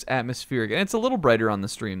though it's atmospheric, and it's a little brighter on the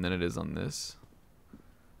stream than it is on this.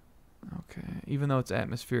 Okay, even though it's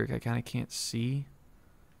atmospheric, I kind of can't see.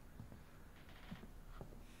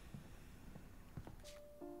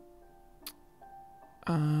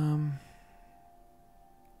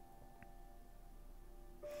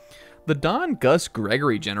 The Don, Gus,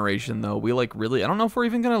 Gregory generation, though, we like really... I don't know if we're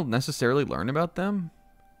even going to necessarily learn about them.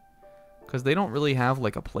 Because they don't really have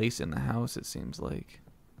like a place in the house, it seems like.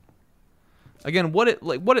 Again, what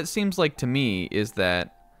it seems like to me is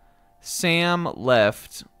that Sam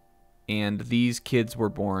left and these kids were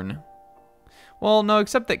born. Well, no,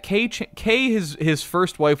 except that Kay his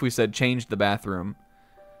first wife, we said, changed the bathroom.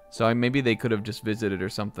 So maybe they could have just visited or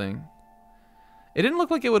something. It didn't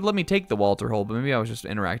look like it would let me take the Walter hole, but maybe I was just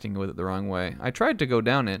interacting with it the wrong way. I tried to go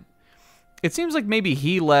down it. It seems like maybe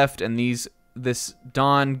he left and this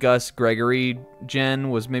Don, Gus, Gregory gen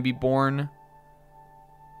was maybe born.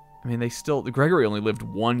 I mean, Gregory only lived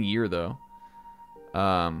 1 year, though.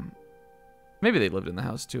 Maybe they lived in the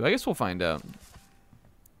house, too. I guess we'll find out.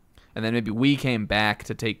 And then maybe we came back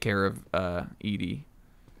to take care of Edie,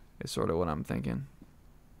 is sort of what I'm thinking.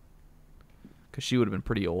 Because she would have been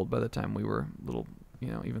pretty old by the time we were little,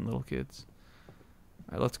 even little kids.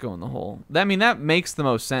 Alright, let's go in the hole. I mean, that makes the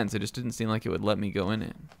most sense. It just didn't seem like it would let me go in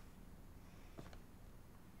it.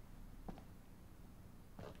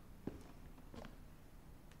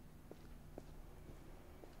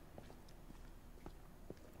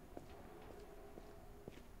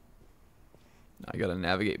 I gotta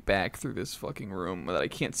navigate back through this fucking room that I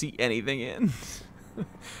can't see anything in.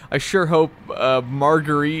 I sure hope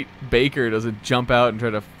Marguerite Baker doesn't jump out and try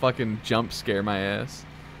to fucking jump scare my ass.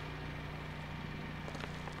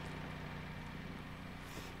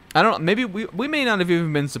 I don't. Maybe we may not have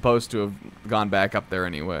even been supposed to have gone back up there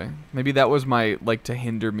anyway. Maybe that was my like to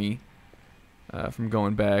hinder me from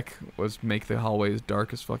going back, was make the hallway as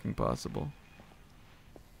dark as fucking possible.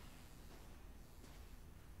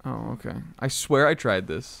 Oh, okay. I swear I tried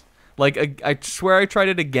this. Like I swear I tried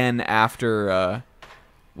it again after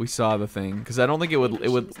we saw the thing, because I don't think it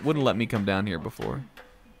wouldn't let me come down here before.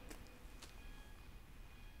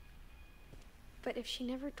 But if she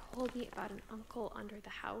never told me about an uncle under the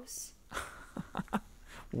house,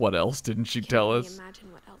 what else didn't she tell us? Can't really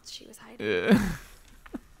imagine what else she was hiding. Yeah.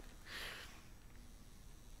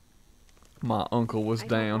 My uncle was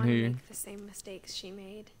down I don't here. make the same mistakes she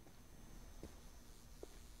made.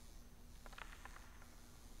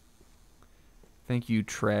 Thank you,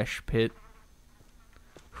 trash pit.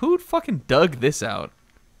 Who fucking dug this out?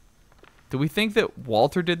 Do we think that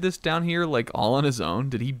Walter did this down here, like, all on his own?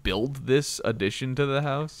 Did he build this addition to the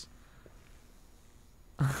house?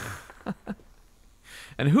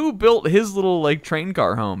 And who built his little, like, train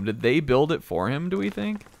car home? Did they build it for him, do we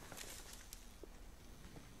think?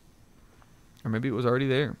 Or maybe it was already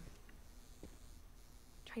there.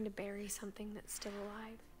 Trying to bury something that's still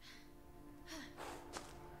alive.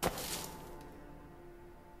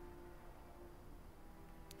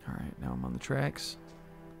 Alright, now I'm on the tracks.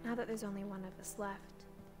 Now that there's only one of us left,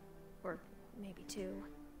 or maybe two.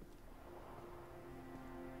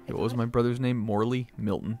 What was my brother's name? Morley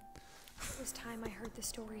Milton. It was time I heard the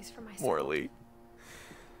stories for myself. Morley.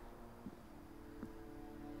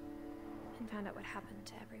 And found out what happened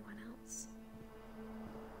to everyone else.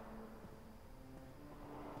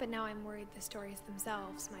 But now I'm worried the stories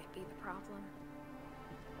themselves might be the problem.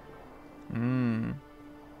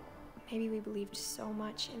 Maybe we believed so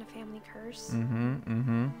much in a family curse.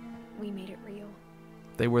 We made it real.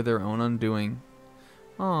 They were their own undoing.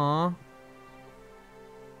 Aww.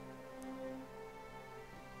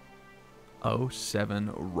 07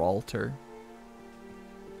 Ralter.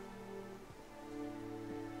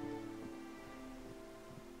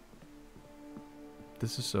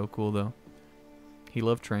 This is so cool, though. He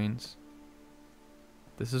loved trains.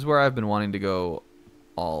 This is where I've been wanting to go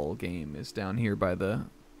all game, is down here by the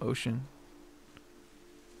ocean.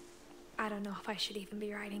 I don't know if I should even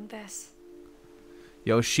be writing this.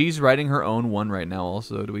 Yo, she's writing her own one right now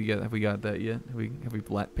also. Have we got that yet? Have we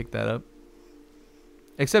picked that up?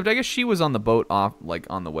 Except I guess she was on the boat off, like,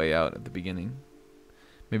 on the way out at the beginning.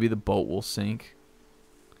 Maybe the boat will sink.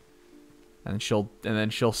 And then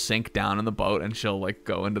she'll sink down in the boat and she'll, like,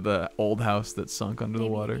 go into the old house that sunk under the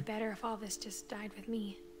water. Maybe it'd be better if all this just died with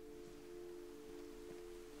me.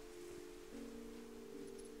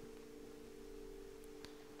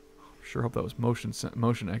 Sure hope that was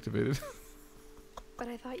motion activated. But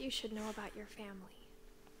I thought you should know about your family.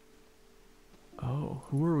 Oh,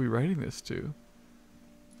 who are we writing this to?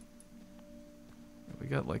 We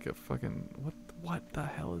got like a fucking what the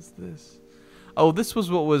hell is this? Oh, this was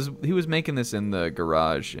he was making this in the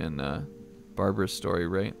garage in Barbara's story,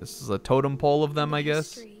 right? This is a totem pole of them, I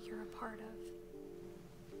guess. History you're a part of.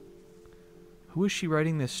 Who is she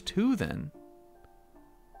writing this to then?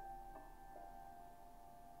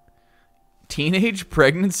 Teenage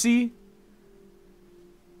pregnancy?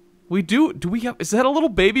 Do we have, is that a little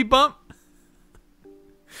baby bump?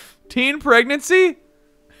 Teen pregnancy?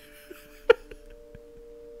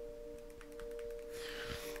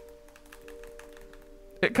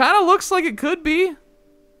 It kind of looks like it could be.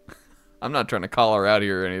 I'm not trying to call her out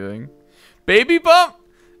here or anything. Baby bump?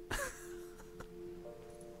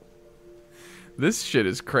 This shit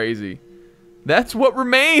is crazy. That's what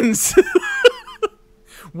remains.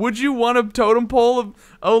 Would you want a totem pole of...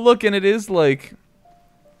 Oh, look, and it is like...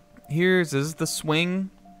 This is the swing.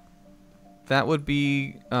 That would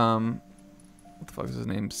be... what the fuck is his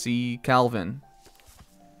name? C. Calvin.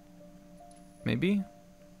 Maybe?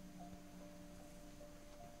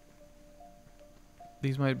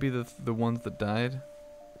 These might be the ones that died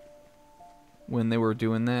when they were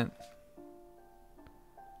doing that.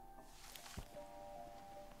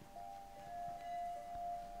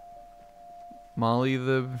 Molly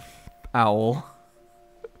the owl,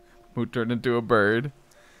 who turned into a bird.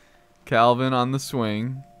 Calvin on the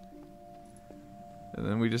swing. And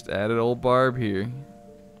then we just added old Barb here.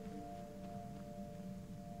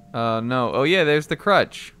 No. Oh, yeah, there's the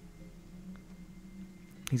crutch.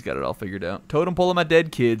 He's got it all figured out. Totem pole of my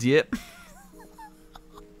dead kids, yep.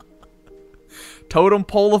 Totem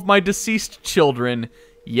pole of my deceased children,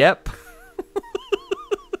 yep.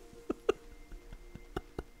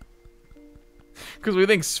 Because we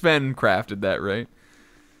think Sven crafted that, right?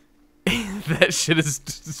 That shit is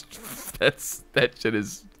that shit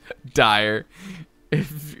is dire.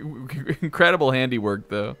 Incredible handiwork,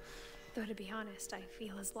 though. Though to be honest, I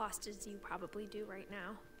feel as lost as you probably do right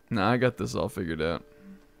now. Nah, I got this all figured out.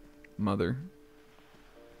 Mother.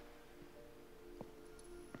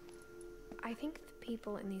 I think the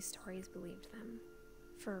people in these stories believed them,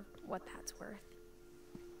 for what that's worth.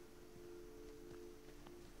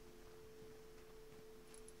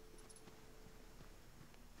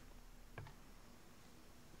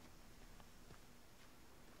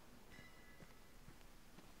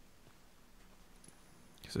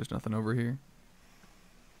 Guess there's nothing over here.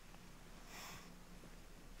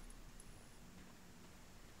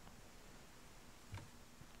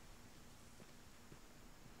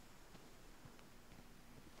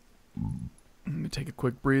 Let me take a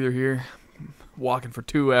quick breather here. Walking for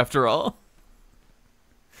 2 after all.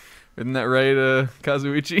 Isn't that right,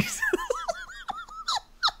 Kazuichi?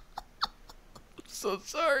 I'm so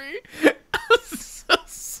sorry. I'm so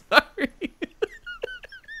sorry.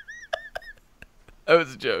 That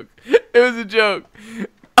was a joke. It was a joke. It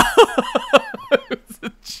was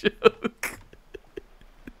a joke.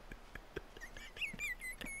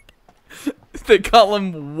 They call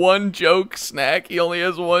him one joke snack. He only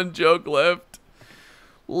has one joke left.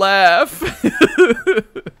 Laugh.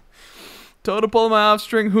 Totem pole of my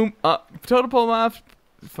offspring whom totem pole of my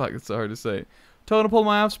fuck, it's so hard to say. Totem pole of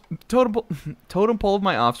my totem pole of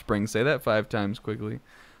my offspring. Say that 5 times quickly.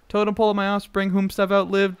 Totem pole of my offspring whom I've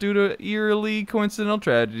outlived due to eerily coincidental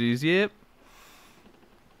tragedies. Yep.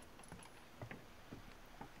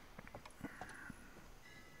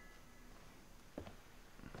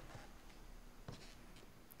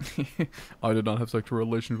 I did not have sexual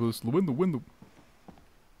relations with this window.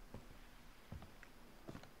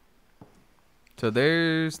 So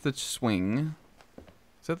there's the swing.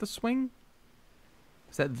 Is that the swing?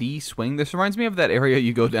 Is that the swing? This reminds me of that area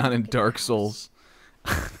you go down in Dark Souls.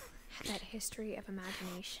 That history of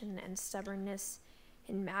imagination and stubbornness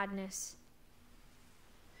and madness.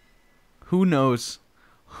 Who knows?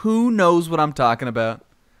 Who knows what I'm talking about?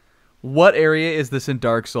 What area is this in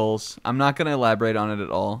Dark Souls? I'm not going to elaborate on it at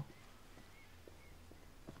all.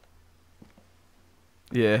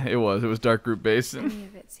 Yeah, it was. It was Dark Group Basin. Any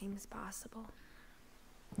of it seems possible.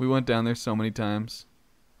 We went down there so many times.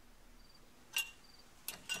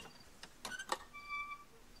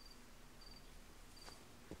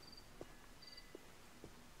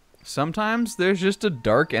 Sometimes there's just a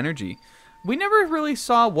dark energy. We never really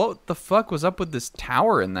saw what the fuck was up with this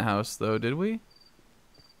tower in the house, though, did we?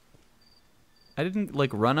 I didn't,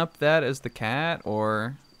 like, run up that as the cat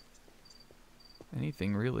or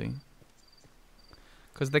anything, really.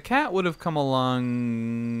 Because the cat would have come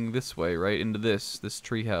along this way, right? Into this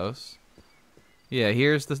tree house. Yeah,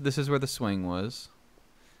 here's this is where the swing was.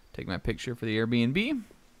 Take my picture for the Airbnb.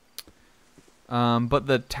 But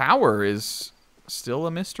the tower is still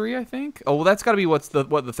a mystery, I think. Oh, well, that's got to be what the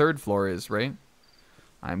 3rd floor is, right?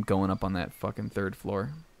 I'm going up on that fucking 3rd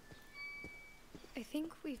floor. I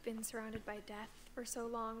think we've been surrounded by death for so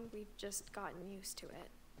long, we've just gotten used to it.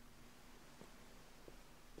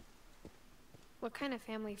 What kind of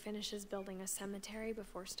family finishes building a cemetery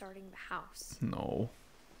before starting the house? No.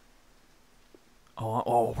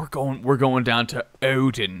 Oh, we're going down to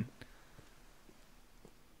Odin.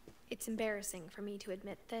 It's embarrassing for me to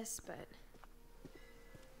admit this, but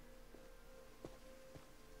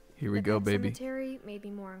here we go, baby. The cemetery made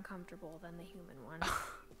me more uncomfortable than the human one.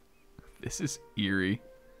 This is eerie.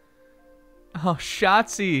 Oh,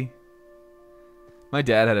 Shotzi. My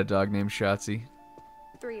dad had a dog named Shotzi.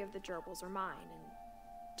 3 of the gerbils were mine, and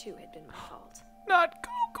 2 had been my fault. Not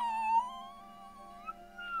Coco.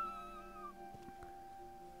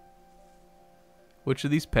 Which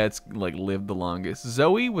of these pets, like, lived the longest?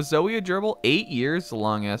 Zoe? Was Zoe a gerbil? 8 years? A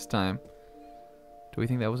long-ass time. Do we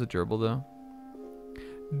think that was a gerbil, though?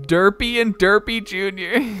 Derpy and Derpy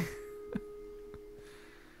Jr.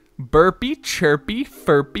 Burpy, Chirpy,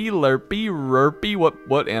 Furpy, Lurpy, Rurpy.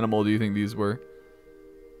 What animal do you think these were?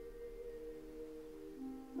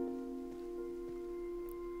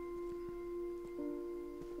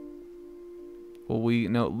 Well,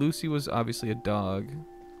 no, Lucy was obviously a dog.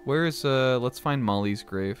 Where is, let's find Molly's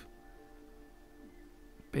grave.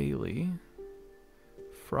 Bailey.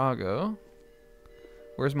 Froggo.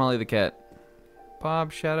 Where's Molly the cat?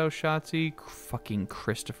 Bob, Shadow, Shotzi, fucking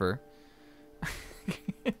Christopher.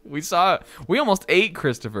 We almost ate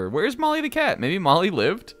Christopher. Where's Molly the cat? Maybe Molly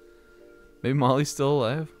lived? Maybe Molly's still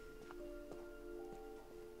alive?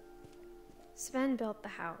 Sven built the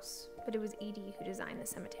house, but it was Edie who designed the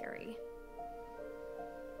cemetery.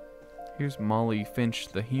 Here's Molly Finch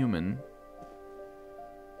the human.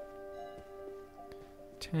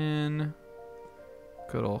 10.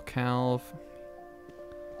 Good old Calv.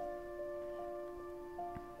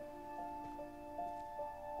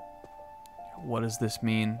 What does this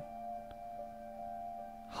mean?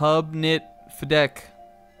 Hub knit Fidek.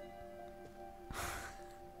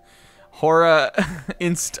 Hora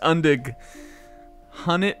inst undig.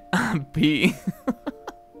 Hunnet B.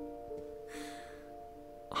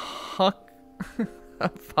 Huck.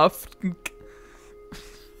 Puff.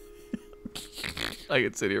 I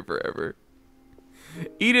could sit here forever.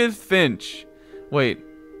 Edith Finch. Wait.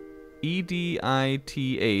 Edith.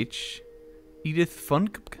 Edith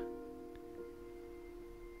Funk.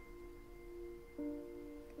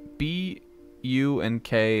 B, U, and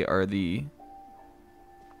K are the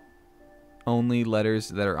only letters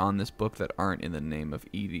that are on this book that aren't in the name of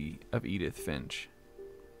Edith Finch.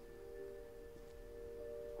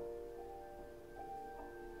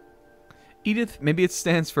 Edith, maybe it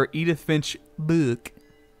stands for Edith Finch book.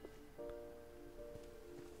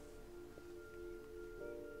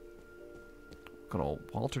 Good old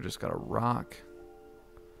Walter just got a rock.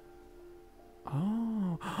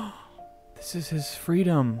 Oh, this is his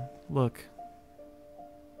freedom. Look.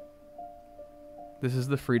 This is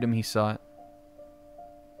the freedom he sought.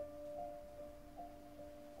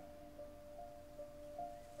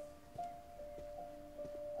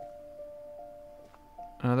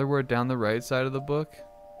 Another word down the right side of the book.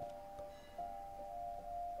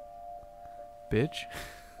 Bitch.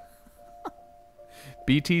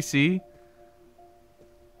 BTC.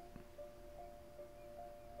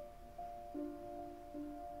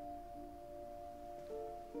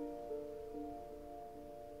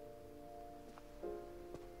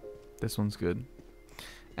 This one's good.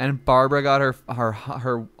 And Barbara got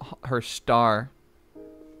her star.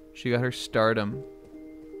 She got her stardom.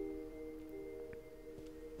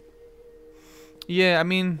 Yeah, I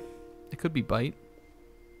mean, it could be bite.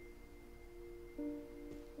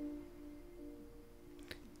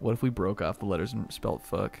 What if we broke off the letters and spelled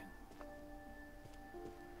fuck?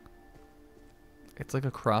 It's like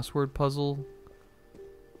a crossword puzzle.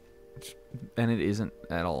 And it isn't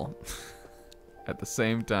at all. At the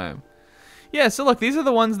same time. Yeah, so look, these are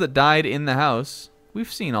the ones that died in the house.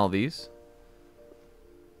 We've seen all these.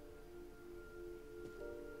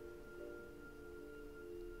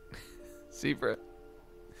 Zebra.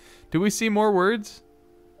 Do we see more words?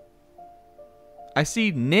 I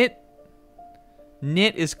see knit.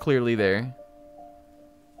 Knit is clearly there.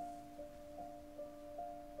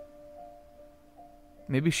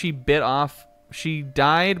 Maybe she bit off. She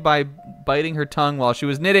died by biting her tongue while she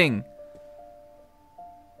was knitting.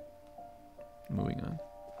 Moving on.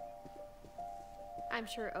 I'm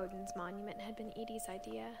sure Odin's monument had been Edie's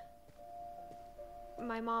idea.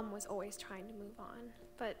 My mom was always trying to move on,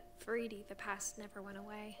 but for Edie, the past never went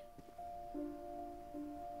away.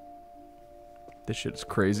 This shit is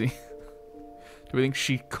crazy. Do we think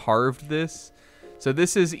she carved this? So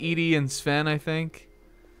this is Edie and Sven, I think.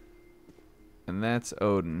 And that's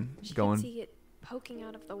Odin Can see it poking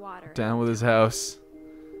out of the water. Down with his house.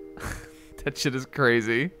 That shit is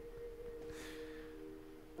crazy.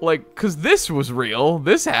 Like, cause this was real.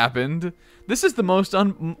 This happened. This is the most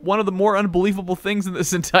one of the more unbelievable things in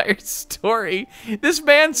this entire story. This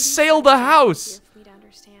man sailed a house.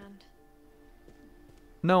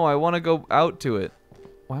 No, I want to go out to it.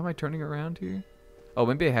 Why am I turning around here? Oh,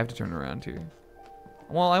 maybe I have to turn around here.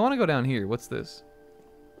 Well, I want to go down here. What's this?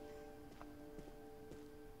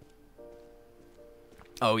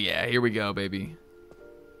 Oh yeah, here we go, baby.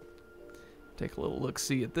 Take a little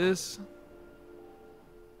look-see at this.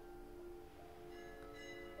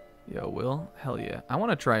 Yo, Will? Hell yeah. I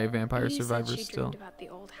want to try Vampire Survivor she still. Dreamed about the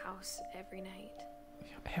old house every night.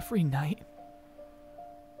 Every night?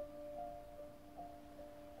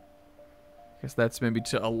 Guess that's maybe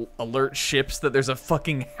to alert ships that there's a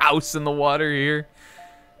fucking house in the water here.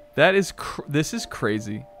 That is this is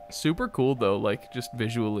crazy. Super cool though, like just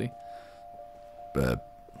visually. But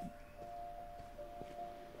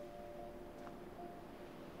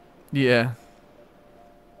yeah.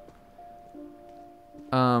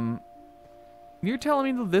 You're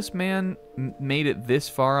telling me that this man made it this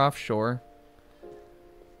far offshore?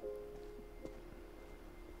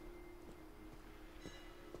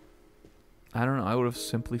 I don't know. I would have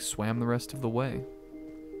simply swam the rest of the way.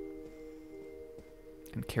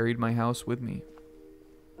 and carried my house with me.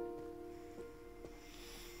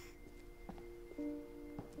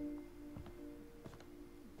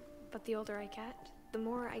 But the older I get, the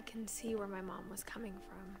more I can see where my mom was coming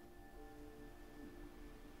from.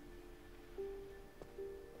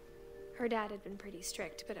 Her dad had been pretty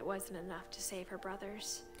strict, but it wasn't enough to save her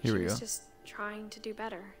brothers. Here we She was go. just trying to do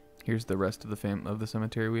better. Here's the rest of the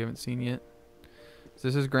cemetery we haven't seen yet. So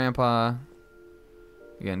this is Grandpa.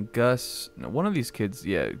 Again, Gus. No, one of these kids.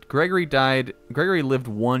 Yeah, Gregory died. Gregory lived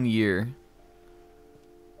 1 year.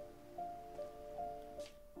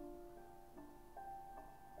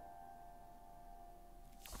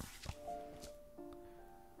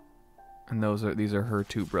 And these are her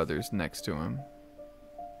 2 brothers next to him.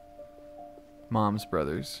 Mom's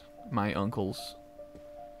brothers, my uncles.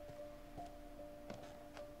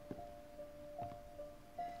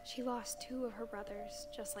 She lost 2 of her brothers,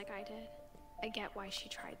 just like I did. I get why she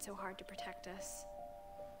tried so hard to protect us.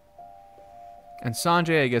 And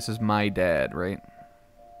Sanjay, I guess, is my dad, right?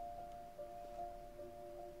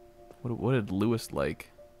 What did Lewis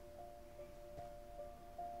like?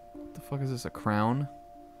 What the fuck is this, a crown?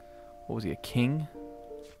 What was he, a king?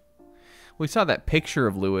 We saw that picture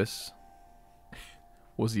of Lewis.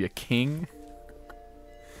 Was he a king?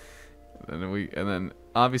 And then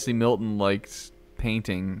obviously Milton liked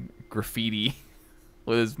painting graffiti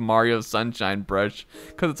with his Mario Sunshine brush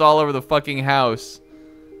because it's all over the fucking house.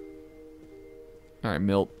 All right,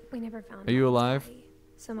 Milt. We never found Are you Mom's alive? body,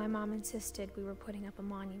 so my mom insisted we were putting up a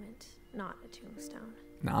monument, not a tombstone.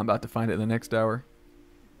 Nah, I'm about to find it in the next hour.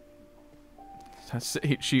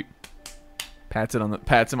 She pats him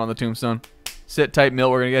on the tombstone. Sit tight,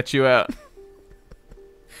 Milt. We're gonna get you out.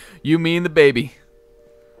 You, me, and the baby.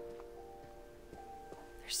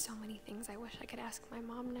 There's so many things I wish I could ask my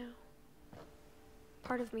mom now.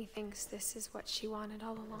 Part of me thinks this is what she wanted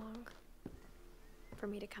all along. For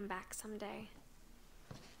me to come back someday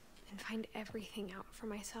and find everything out for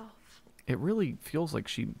myself. It really feels like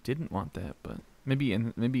she didn't want that, but maybe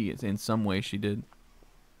in some way she did.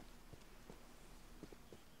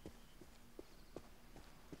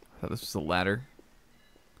 I thought this was a ladder.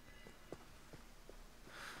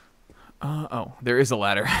 Oh, there is a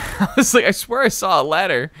ladder. I was like, I swear I saw a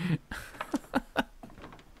ladder.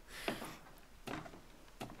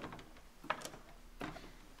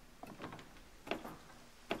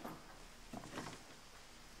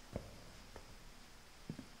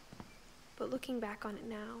 But looking back on it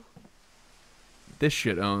now, This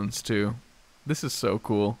shit owns too. This is so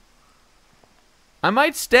cool. I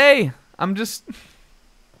might stay. I'm just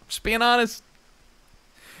being honest.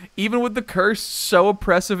 Even with the curse so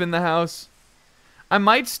oppressive in the house, I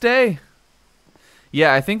might stay.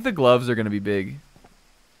 Yeah, I think the gloves are going to be big.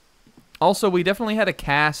 Also, we definitely had a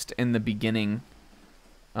cast in the beginning.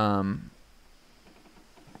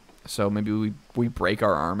 So maybe we break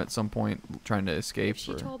our arm at some point trying to escape. if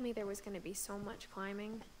she Or told me there was going to be so much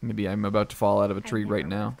climbing, maybe I'm about to fall out of a tree I right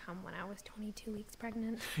never now. would've come when I was 22 weeks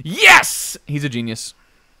pregnant. Yes! He's a genius.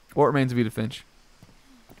 What remains of Edith Finch?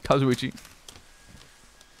 Kazuichi.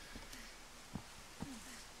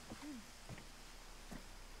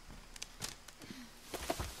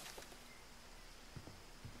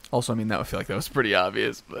 Also, I mean, I feel like that was pretty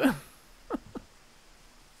obvious, but...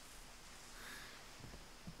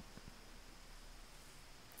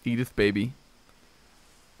 Edith, baby.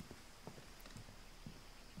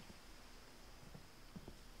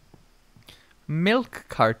 Milk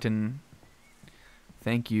carton.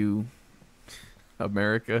 Thank you,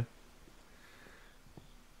 America.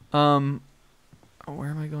 Where am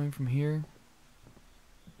I going from here?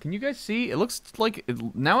 Can you guys see? It looks like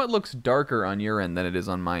now it looks darker on your end than it is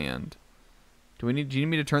on my end. Do you need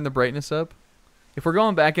me to turn the brightness up? If we're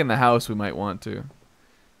going back in the house, we might want to.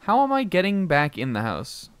 How am I getting back in the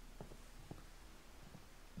house?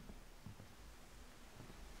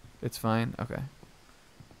 It's fine. Okay.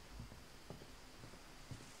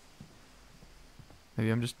 Maybe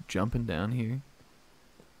I'm just jumping down here.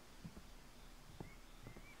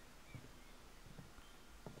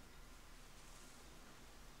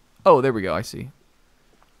 Oh, there we go. I see.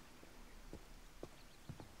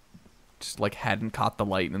 Just like hadn't caught the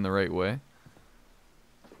light in the right way.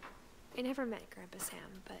 I never met Grandpa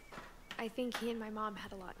Sam, but I think he and my mom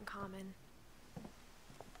had a lot in common.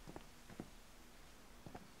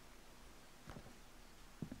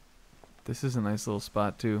 This is a nice little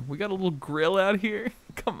spot too. We got a little grill out here.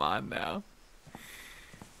 Come on now.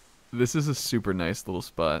 This is a super nice little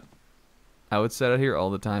spot. I would sit out here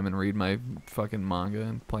all the time and read my fucking manga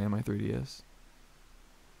and play on my 3DS.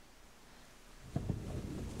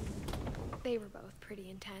 They were both pretty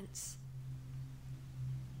intense.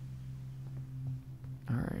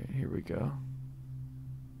 Alright, here we go.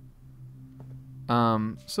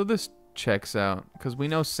 So this checks out, because we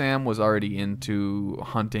know Sam was already into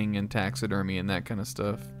hunting and taxidermy and that kind of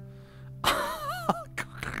stuff.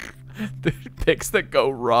 The pics that go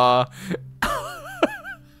raw.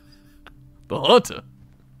 The hunter.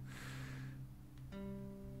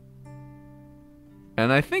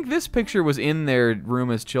 And I think this picture was in their room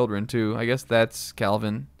as children, too. I guess that's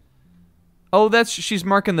Calvin. Oh, she's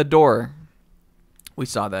marking the door. We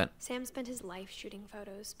saw that. Sam spent his life shooting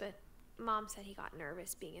photos, but Mom said he got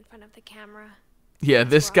nervous being in front of the camera. Yeah,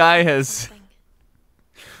 this guy has...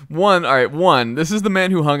 One, this is the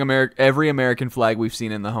man who hung every American flag we've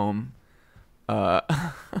seen in the home. And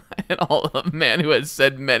all the man who has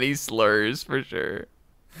said many slurs, for sure.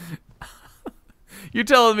 You're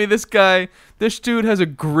telling me this dude has a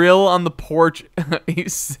grill on the porch. He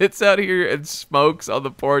sits out here and smokes on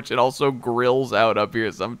the porch and also grills out up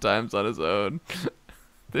here sometimes on his own.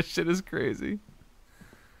 This shit is crazy.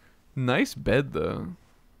 Nice bed, though.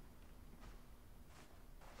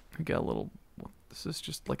 We got a little... This is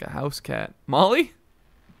just like a house cat. Molly?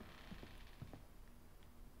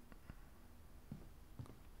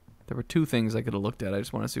 There were two things I could have looked at. I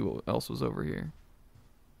just want to see what else was over here.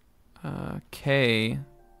 Kay.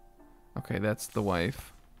 Okay, that's the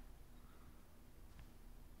wife.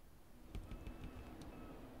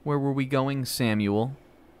 Where were we going, Samuel?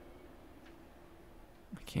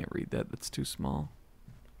 I can't read that. That's too small.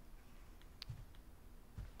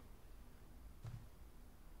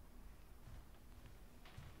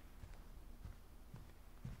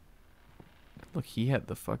 Look, he had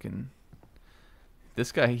the fucking...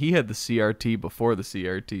 This guy, he had the CRT before the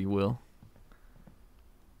CRT, Will.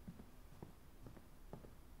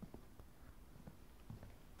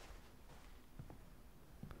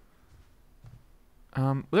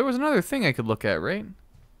 There was another thing I could look at, right?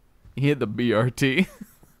 He had the BRT.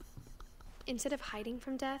 Instead of hiding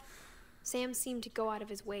from death, Sam seemed to go out of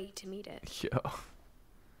his way to meet it. Yo.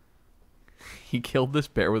 He killed this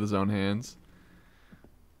bear with his own hands.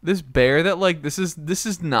 This bear that, like, this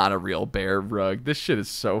is not a real bear, Rug. This shit is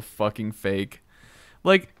so fucking fake.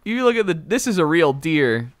 Like, you look at this is a real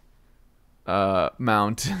deer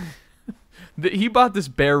mount. He bought this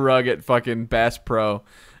bear rug at fucking Bass Pro.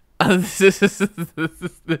 This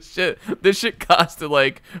shit costed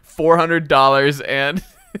like $400 and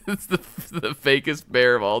it's the fakest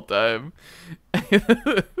bear of all time.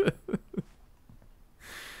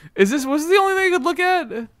 Was this the only thing you could look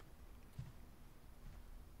at?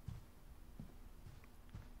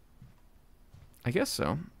 I guess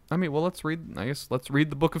so. I mean, well, let's read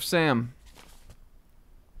the book of Sam.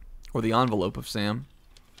 Or the envelope of Sam.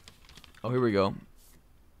 Oh, here we go.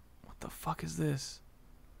 What the fuck is this?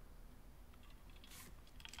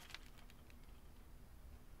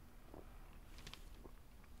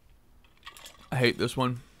 I hate this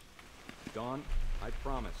one. Dawn, I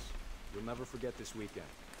promise you'll never forget this weekend.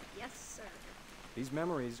 Yes, sir. These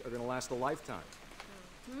memories are gonna last a lifetime.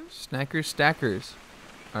 Snackers, stackers.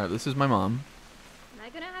 All right, this is my mom. Am I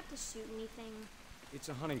gonna have to shoot anything? It's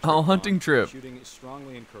a hunting trip. Oh, hunting Dawn. trip. Shooting is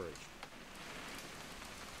strongly encouraged.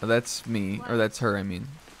 Oh, that's me, or that's her, I mean.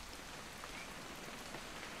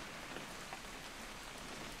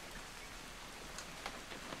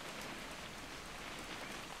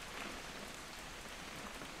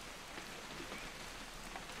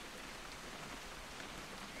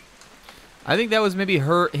 I think that was maybe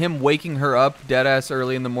him waking her up deadass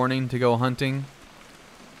early in the morning to go hunting.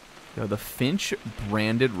 Yo, the Finch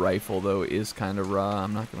branded rifle, though, is kind of raw,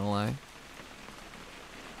 I'm not going to lie.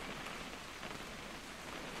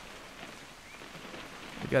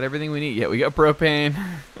 We got everything we need. Yeah, we got propane.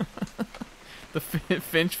 The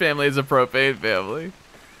Finch family is a propane family.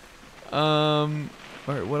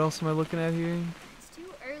 Alright, what else am I looking at here? It's too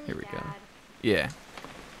early, Here we Dad. go. Yeah.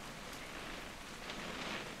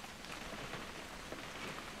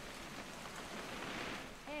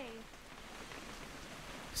 Hey.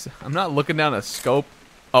 So I'm not looking down a scope.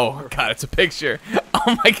 Oh, God, it's a picture.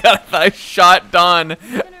 Oh, my God, I thought I shot Dawn.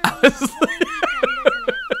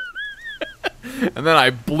 And then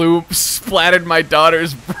I splattered my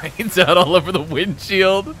daughter's brains out all over the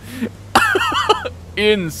windshield.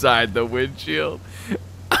 Inside the windshield.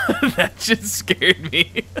 That shit scared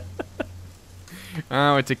me.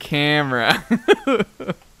 Oh, it's a camera. Alright,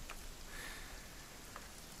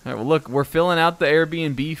 well, look, we're filling out the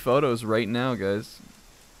Airbnb photos right now, guys.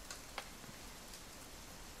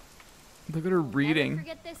 Look at her reading. Never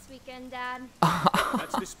forget this weekend, Dad.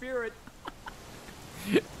 That's the spirit.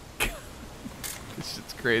 This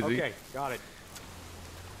shit's crazy. Okay, got it.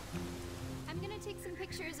 I'm gonna take some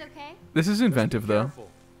pictures, okay? This is inventive, though. Careful.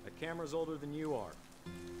 That camera's older than you are.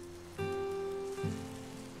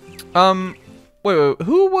 Wait.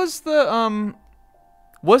 Who was the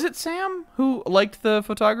Was it Sam who liked the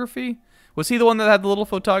photography? Was he the one that had the little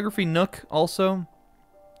photography nook also?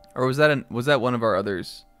 Or was that one of our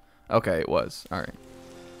others? Okay, it was. All right.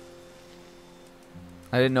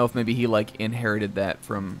 I didn't know if maybe he like inherited that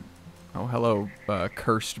from. Oh, hello,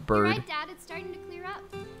 cursed bird. You're right, Dad. It's starting to clear up.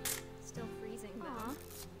 Still freezing though.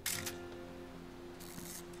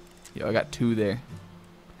 Yo, I got 2 there.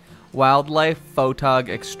 Wildlife photog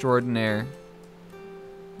extraordinaire.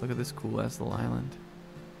 Look at this cool ass little island.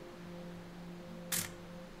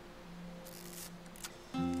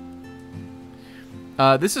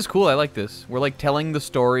 This is cool. I like this. We're like telling the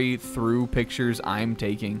story through pictures I'm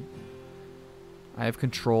taking. I have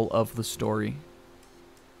control of the story.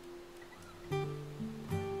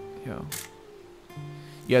 Yo.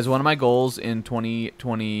 You guys, one of my goals in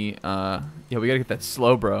 2020, yeah, we gotta get that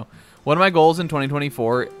slow, bro. One of my goals in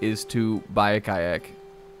 2024 is to buy a kayak.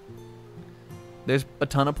 There's a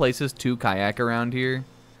ton of places to kayak around here.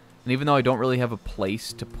 And even though I don't really have a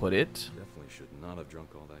place to put it, Definitely should not have drunk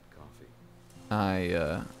all that coffee.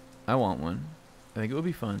 I want one. I think it would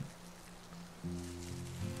be fun.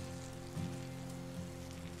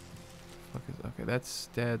 Okay, that's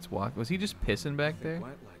Dad's walk. Was he just pissing back there?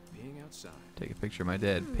 Quite like being outside. Take a picture of my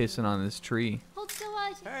dad pissing on this tree. Hold still,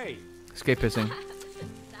 Waj. Hey! Escape pissing.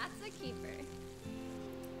 That's a keeper.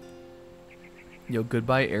 Yo,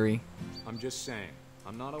 goodbye, Ari. I'm just saying,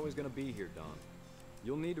 I'm not always gonna be here, Don.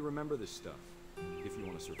 You'll need to remember this stuff if you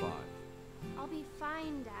want to survive. I'll be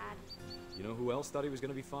fine, Dad. You know who else thought he was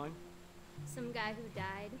gonna be fine? Some guy who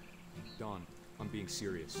died. Don, I'm being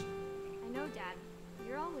serious. I know, Dad.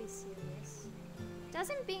 You're always serious.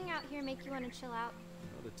 Doesn't being out here make you want to chill out?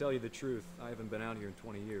 Well, to tell you the truth, I haven't been out here in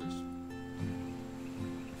 20 years.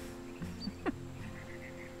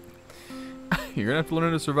 You're gonna have to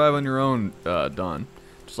learn to survive on your own, Don.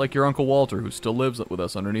 Just like your Uncle Walter, who still lives with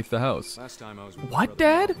us underneath the house. Last time I was with What,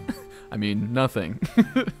 Dad? I mean, nothing.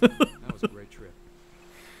 That was a great trip.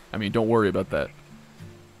 I mean, don't worry about that.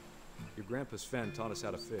 Your grandpa's Fen taught us how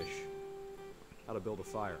to fish, how to build a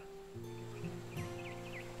fire.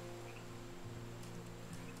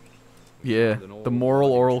 Yeah, An old the moral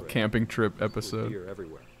logging oral trail. camping trip With episode. deer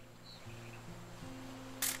everywhere.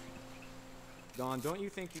 Don, don't you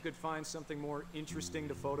think you could find something more interesting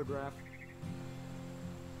to photograph?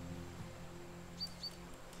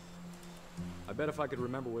 I bet if I could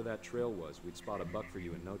remember where that trail was, we'd spot a buck for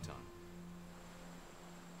you in no time.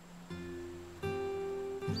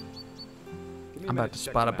 Give me I'm minute about to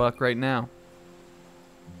check spot a the map. buck right now.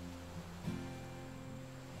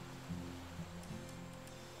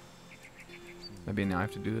 Maybe now I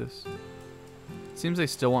have to do this. Seems they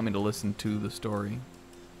still want me to listen to the story.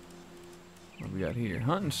 What do we got here?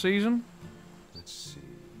 Hunting season? Let's see.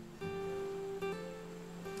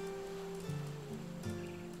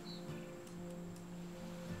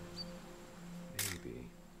 Maybe.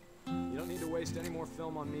 You don't need to waste any more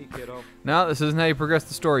film on me, kiddo. No, this isn't how you progress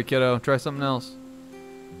the story, kiddo. Try something else.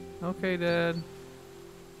 Okay, Dad.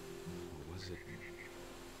 What was it?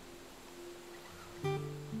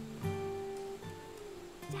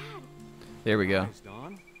 Dad! There we go. Nice,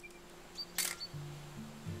 Don.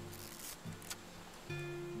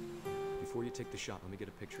 Before you take the shot, let me get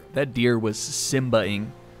a picture of it. That deer was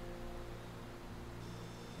Simba-ing.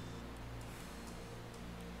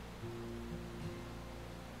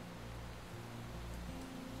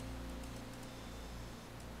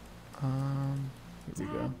 Here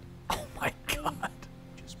we go. Oh my God.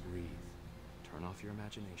 Just breathe. Turn off your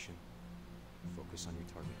imagination. Focus on your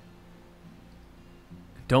target.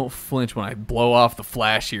 Don't flinch when I blow off the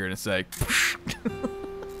flash here in a sec.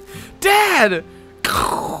 Dad! Make it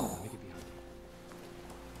behind you.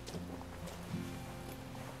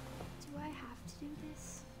 Do I have to do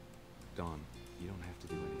this? Don, you don't have to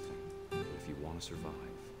do anything. But if you want to survive,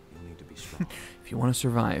 you'll need to be strong. If you want to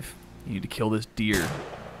survive, you need to kill this deer.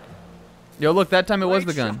 Yo, look, that time it was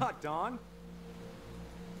the gun. Shot, Don.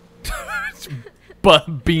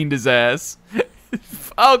 But beamed his ass.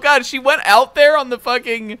 Oh God, she went out there on the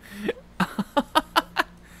fucking.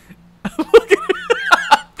 Look at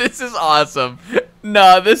this is awesome.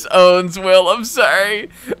 Nah, this owns Will. I'm sorry.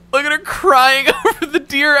 Look at her crying over the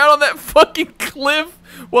deer out on that fucking cliff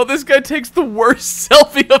while this guy takes the worst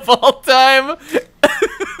selfie of all time.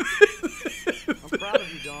 I'm proud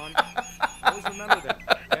of you, Don. Always remember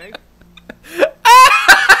that, okay?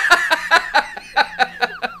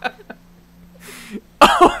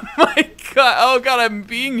 Oh my God. Oh God, I'm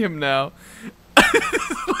being him now.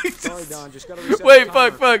 Sorry, Don. Just gotta reset Wait, the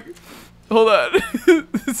fuck. timer. Hold on.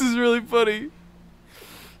 This is really funny.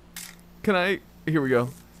 Can I? Here we go.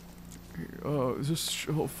 Is this...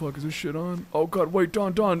 Oh, fuck. Is this shit on? Oh, God. Wait,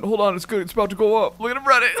 Don. Hold on. It's good. It's about to go up. Look at him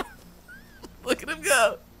run it. Look at him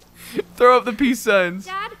go. Throw up the peace signs.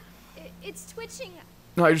 Dad, it's twitching.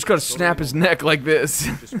 No, I just gotta snap his neck like this.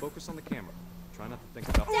 Just focus on the camera. Try not to think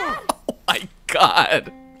about... Dad! Oh, my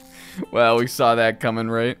God. Well, we saw that coming,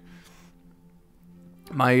 right?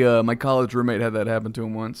 My college roommate had that happen to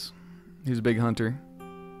him once. He's a big hunter.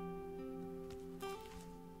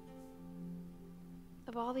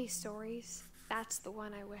 Of all these stories, that's the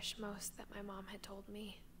one I wish most that my mom had told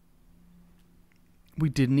me. We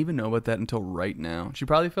didn't even know about that until right now. She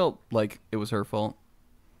probably felt like it was her fault.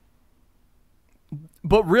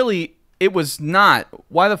 But really, it was not.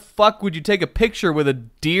 Why the fuck would you take a picture with a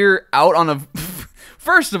deer out on a...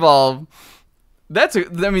 First of all,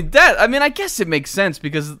 I guess it makes sense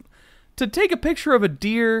because to take a picture of a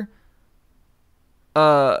deer,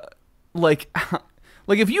 like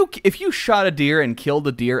if you shot a deer and killed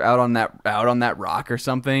a deer out on that rock or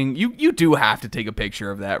something, you do have to take a picture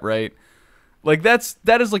of that, right? Like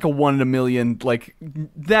that is like a 1 in a million. Like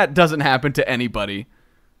that doesn't happen to anybody.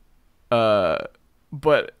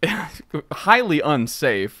 But highly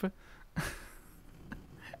unsafe.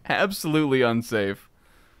 Absolutely unsafe.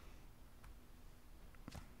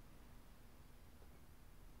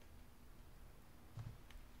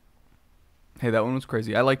 Hey, that one was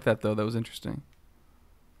crazy. I liked that though. That was interesting.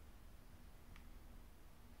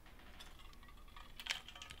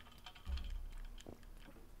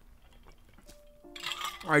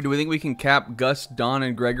 All right, do we think we can cap Gus, Don,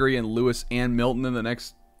 and Gregory, and Lewis and Milton in the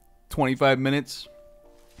next 25 minutes?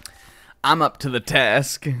 I'm up to the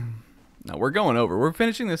task. No, we're going over. We're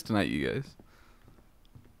finishing this tonight, you guys.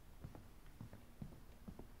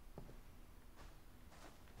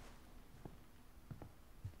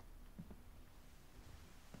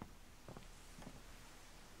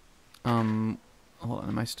 Hold on.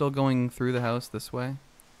 Am I still going through the house this way?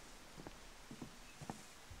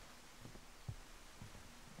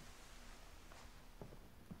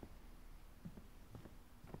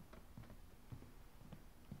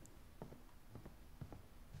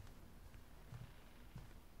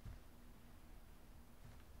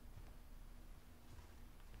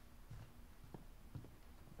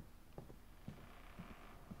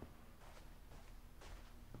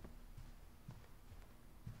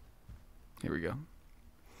 Here we go.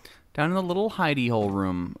 Down in the little hidey hole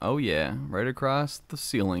room. Oh yeah, right across the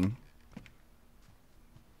ceiling.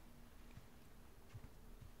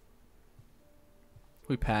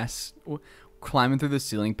 We pass, climbing through the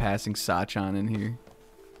ceiling, passing Sachan in here.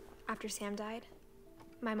 After Sam died,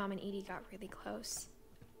 my mom and Edie got really close.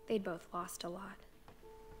 They'd both lost a lot.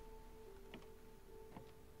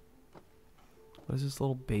 What is this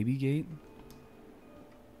little baby gate?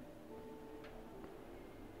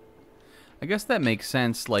 I guess that makes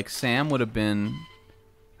sense. Like, Sam would have been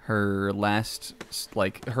her last,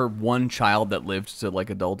 like, her one child that lived to, like,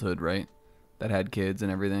 adulthood, right? That had kids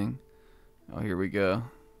and everything. Oh, here we go.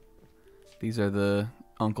 These are the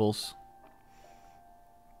uncles.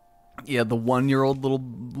 Yeah, the 1-year-old little...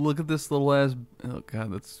 Look at this little ass... Oh,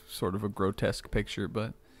 God, that's sort of a grotesque picture,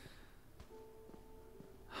 but...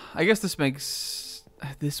 I guess this makes...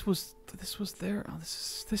 This was there. Oh,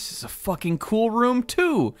 this is a fucking cool room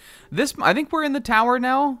too. I think we're in the tower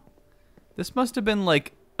now. This must have been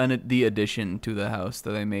like the addition to the house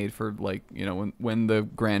that I made for, like, you know, when the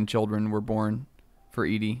grandchildren were born for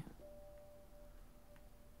Edie.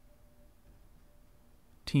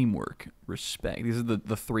 Teamwork, respect. These are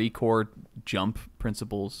the 3 core jump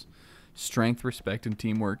principles: strength, respect, and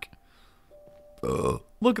teamwork.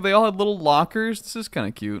 Look, they all had little lockers. This is kind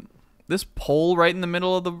of cute. This pole right in the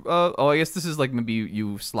middle of the... oh, I guess this is like maybe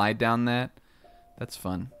you slide down that. That's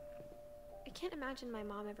fun. I can't imagine my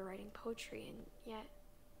mom ever writing poetry, and yet...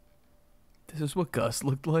 This is what Gus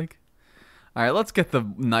looked like. All right, let's get the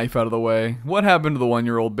knife out of the way. What happened to the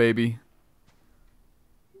 1-year-old baby?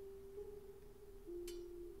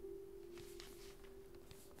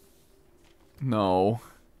 No.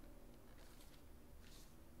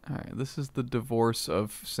 All right, this is the divorce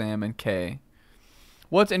of Sam and Kay.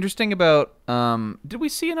 What's interesting about, did we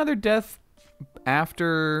see another death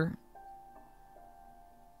after,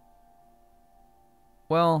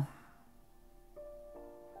 well,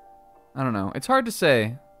 I don't know. It's hard to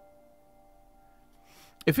say.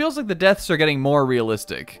 It feels like the deaths are getting more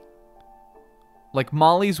realistic. Like,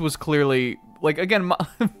 Molly's was clearly, like, again,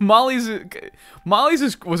 Molly's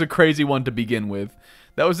was a crazy one to begin with.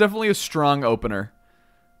 That was definitely a strong opener.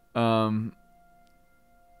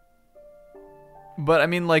 But I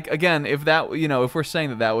mean, like, again, if that, you know, if we're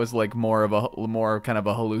saying that was like more kind of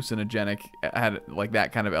a hallucinogenic, had like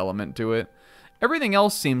that kind of element to it, Everything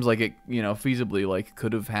else seems like it, you know, feasibly like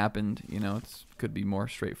could have happened. You know, it could be more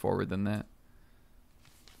straightforward than that.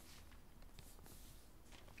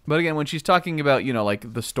 But again, when she's talking about, you know,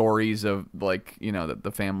 like the stories of like, you know, that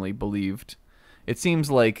the family believed, it seems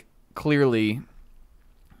like clearly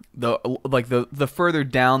the further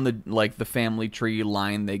down the family tree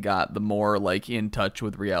line they got, the more like in touch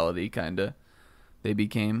with reality kind of they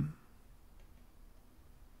became.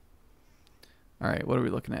 All right, what are we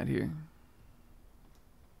looking at here?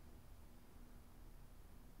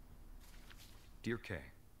 Dear Kay,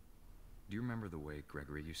 do you remember the way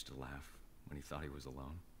Gregory used to laugh when he thought he was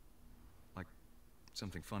alone? Like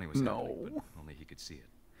something funny was happening, but only he could see it.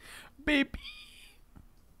 Baby.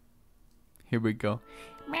 Here we go.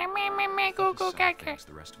 Go, go, gaga.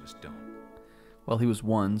 The rest of us don't. Well, he was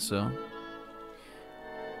one, so.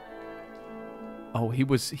 Oh,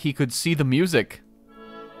 he could see the music.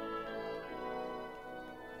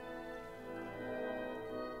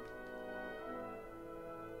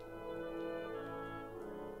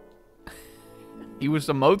 He was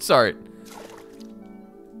a Mozart.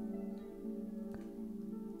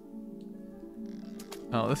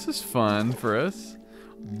 Oh, this is fun for us.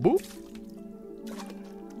 Boop.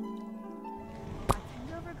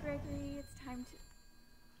 Over, Gregory. It's time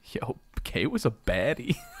to... Yo, Kay was a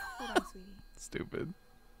baddie. Hold on, sweetie. Stupid.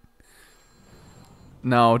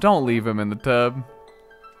 No, don't leave him in the tub.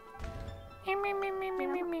 I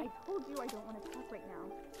told you I don't want to talk right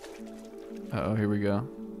now. Uh-oh, here we go.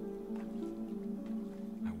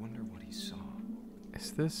 I wonder what he saw.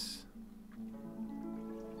 Is this...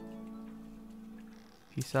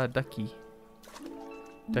 He saw a ducky.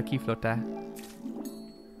 Ducky flota.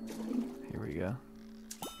 Here we go.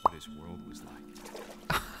 What his world was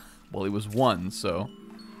like. Well, he was one, so...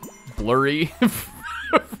 Blurry.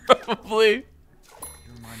 Probably. He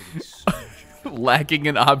reminded me so much. Lacking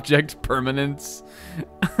in object permanence.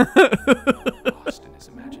 Lost in his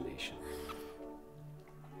imagination.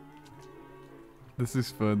 This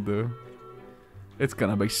is fun, though. It's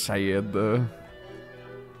gonna be sad, though.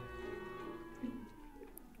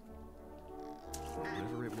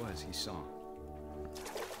 Whatever it was he saw.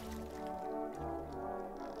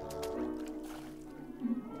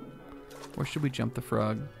 Where should we jump the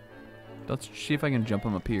frog? Let's see if I can jump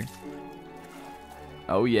him up here.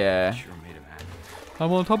 Oh yeah. Sure made him happy.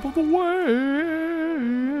 I'm on top of the wave.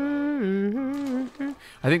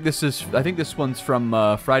 I think this one's from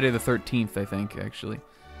Friday the 13th, I think, actually.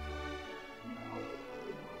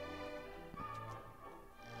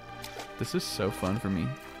 This is so fun for me.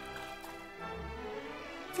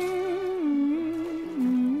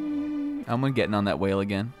 I'm getting on that whale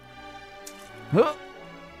again. Huh.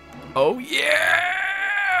 Oh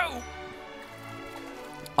yeah!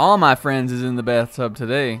 All my friends is in the bathtub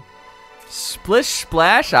today. Splish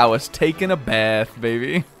splash, I was taking a bath,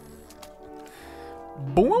 baby.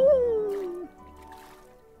 Boom!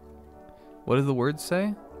 What does the word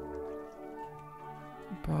say?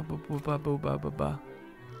 Ba ba ba ba ba ba ba ba.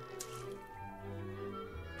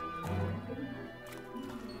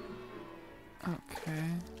 Okay.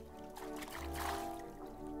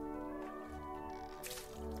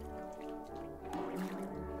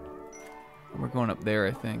 We're going up there,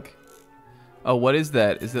 I think. Oh, what is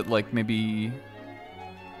that? Is it like maybe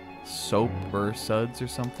soap or suds or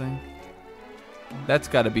something? That's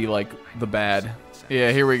got to be like the bad.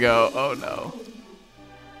 Yeah, here we go. Oh no.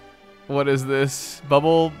 What is this?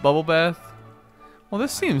 Bubble bath? Well,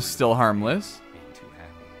 this seems still harmless.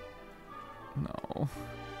 No.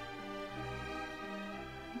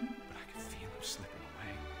 But I could feel him slipping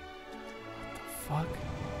away. What the fuck?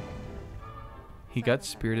 He got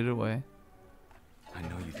spirited away. I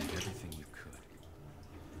know you did everything you could.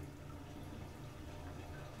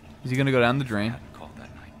 Is he gonna go down the drain? Called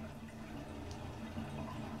that night.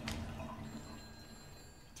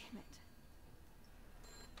 Damn it.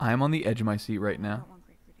 I am on the edge of my seat right I now. don't want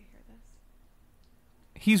Gregory to hear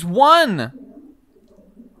this. He's won!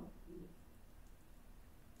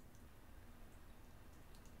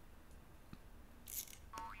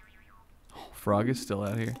 Oh, Frog is still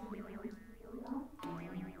out here.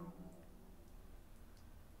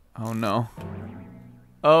 Oh no.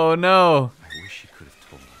 Oh no. I wish he could have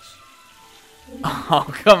told us Oh,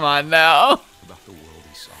 come on now. about the world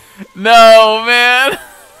he saw. No, man.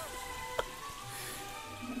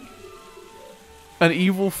 An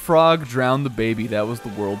evil frog drowned the baby. That was the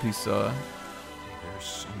world he saw. There's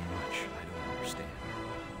so much I don't understand.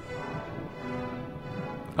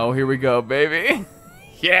 Oh, here we go, baby.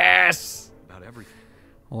 Yes. About everything.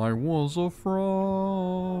 I was a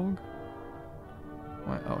frog.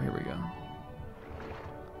 What? Oh, here we go.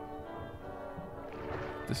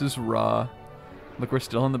 This is raw. Look, we're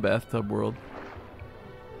still in the bathtub world.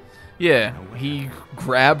 Yeah, he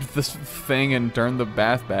grabbed this thing and turned the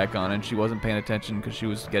bath back on, and she wasn't paying attention because she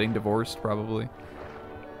was getting divorced, probably.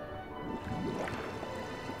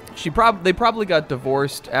 They probably got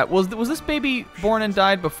divorced at... Was this baby born and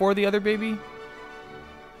died before the other baby?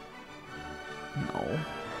 No.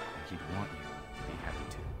 He'd want you to be happy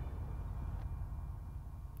too.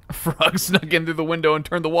 A frog snuck in through the window and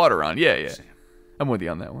turned the water on. Yeah, yeah. I'm with you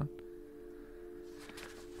on that one.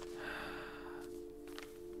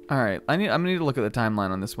 Alright, I'm gonna need to look at the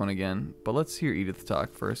timeline on this one again. But let's hear Edith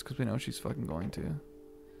talk first, because we know she's fucking going to.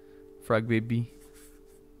 Frog baby.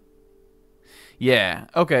 Yeah,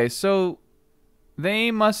 okay, so they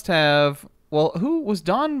must have... Well, who was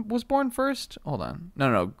Dawn was born first? Hold on.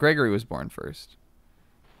 No, Gregory was born first.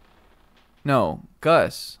 No,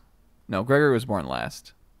 Gus. No, Gregory was born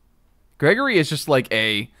last. Gregory is just like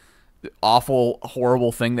a awful,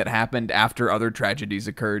 horrible thing that happened after other tragedies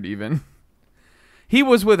occurred even. He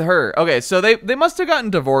was with her. Okay, so they must have gotten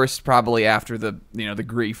divorced probably after the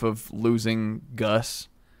grief of losing Gus,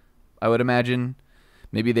 I would imagine.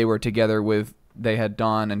 Maybe they were together with... They had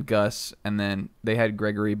Dawn and Gus, and then they had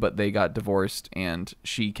Gregory, but they got divorced, and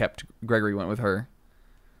she kept... Gregory went with her.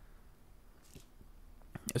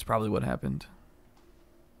 That's probably what happened.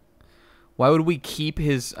 Why would we keep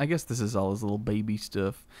his... I guess this is all his little baby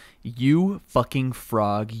stuff. You fucking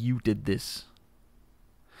frog, you did this.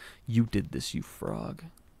 You did this, you frog.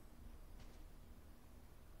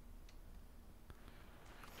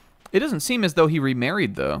 It doesn't seem as though he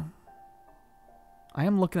remarried, though. I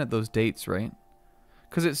am looking at those dates, right?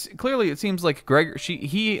 Because it seems like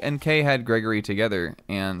he and Kay had Gregory together,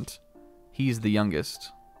 and he's the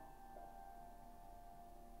youngest.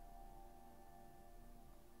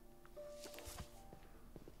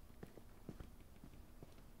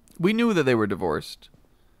 We knew that they were divorced.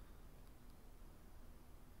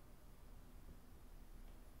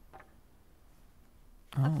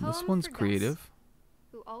 Oh, this one's creative.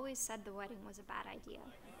 Who always said the wedding was a bad idea.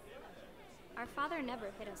 Our father never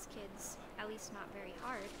hit us kids, at least not very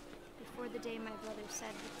hard, before the day my brother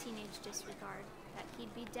said with teenage disregard that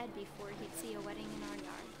he'd be dead before he'd see a wedding in our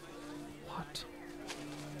yard. What?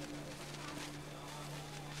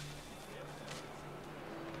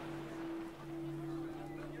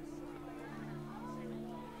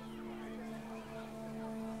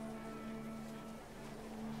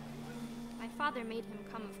 My father made him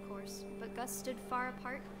come, of course, but Gus stood far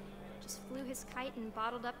apart, just flew his kite and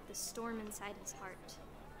bottled up the storm inside his heart.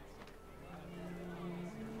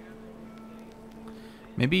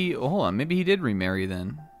 Maybe, hold on, maybe he did remarry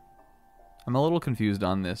then. I'm a little confused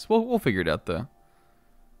on this. We'll figure it out though.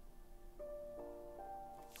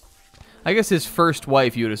 I guess his first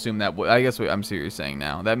wife, you would assume that. I guess I'm see what you're saying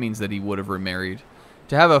now. That means that he would have remarried.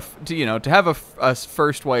 To have a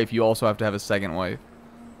first wife, you also have to have a second wife.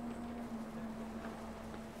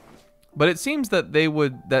 But it seems that they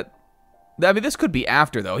would I mean, this could be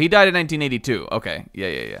after though. He died in 1982. Okay,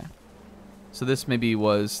 yeah. So this maybe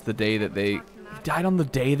was the day that he died on the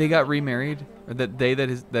day they got remarried, or that day that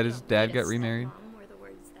his dad got remarried.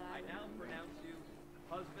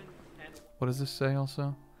 What does this say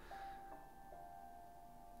also?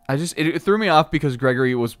 It threw me off because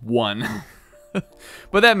Gregory was 1.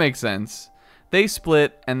 But that makes sense. They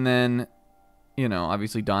split, and then,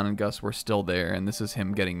 obviously Dawn and Gus were still there, and this is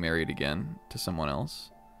him getting married again to someone else.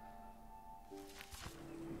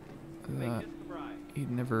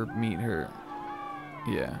 He'd never meet her.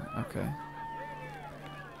 Yeah, okay.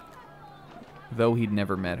 Though he'd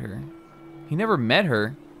never met her. He never met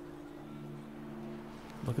her.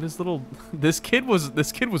 Look at his little... This kid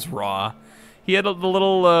was raw. He had the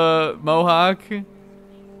little mohawk,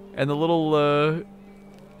 and the little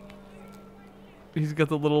he's got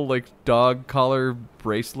the little like dog collar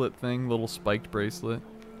bracelet thing, little spiked bracelet.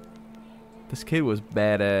 This kid was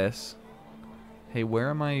badass. Hey, where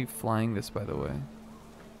am I flying this, by the way?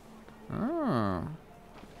 Oh.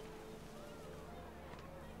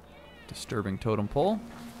 Disturbing totem pole.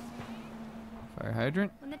 Fire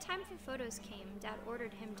hydrant. When the time for photos came, Dad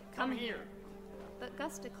ordered him to come here. But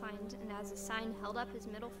Gus declined, and as a sign held up his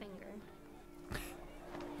middle finger.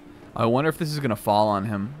 I wonder if this is gonna fall on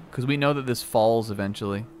him, because we know that this falls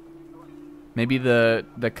eventually. Maybe the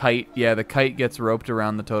kite, yeah, the kite gets roped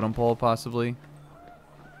around the totem pole, possibly.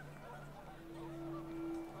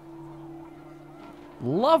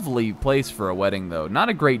 Lovely place for a wedding, though. Not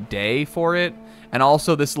a great day for it, and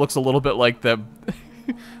also this looks a little bit like the...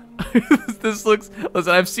 This looks...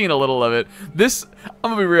 Listen, I've seen a little of it. This...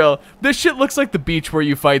 I'm gonna be real. This shit looks like the beach where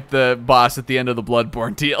you fight the boss at the end of the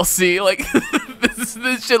Bloodborne DLC. Like,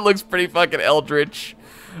 this shit looks pretty fucking eldritch.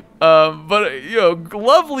 But you know,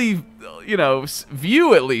 lovely, you know,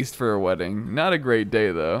 view at least for a wedding. Not a great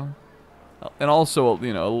day though, and also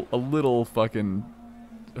you know a little fucking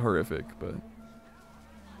horrific. But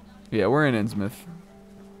yeah, we're in Innsmouth.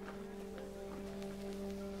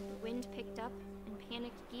 The wind picked up, and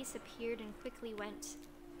panicked geese appeared and quickly went.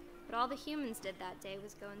 But all the humans did that day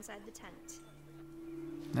was go inside the tent.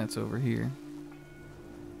 That's over here.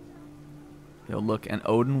 Yo, look, and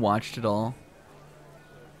Odin watched it all.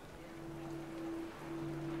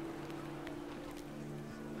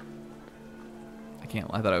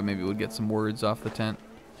 I thought I maybe would get some words off the tent.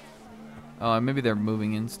 Oh, maybe they're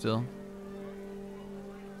moving in still.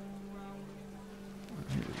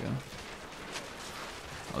 Here we go.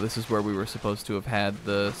 Oh, this is where we were supposed to have had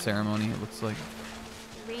the ceremony, it looks like.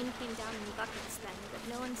 The rain came down in buckets then, but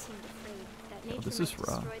no one seemed afraid that nature this might is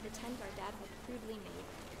raw. destroy the tent our dad had crudely made.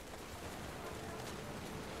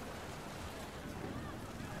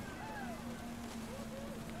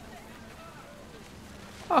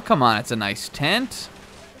 Oh, come on, it's a nice tent.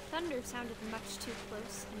 The thunder sounded much too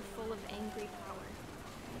close and full of angry power.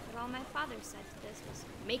 But all my father said to this was,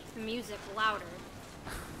 make the music louder.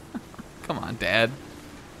 Come on, Dad.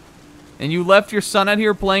 And you left your son out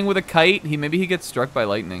here playing with a kite? Maybe he gets struck by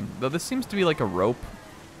lightning. Though this seems to be like a rope.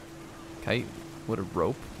 Kite? Would a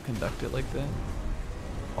rope conduct it like that?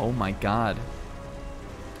 Oh my god.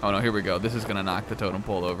 Oh no, here we go. This is gonna knock the totem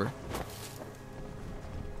pole over.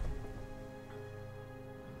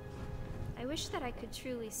 I wish that I could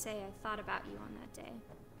truly say I thought about you on that day.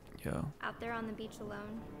 Yo. Out there on the beach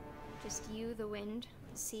alone. Just you, the wind,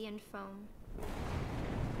 the sea, and foam.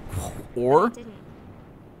 Or? I didn't.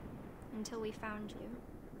 Until we found you.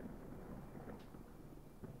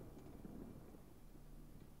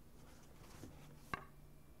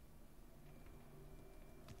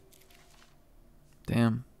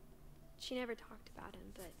 Damn. She never talked about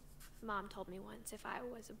him, but Mom told me once if I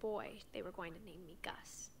was a boy, they were going to name me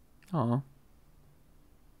Gus. Aw.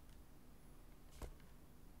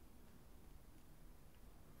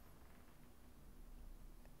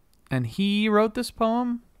 And he wrote this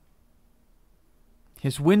poem?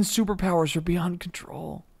 His wind superpowers are beyond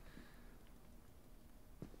control.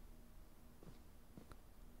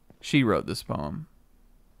 She wrote this poem.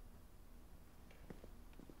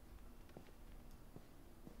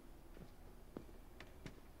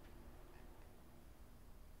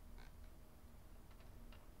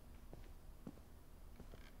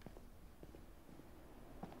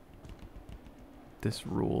 This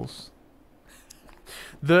rules.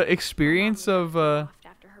 The experience of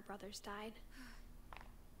after her brothers died.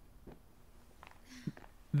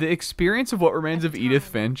 The experience of What Remains of Edith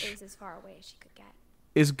Finch Is as far away as she could get.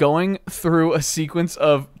 is going through a sequence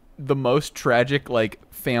of the most tragic like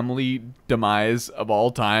family demise of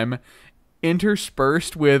all time,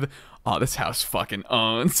 interspersed with this house fucking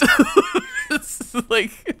owns. It's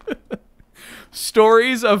like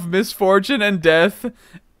stories of misfortune and death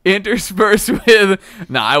interspersed with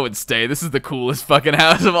I would stay, this is the coolest fucking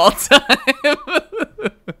house of all time.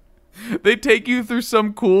 They take you through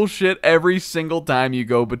some cool shit every single time you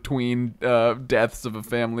go between deaths of a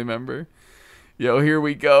family member. Yo, here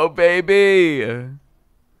we go, baby.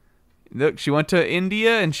 Look, she went to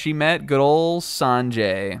India and she met good old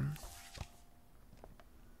Sanjay.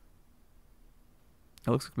 It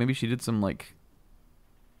looks like maybe she did some like,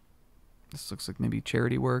 this looks like maybe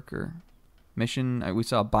charity work or mission. We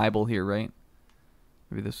saw a Bible here, right?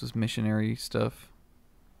 Maybe this was missionary stuff.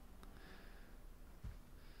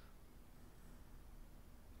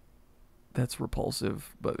 That's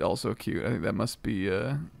repulsive, but also cute. I think that must be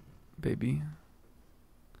baby.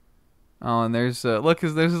 Oh, and there's look,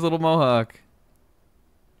 there's his little mohawk.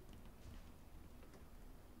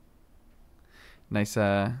 Nice.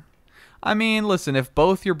 I mean, listen, if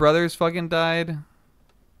both your brothers fucking died.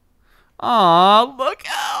 Aw, look!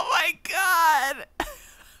 Oh my god!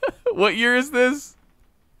 What year is this?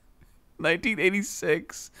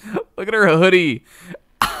 1986. Look at her hoodie.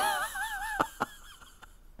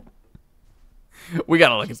 We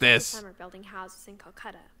gotta look at this. She spent the summer building houses in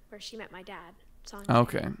Calcutta, where she met my dad. Sanjay.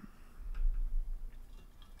 Okay.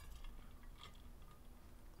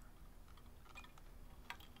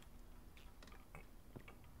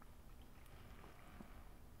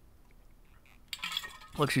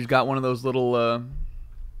 Look, she's got one of those little.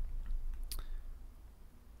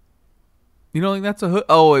 You know, like that's a hood.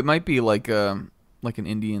 Oh, it might be like an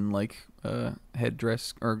Indian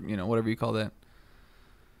headdress or whatever you call that.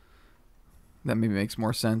 That maybe makes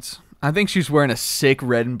more sense. I think she's wearing a sick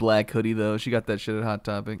red and black hoodie, though. She got that shit at Hot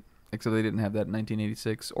Topic. Except they didn't have that in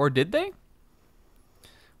 1986. Or did they?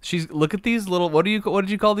 Look at these little... What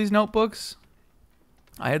did you call these notebooks?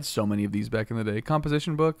 I had so many of these back in the day.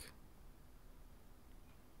 Composition book.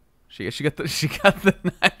 She got the she got the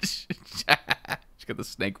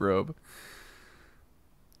snake robe.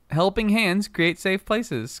 Helping hands create safe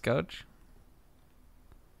places, Coach.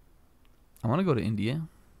 I want to go to India.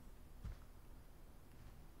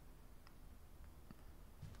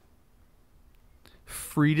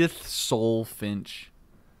 Freedith Soul Finch.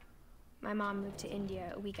 My mom moved to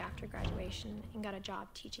India a week after graduation and got a job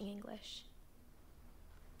teaching English.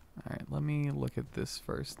 All right, let me look at this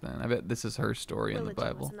first then. I bet this is her story in the Religion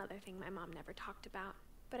Bible. was another thing my mom never talked about,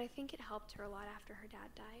 but I think it helped her a lot after her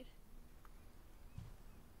dad died.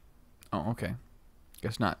 Oh, okay.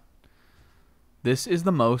 Guess not. This is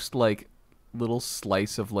the most, like, little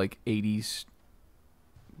slice of, like, 80s.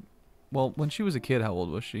 Well, when she was a kid, how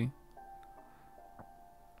old was she?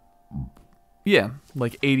 Yeah,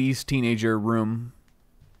 like 80s teenager room.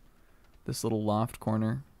 This little loft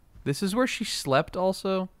corner. This is where she slept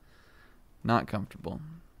also. Not comfortable.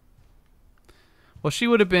 Well, she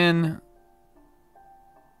would have been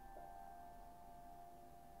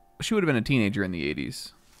a teenager in the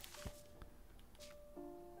 80s.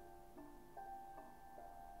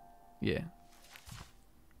 Yeah.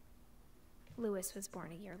 Lewis was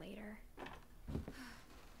born a year later.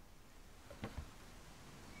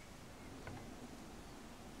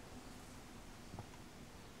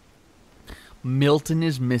 Milton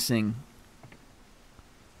is missing.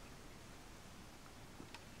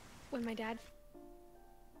 When my dad...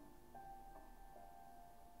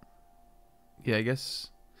 Yeah, I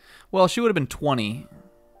guess. Well, she would have been 20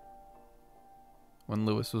 when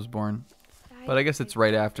Lewis was born. But I guess it's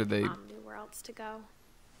right after they... Mom knew where else to go.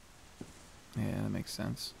 Yeah, that makes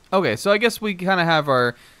sense. Okay, so I guess we kind of have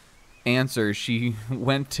our answer. She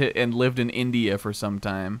went to and lived in India for some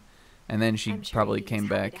time, and then she probably came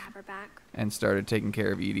back and started taking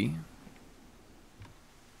care of Edie.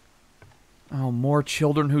 Oh, more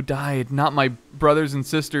children who died. Not my brothers and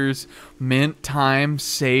sisters. Mint, thyme,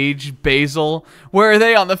 sage, basil. Where are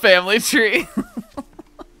they on the family tree?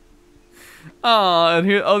 Oh, and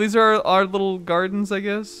here. Oh, these are our little gardens, I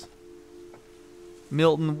guess.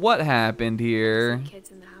 Milton, what happened here? Some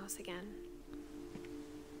kids in the house again.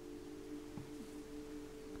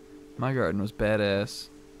 My garden was badass.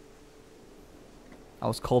 I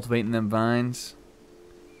was cultivating them vines.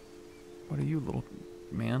 What are you, little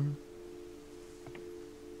man?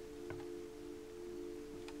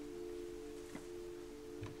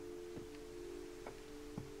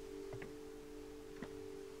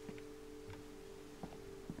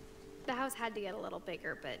 The house had to get a little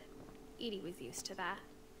bigger, but Edie was used to that.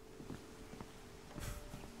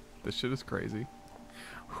 This shit is crazy.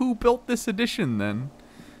 Who built this addition then?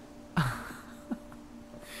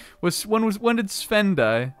 When did Sven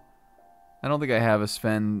die? I don't think I have a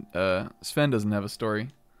Sven. Sven doesn't have a story.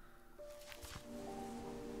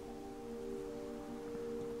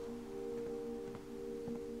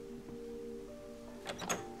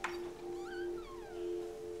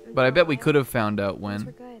 But I bet we could have found out when. Those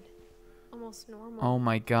were good. Almost normal. Oh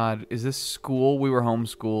my god, is this school? We were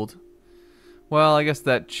homeschooled. Well, I guess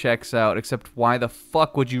that checks out, except why the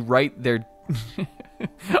fuck would you write their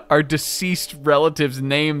our deceased relatives'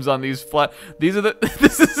 names on these these are the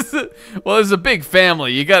this is a big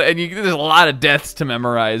family. You got there's a lot of deaths to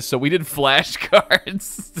memorize, so we did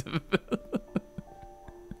flashcards.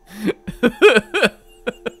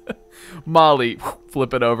 Molly,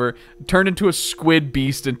 flip it over, turned into a squid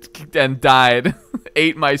beast and died.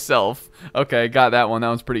 Ate myself. Okay, got that one. That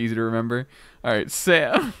one's pretty easy to remember. All right,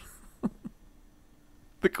 Sam.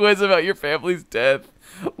 The quiz about your family's death.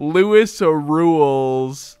 Lewis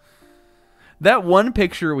rules. That one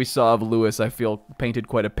picture we saw of Lewis, I feel, painted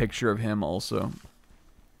quite a picture of him also.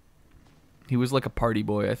 He was like a party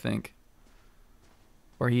boy, I think.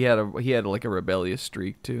 Or he had like a rebellious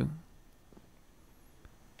streak too.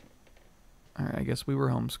 Alright, I guess we were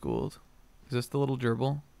homeschooled. Is this the little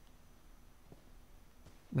gerbil?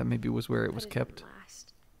 That maybe was where it was kept.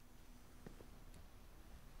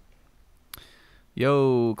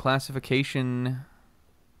 Yo, classification.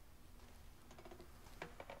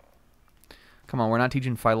 Come on, we're not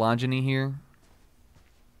teaching phylogeny here.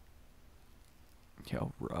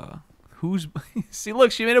 Yo, who's... See,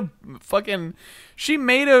 look, she made a fucking... She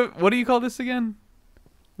made a... What do you call this again?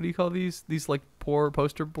 What do you call these? These, like, poor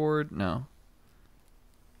poster board? No.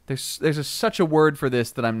 There's such a word for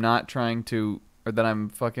this that I'm not trying to... Or that I'm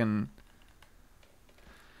fucking...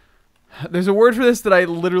 There's a word for this that I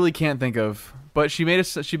literally can't think of. But she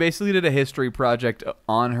basically did a history project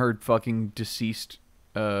on her fucking deceased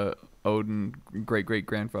Odin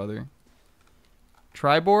great-great-grandfather.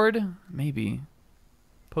 Triboard? Maybe.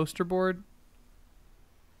 Poster board?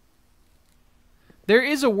 There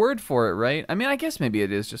is a word for it, right? I mean, I guess maybe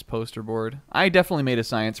it is just poster board. I definitely made a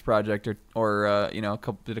science project or you know,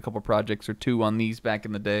 did a couple projects or two on these back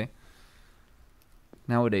in the day.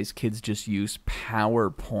 Nowadays, kids just use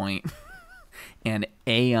PowerPoint and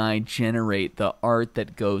AI generate the art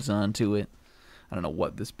that goes onto it. I don't know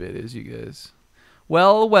what this bit is, you guys.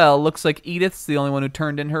 Well, looks like Edith's the only one who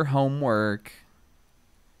turned in her homework.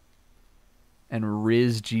 And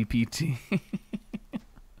Riz GPT.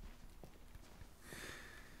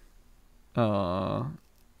 Oh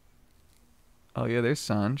yeah, there's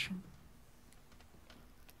Sanj.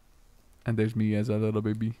 And there's me as a little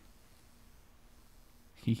baby.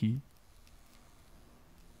 Hee hee.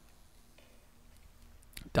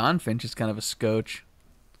 Don Finch is kind of a scotch.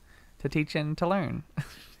 To teach and to learn.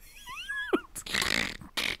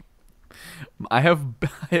 I have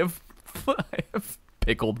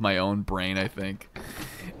pickled my own brain, I think.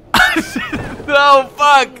 No,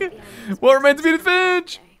 fuck! What reminds me of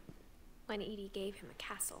Finch? When Edie gave him a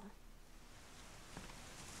castle.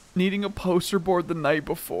 Needing a poster board the night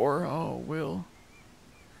before. Oh, Will.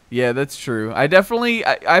 Yeah, that's true. I definitely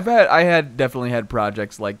had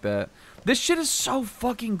projects like that. This shit is so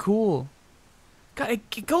fucking cool. God,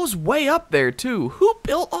 it goes way up there too. Who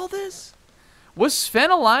built all this? Was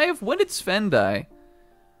Sven alive? When did Sven die?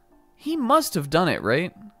 He must have done it,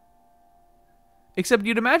 right? Except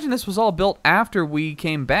you'd imagine this was all built after we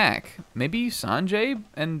came back. Maybe Sanjay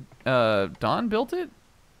and Don built it?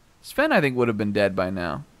 Sven, I think, would have been dead by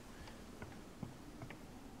now.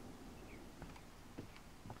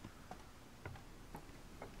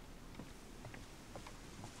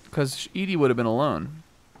 Because Edie would have been alone.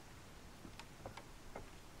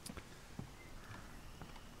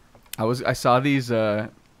 I saw the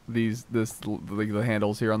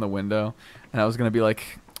handles here on the window, and I was gonna be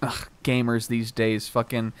like, ugh, gamers these days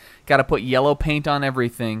fucking gotta put yellow paint on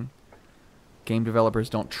everything. Game developers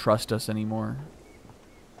don't trust us anymore.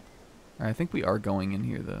 All right, I think we are going in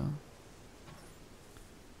here though.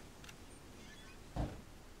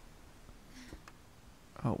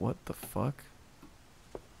 Oh, what the fuck?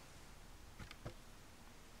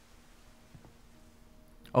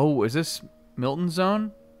 Oh, is this Milton's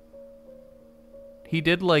zone? He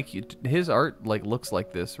did like his art like looks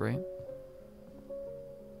like this, right?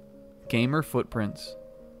 Gamer footprints.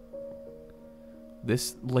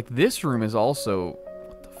 This room is also,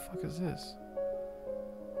 what the fuck is this?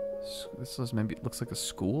 This is maybe, it looks like a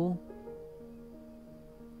school.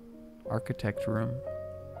 Architect room.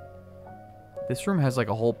 This room has like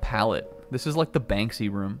a whole palette. This is like the Banksy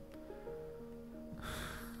room.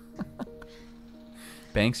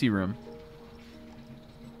 Banksy room.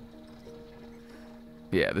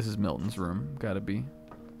 Yeah, this is Milton's room. Gotta be.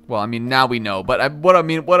 Well, I mean, now we know, but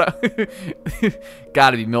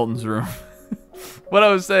gotta be Milton's room. What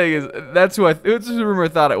I was saying is, that's who it's the room I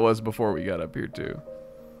thought it was before we got up here, too.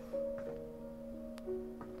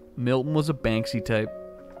 Milton was a Banksy type.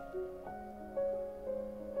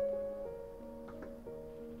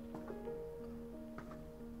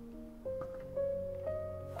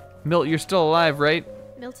 Milt, you're still alive, right?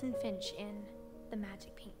 Milton Finch in The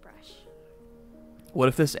Magic Paintbrush. What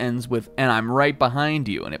if this ends with, and I'm right behind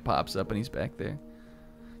you, and it pops up and he's back there?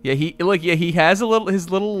 Yeah, he has his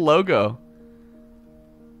little logo.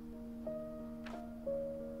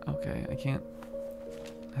 Okay, I can't.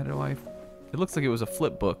 How do I? It looks like it was a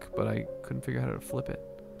flip book, but I couldn't figure out how to flip it.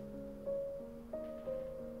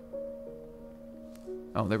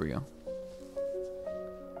 Oh, there we go.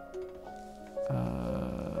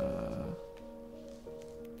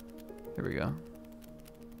 There we go.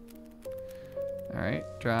 Alright,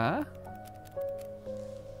 draw.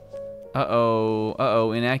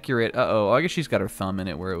 Uh-oh, inaccurate. Uh-oh, I guess she's got her thumb in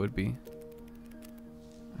it where it would be.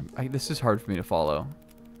 This is hard for me to follow.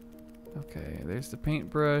 Okay, there's the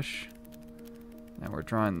paintbrush. Now we're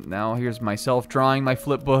drawing, now here's myself drawing my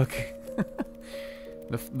flip book.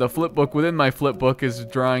 The flip book within my flip book is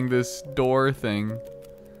drawing this door thing.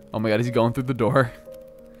 Oh my god, is he going through the door?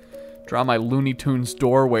 Draw my Looney Tunes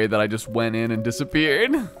doorway that I just went in and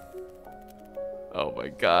disappeared. Oh my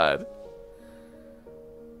god.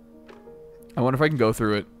 I wonder if I can go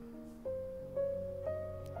through it.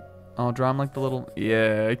 I'll draw him like the little...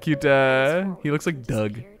 Yeah, cute. He looks like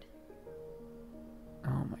Doug.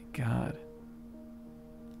 Oh my god.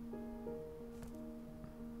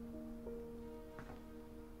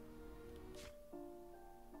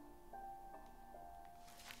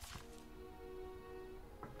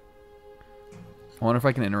 I wonder if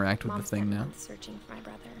I can interact with Mom the thing now. Searching for my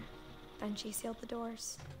brother. Then she sealed the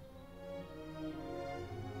doors.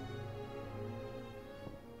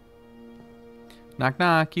 Knock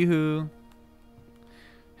knock, yoo-hoo.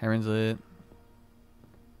 Heron's lit.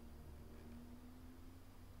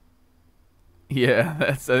 Yeah,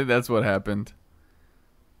 I think that's what happened.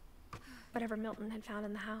 Whatever Milton had found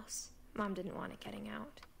in the house, Mom didn't want it getting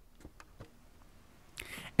out.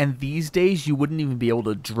 And these days, you wouldn't even be able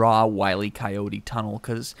to draw Wile E. Coyote Tunnel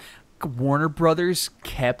because Warner Brothers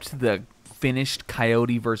kept the finished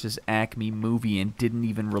Coyote versus Acme movie and didn't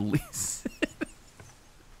even release it.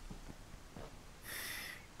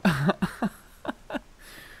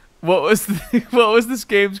 What was this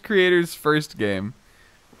game's creator's first game?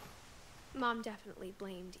 Mom definitely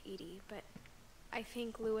blamed Edie, but I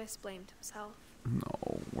think Lewis blamed himself.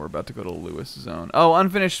 No, we're about to go to Lewis Zone. Oh,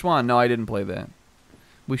 Unfinished Swan. No, I didn't play that.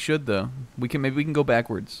 We should though. Maybe we can go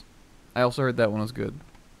backwards. I also heard that one was good.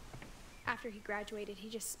 After he graduated, he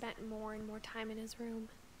just spent more and more time in his room.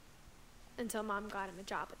 Until Mom got him a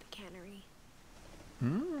job at the cannery.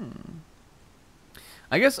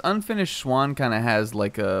 I guess Unfinished Swan kind of has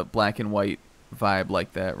like a black and white vibe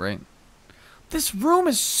like that, right? This room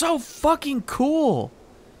is so fucking cool.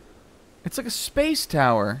 It's like a space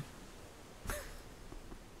tower.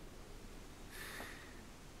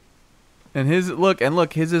 And his is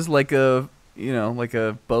like a, like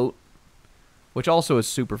a boat, which also is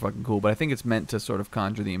super fucking cool, but I think it's meant to sort of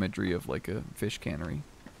conjure the imagery of like a fish cannery,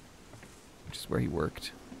 which is where he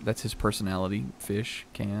worked. That's his personality, fish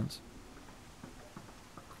cans.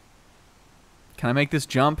 Can I make this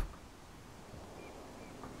jump?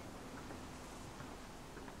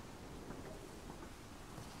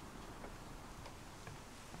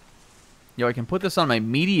 Yo, I can put this on my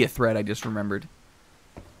media thread, I just remembered.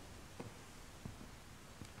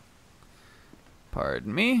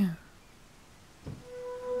 Pardon me.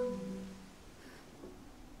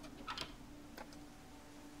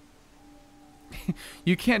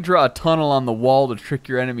 You can't draw a tunnel on the wall to trick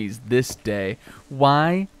your enemies this day.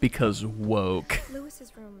 Why? Because woke.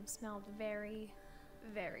 Lewis's room smelled very,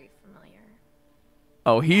 very familiar.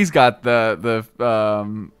 Oh, he's got the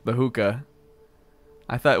hookah.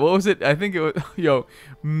 I thought, what was it? I think it was,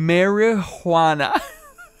 marijuana.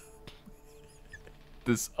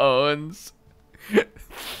 This owns.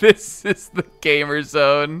 This is the gamer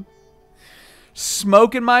zone.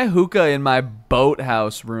 Smoking my hookah in my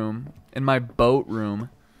boathouse room. In my boat room.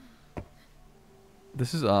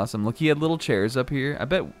 This is awesome. Look, he had little chairs up here. I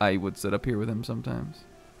bet I would sit up here with him sometimes.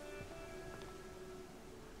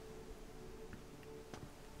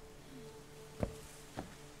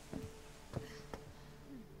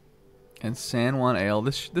 And San Juan Ale.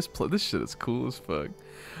 This shit is cool as fuck.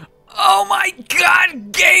 Oh my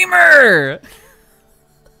god, gamer!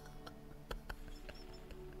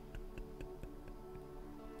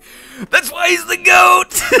 That's why he's the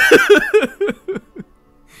GOAT!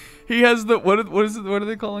 He has the what are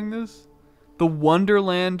they calling this? The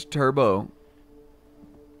Wonderland Turbo.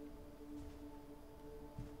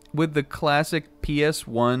 With the classic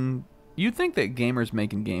PS1. You'd think that gamers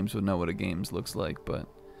making games would know what a game looks like, but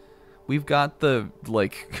we've got the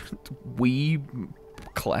like Wii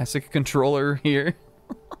classic controller here.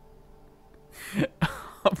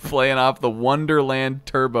 I'm playing off the Wonderland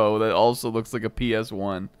Turbo that also looks like a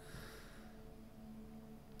PS1.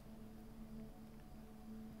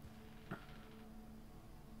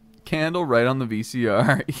 Candle right on the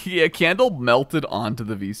VCR. Yeah, candle melted onto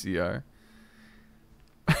the VCR.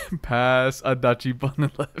 Pass Adachi on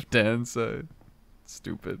the left hand side.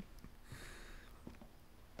 Stupid.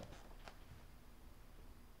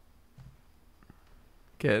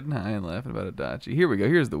 Getting high and laughing about Adachi. Here we go.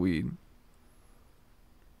 Here's the weed.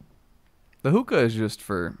 The hookah is just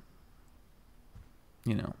for,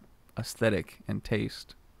 aesthetic and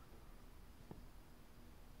taste.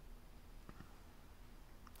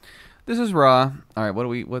 This is raw. All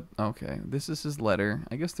right, okay. This is his letter.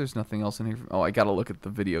 I guess there's nothing else in here. Oh, I gotta look at the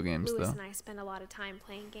video games, Lewis though. and I spent a lot of time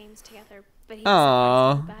playing games together, but he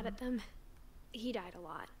was so bad at them. He died a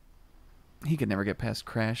lot. He could never get past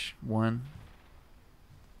Crash 1.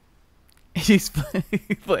 He's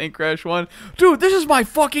playing Crash 1. Dude, this is my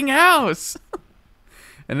fucking house!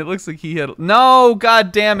 And it looks like he had... No,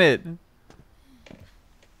 god damn it!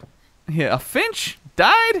 Yeah, a Finch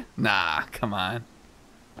died? Nah, come on.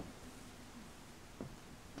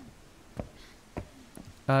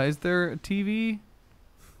 Is there a TV?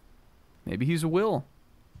 Maybe he's a Will.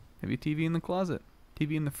 Maybe a TV in the closet.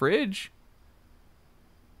 TV in the fridge?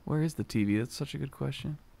 Where is the TV? That's such a good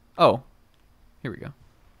question. Oh, here we go.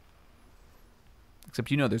 Except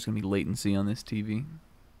there's going to be latency on this TV.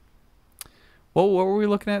 What were we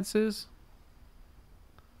looking at, Sis?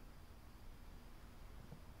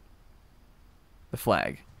 The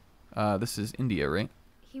flag. This is India, right?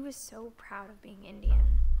 He was so proud of being Indian.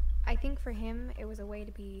 I think for him, it was a way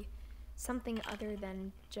to be something other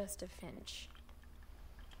than just a Finch.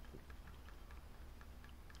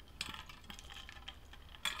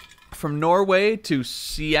 from Norway to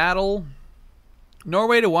Seattle.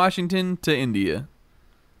 Norway to Washington to India.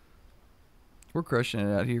 We're crushing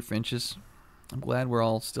it out here, Finches. I'm glad we're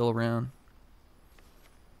all still around.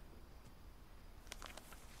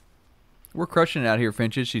 We're crushing it out here,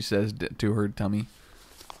 Finches, she says to her tummy.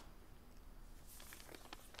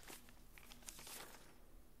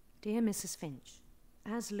 Dear Mrs. Finch,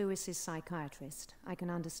 as Lewis's psychiatrist, I can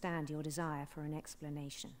understand your desire for an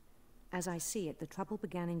explanation. As I see it, the trouble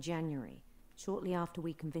began in January, shortly after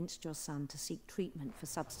we convinced your son to seek treatment for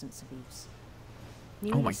substance abuse.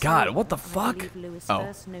 Oh my God, what the fuck? I believe Lewis Oh.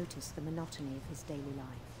 first noticed the monotony of his daily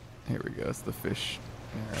life. Here we go, it's the fish.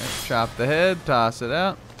 Alright, chop the head, toss it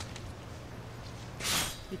out.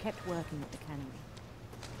 He kept working at the cannery,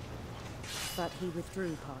 but he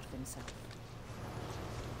withdrew part of himself.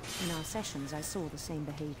 In our sessions, I saw the same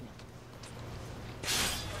behavior.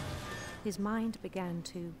 His mind began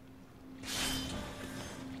to...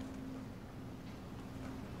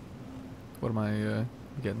 What am I,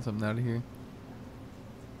 getting something out of here?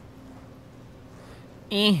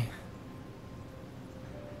 And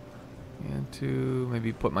to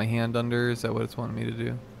maybe put my hand under, is that what it's wanting me to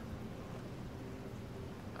do?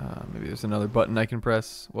 Maybe there's another button I can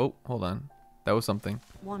press. Whoa, hold on. That was something.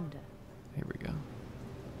 Wander. Here we go.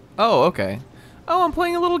 Oh, okay. Oh, I'm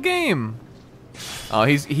playing a little game. Oh,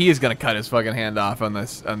 he is gonna cut his fucking hand off on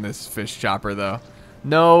this fish chopper though.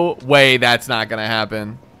 No way that's not gonna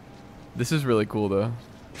happen. This is really cool though.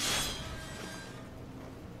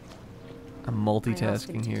 I'm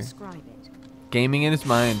multitasking here. Gaming in his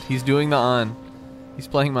mind. He's doing the on. He's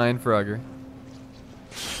playing Mind Frogger.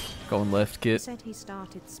 Going left, He kid. said he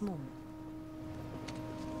started small,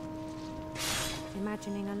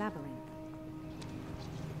 imagining a labyrinth.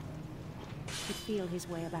 He'd feel his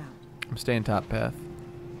way about. I'm staying top path.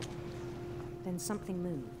 Then something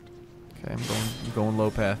moved. Okay, I'm going low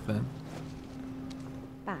path then.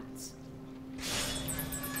 Bats.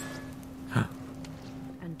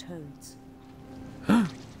 And toads.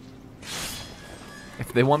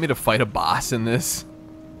 If they want me to fight a boss in this,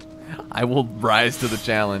 I will rise to the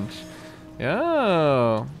challenge.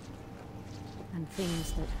 Oh. And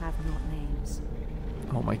things that have not names.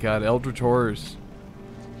 Oh my God, Eldritch Horrors.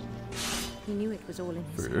 He knew it was all in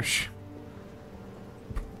his head. Fish.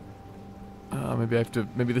 Maybe I have to.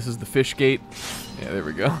 Maybe this is the fish gate. Yeah, there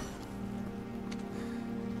we go.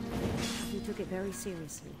 He took it very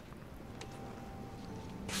seriously.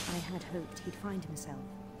 I had hoped he'd find himself.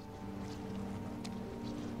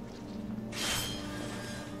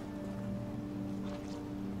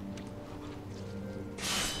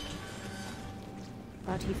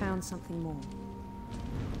 But he found something more.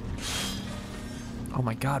 Oh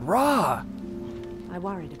my God, Raw! I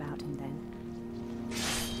worried about him then.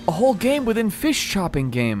 A whole game within fish chopping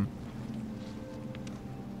game.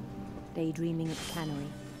 Daydreaming at the cannery.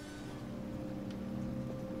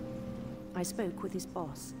 I spoke with his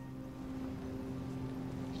boss.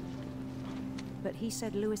 But he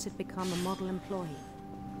said Lewis had become a model employee.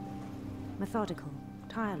 Methodical,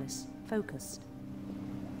 tireless, focused.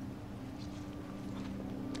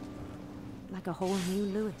 Like a whole new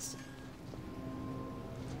Lewis.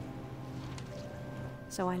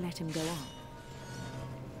 So I let him go on.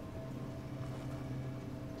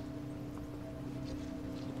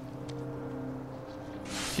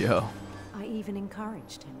 Yo. I even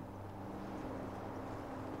encouraged him.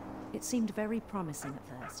 It seemed very promising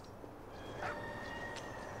at first.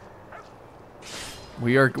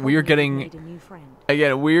 We are getting Made a new friend.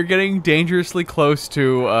 again. We are getting dangerously close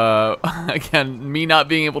to again me not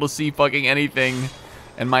being able to see fucking anything,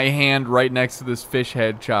 and my hand right next to this fish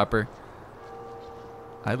head chopper.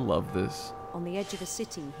 I love this. On the edge of a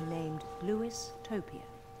city he named Lewis Topia.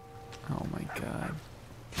 Oh my God.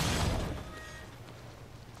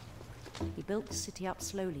 He built the city up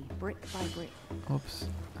slowly, brick by brick. Oops.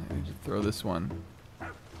 I need to throw this one.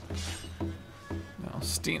 No,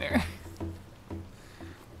 Steiner.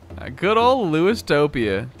 Good old Lewis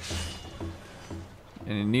Topia.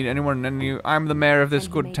 And you need anyone? I'm the mayor of this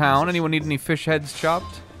good town. Anyone need any fish heads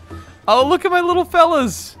chopped? Oh, look at my little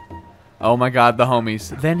fellas. Oh my God, the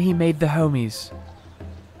homies. Then he made the homies.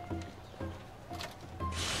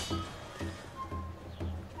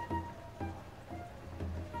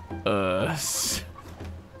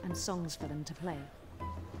 And songs for them to play.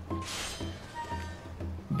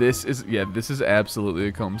 This is absolutely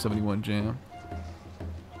a Comb 71 jam.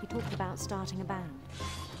 He talked about starting a band.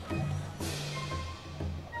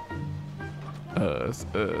 Us.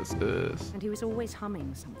 And he was always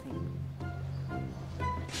humming something.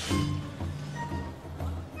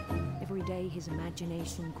 Every day his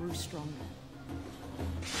imagination grew stronger.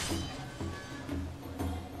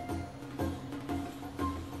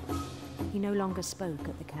 no longer spoke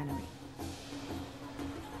at the cannery.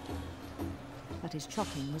 But his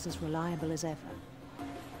chopping was as reliable as ever.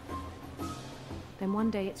 Then one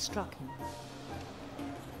day it struck him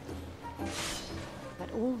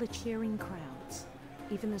that all the cheering crowds,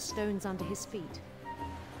 even the stones under his feet,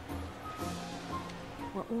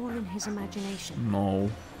 were all in his imagination. No.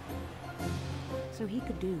 So he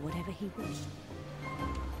could do whatever he wished.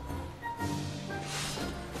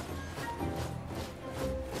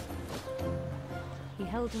 He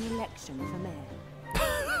held an election for mayor.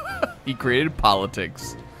 He created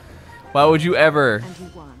politics. Why would you ever? And he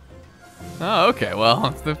won. Oh, okay. Well,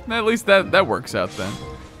 at least that works out then.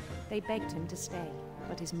 They begged him to stay,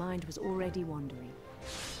 but his mind was already wandering.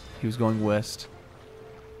 He was going west.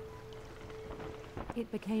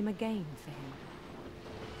 It became a game for him.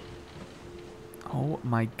 Oh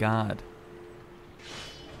my god.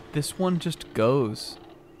 This one just goes.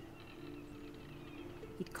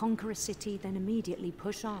 He'd conquer a city, then immediately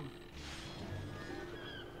push on.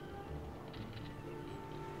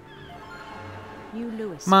 New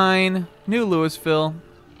Louis. Mine. New Louisville.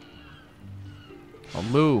 Oh,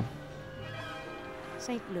 Lou.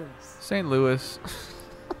 St. Louis. St. Louis.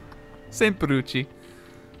 St. Petrucci.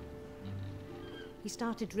 He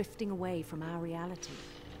started drifting away from our reality.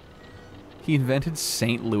 He invented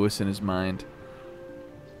St. Louis in his mind.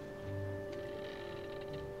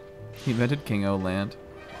 He invented King O Land.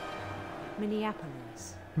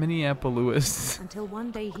 Minneapolis. Minneapolis. Until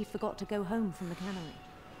one day he forgot to go home from the cannery.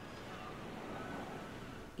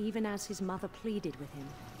 Even as his mother pleaded with him,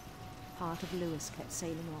 part of Louis kept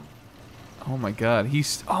sailing on. Oh my god,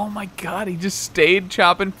 he just stayed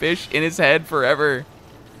chopping fish in his head forever.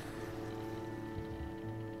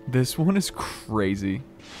 This one is crazy.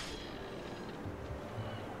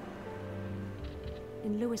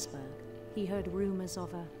 In Louisburg, he heard rumors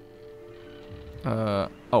of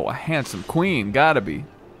a handsome queen, gotta be.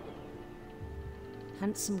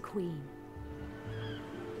 handsome queen.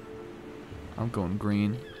 I'm going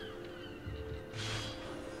green.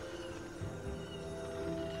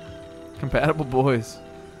 Compatible boys.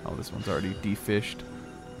 Oh, this one's already defished.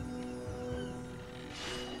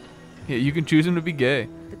 Yeah, you can choose him to be gay.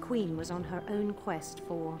 The queen was on her own quest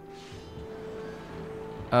for...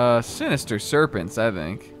 sinister serpents, I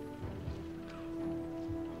think.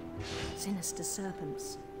 sinister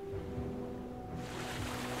serpents.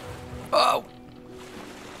 Oh!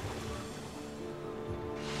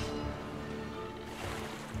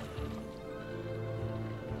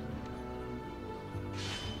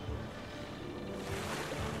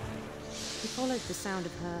 He followed the sound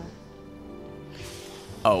of her...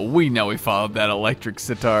 Oh, we know he followed that electric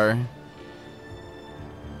sitar.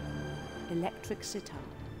 electric sitar.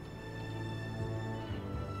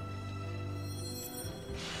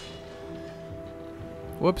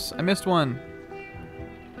 Whoops, I missed one.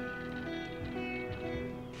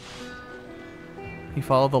 He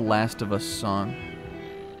followed the Last of Us song.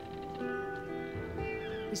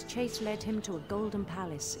 His chase led him to a golden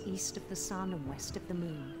palace east of the sun and west of the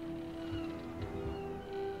moon.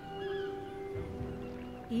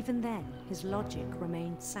 Even then, his logic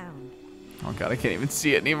remained sound. Oh god, I can't even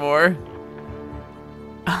see it anymore.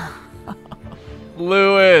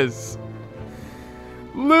 Lewis!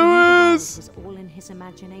 Lewis! Was all in his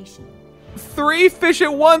imagination. 3 fish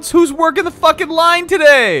at once? Who's working the fucking line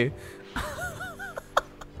today?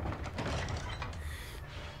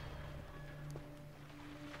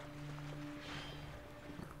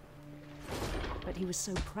 But he was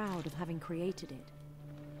so proud of having created it.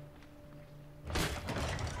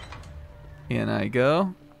 In I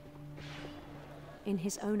go. In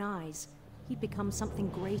his own eyes, he'd become something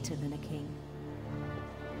greater than a king.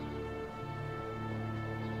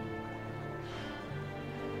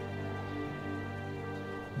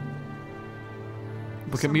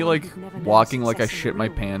 Look at me like walking like I shit my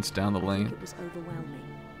pants down the lane. It was overwhelming.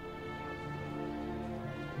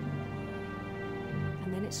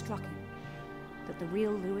 And then it struck him that the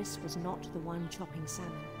real Lewis was not the one chopping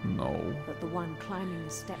salmon. No. But the one climbing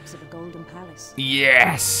the steps of a golden palace.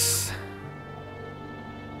 Yes!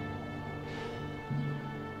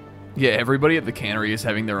 Yeah, everybody at the cannery is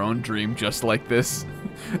having their own dream just like this.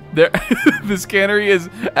 This cannery is...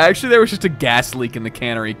 Actually, there was just a gas leak in the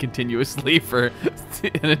cannery continuously for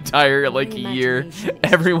an entire, like, year.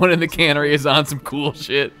 Everyone in the cannery is on some cool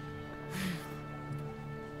shit.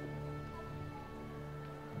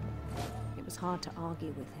 It was hard to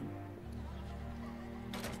argue with him.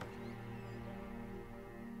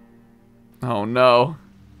 Oh, no.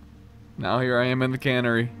 Now here I am in the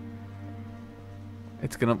cannery.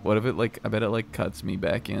 It's gonna... What if it, like... I bet it, like, cuts me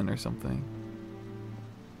back in or something.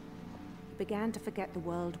 He began to forget the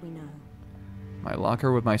world we know. My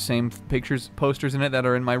locker with my same posters in it that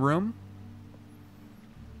are in my room.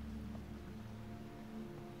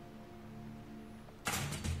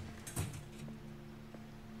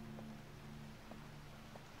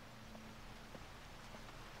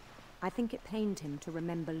 I think it pained him to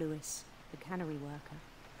remember Lewis, the cannery worker.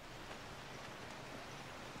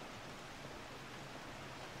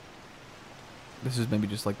 This is maybe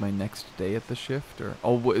just like my next day at the shift, or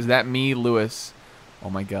oh, is that me, Lewis? Oh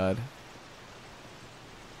my God.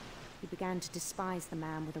 He began to despise the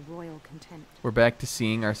man with a royal contempt. We're back to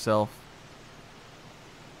seeing ourselves.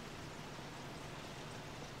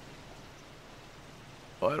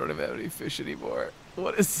 Oh, I don't have any fish anymore.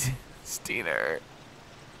 What is Steiner?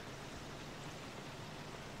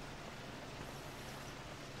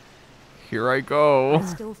 Here I go. I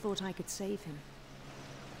still thought I could save him.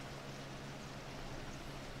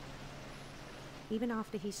 Even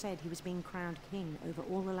after he said he was being crowned king over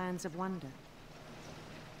all the lands of wonder.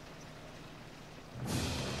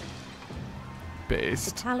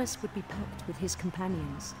 Based. The palace would be packed with his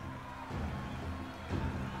companions.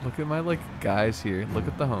 Look at my, like, guys here. Look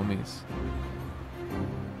at the homies.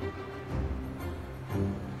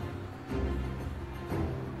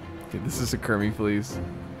 Okay, this is a Kermie, please.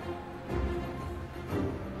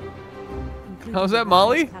 How's that,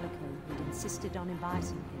 Molly? Calico, who'd insisted on inviting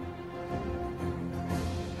him.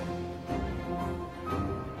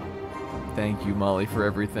 Thank you, Molly, for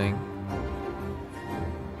everything.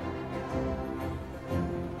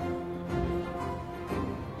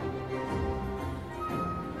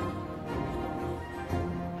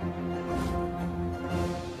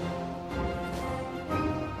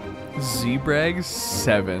 Zebrag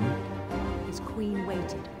 7. His queen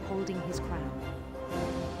waited, holding his crown.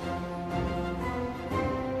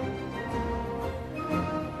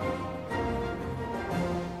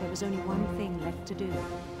 There was only one thing left to do.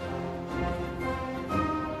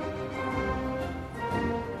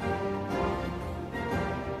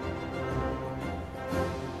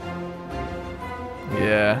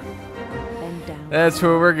 Yeah. Bend down. That's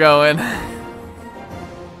where we're going.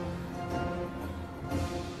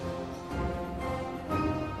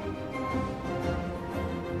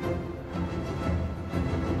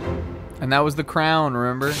 And that was the crown,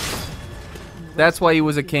 remember? That's why he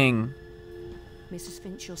was a king. Mrs.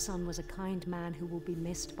 Finch, your son was a kind man who will be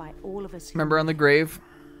missed by all of us. Remember on the grave?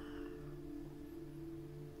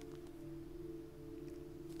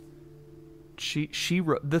 She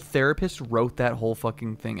wrote, the therapist wrote that whole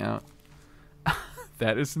fucking thing out.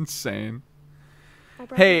 That is insane. My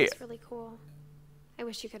brother Hey, was really cool. I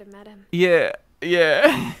wish you could have met him. yeah.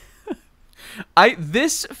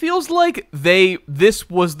 This feels like this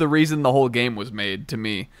was the reason the whole game was made to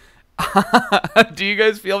me. Do you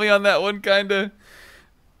guys feel me on that one, kinda?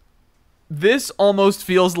 This almost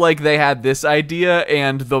feels like they had this idea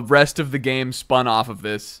and the rest of the game spun off of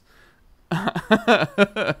this.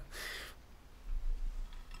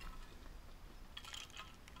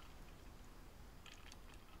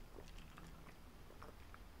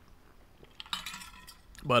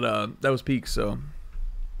 But that was peak, so,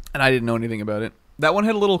 and I didn't know anything about it. That one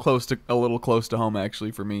hit a little close to home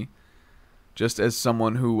actually for me. Just as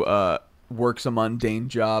someone who works a mundane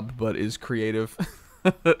job but is creative,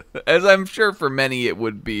 as I'm sure for many it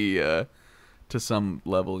would be to some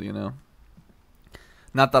level, you know.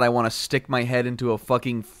 Not that I want to stick my head into a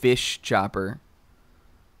fucking fish chopper.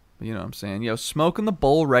 But you know what I'm saying? Yo, smoking the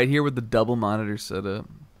bowl right here with the double monitor setup.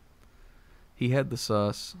 He had the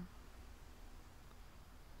sauce.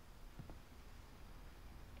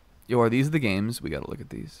 Yo, are these the games? We gotta look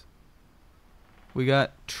at these. We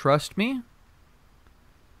got Trust Me.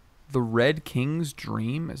 The Red King's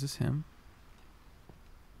Dream. Is this him?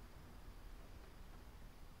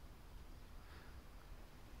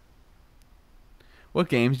 What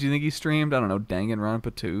games do you think he streamed? I don't know.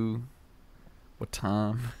 Danganronpa 2. What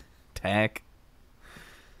time? Tack.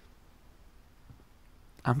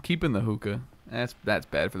 I'm keeping the hookah. That's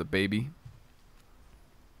bad for the baby.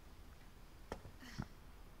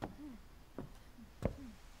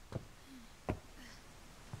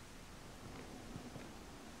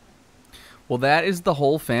 Well, that is the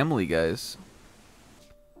whole family, guys.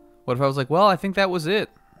 What if I was like, well, I think that was it.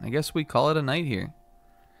 I guess we call it a night here.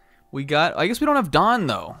 I guess we don't have Dawn,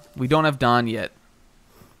 though. We don't have Dawn yet.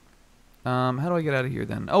 How do I get out of here,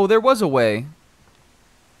 then? Oh, there was a way.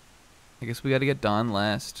 I guess we got to get Dawn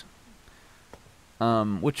last.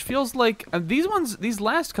 Which feels like... these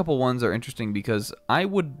last couple ones are interesting because I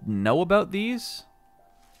would know about these.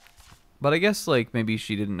 But I guess, like, maybe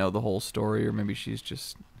she didn't know the whole story, or maybe she's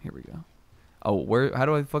just... Here we go. Oh, how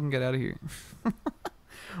do I fucking get out of here?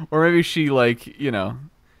 Or maybe she, like, you know,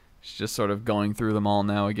 She's just sort of going through them all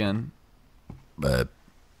now again. But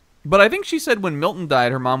I think she said when Milton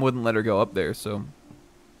died, her mom wouldn't let her go up there, so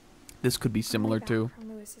this could be similar too.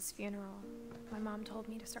 From Lewis's funeral, my mom told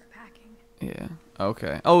me to start packing. Yeah.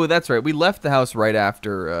 Okay. Oh, that's right. We left the house right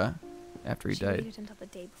after he She died. waited until the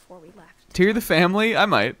day before we left. Tear the family? I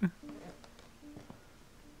might.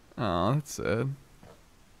 Oh, that's sad.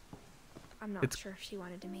 I'm not sure if she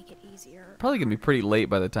wanted to make it easier. Probably gonna be pretty late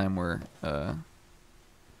by the time we're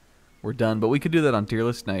done, but we could do that on tier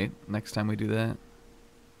list night next time we do that.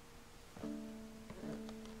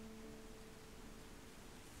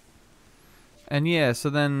 And yeah, so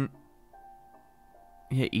then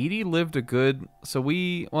yeah, Edie lived a good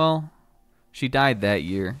she died that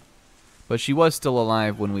year, but she was still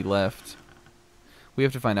alive when we left. We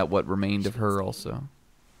have to find out what remained of her also.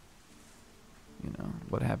 You know,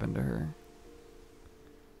 what happened to her.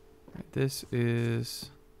 Right, this is...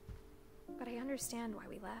 But I understand why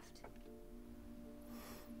we left.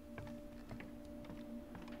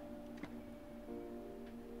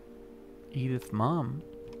 Edith mom.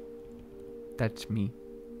 That's me.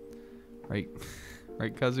 Right?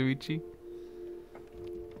 Right, Kazuichi?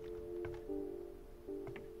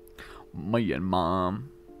 Me and mom.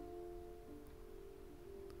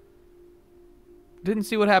 Didn't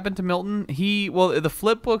see what happened to Milton. The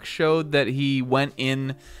flip book showed that he went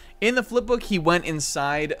in the flip book, he went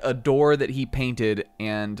inside a door that he painted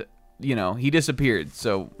and, you know, he disappeared.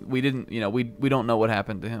 So we didn't, you know, we don't know what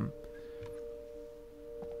happened to him.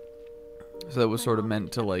 So that was sort of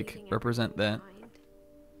meant to, like, represent that.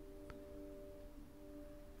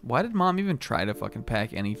 Why did mom even try to fucking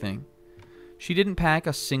pack anything? She didn't pack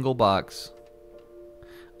a single box.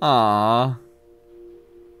 Aww.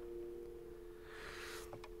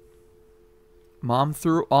 Mom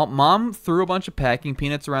threw a bunch of packing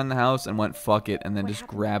peanuts around the house and went fuck it, and then just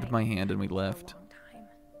grabbed my hand and we left.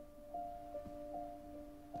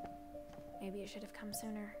 Maybe it should have come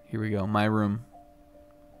sooner. Here we go, my room.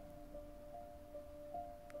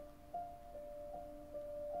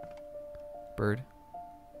 Bird.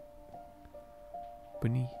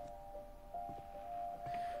 Bunny.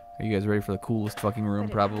 Are you guys ready for the coolest fucking room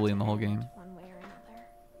probably in the whole game?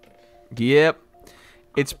 Yep.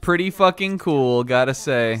 It's pretty fucking cool, gotta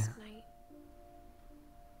say.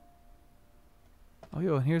 Oh,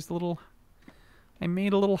 yo, and here's the little... I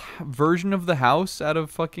made a little version of the house out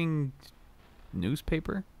of fucking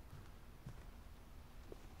newspaper.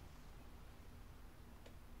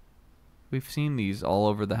 We've seen these all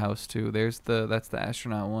over the house, too. That's the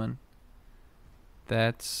astronaut one.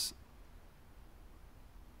 That's...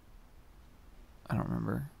 I don't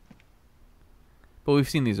remember. But we've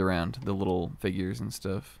seen these around, the little figures and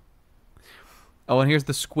stuff. Oh, and here's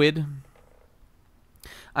the squid.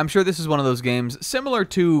 I'm sure this is one of those games similar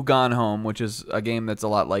to Gone Home, which is a game that's a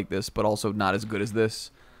lot like this, but also not as good as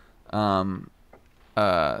this.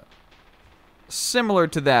 Similar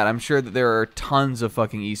to that, I'm sure that there are tons of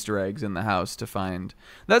fucking Easter eggs in the house to find.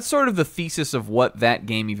 That's sort of the thesis of what that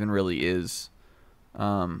game even really is.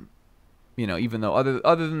 You know, even though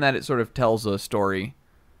other than that, it sort of tells a story.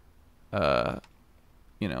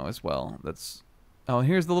 You know, as well. That's... Oh,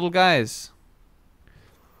 here's the little guys.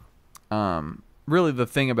 Really, the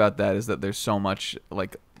thing about that is that there's so much,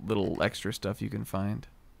 like, little extra stuff you can find.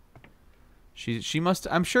 She must...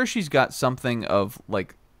 I'm sure she's got something of,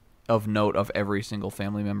 like, of note of every single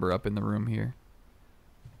family member up in the room here.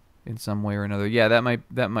 In some way or another. Yeah, that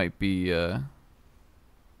might be,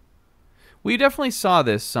 We definitely saw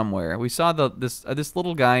this somewhere. We saw this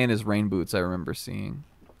little guy in his rain boots I remember seeing.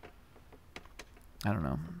 I don't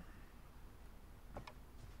know.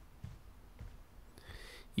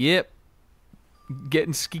 Yep.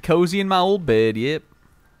 Getting ski cozy in my old bed, yep.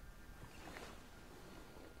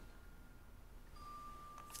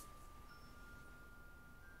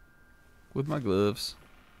 With my gloves.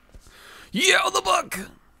 Yeah, the book!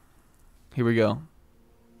 Here we go.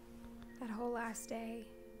 That whole last day,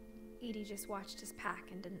 Edie just watched us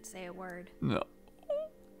pack and didn't say a word. No.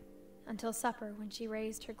 Until supper, when she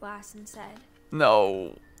raised her glass and said,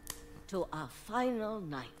 No. To our final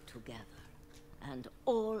night together, and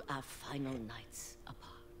all our final nights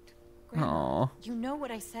apart. Grandma, you know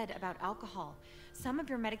what I said about alcohol. Some of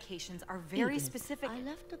your medications are very Edith, specific. I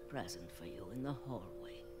left a present for you in the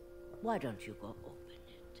hallway. Why don't you go open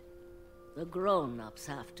it? The grown-ups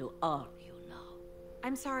have to argue now.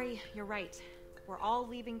 I'm sorry, you're right. We're all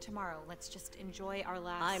leaving tomorrow. Let's just enjoy our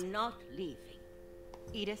last... I'm not leaving.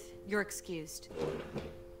 Edith, you're excused.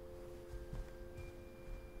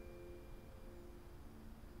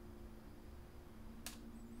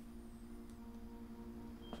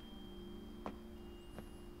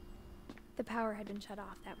 The power had been shut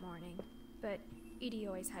off that morning, but Edie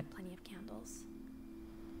always had plenty of candles.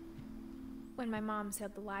 When my mom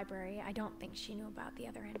sealed the library, I don't think she knew about the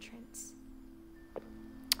other entrance.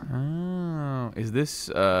 Oh, is this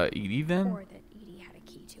Edie then? Or that Edie had a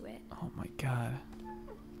key to it. Oh my god.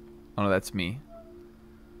 Oh no, that's me.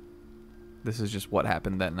 This is just what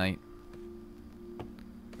happened that night.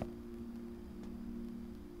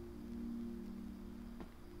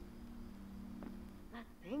 That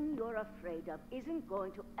thing you're afraid of isn't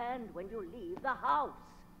going to end when you leave the house.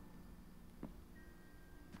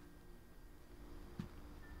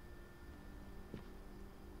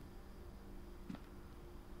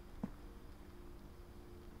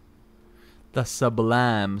 The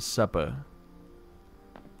Sublime Supper.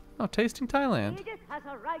 Oh, Tasting Thailand. Edith has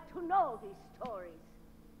a right to know these stories.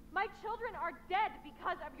 My children are dead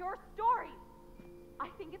because of your stories. I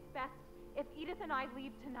think it's best if Edith and I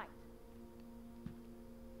leave tonight.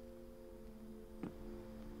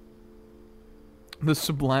 The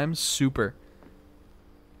Sublime Super.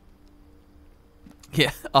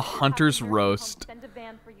 Yeah, a hunter's roast. Send a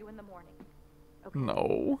van for you in the morning. Okay.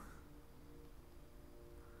 No.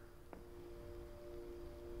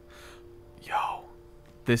 Yo.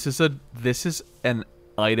 This is an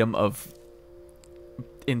item of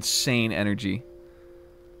insane energy.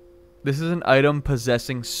 This is an item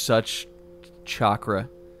possessing such chakra.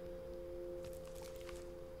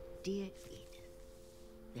 Dear Edith,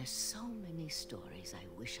 there's so many stories I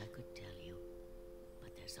wish I could tell you,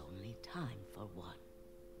 but there's only time for one.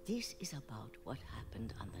 This is about what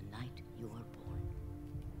happened on the night you were born.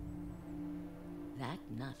 That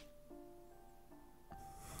night.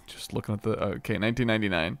 Just looking at the okay,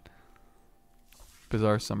 1999.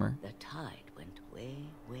 Bizarre Summer. The tide went way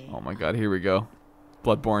Oh my god, here we go.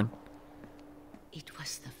 Bloodborne. It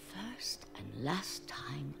was the first and last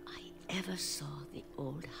time I ever saw the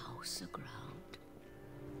old house aground.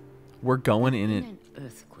 We're going in it. An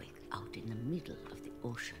earthquake out in the middle of the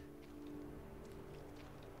ocean.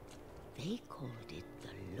 They called it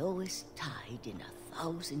the lowest tide in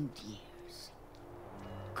 1,000 years.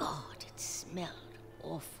 God, it smelled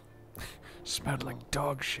awful. Smelled like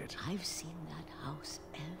dog shit. I've seen that house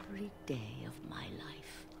every day of my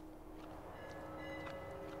life.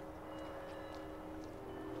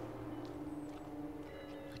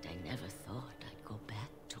 But I never thought I'd go back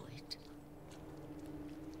to it.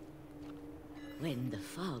 When the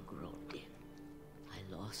fog rolled in,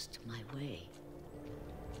 I lost my way.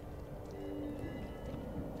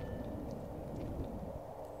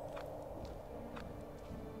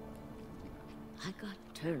 I got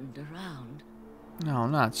turned around. No,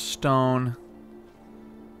 not stone.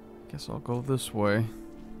 Guess I'll go this way.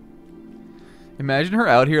 Imagine her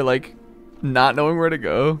out here, like, not knowing where to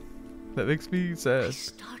go. That makes me sad. I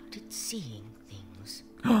started seeing things.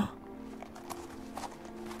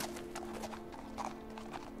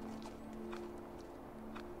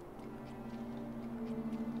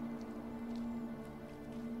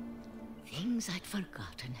 Things I'd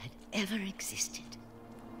forgotten had ever existed.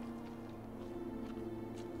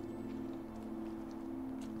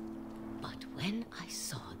 But when I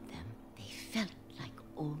saw them, they felt like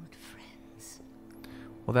old friends.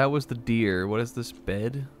 Well, that was the deer. What is this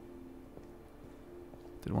bed?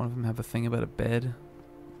 Did one of them have a thing about a bed?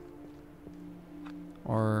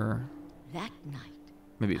 Or that night,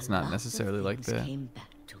 maybe it's not necessarily like that. Came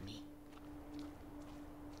back to me.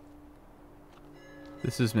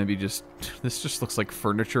 This is maybe just, this just looks like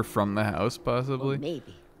furniture from the house, possibly. Or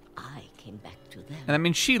maybe I came back to them. And I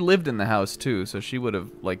mean, she lived in the house too, so she would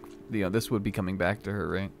have, like, you know, this would be coming back to her,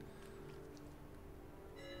 right?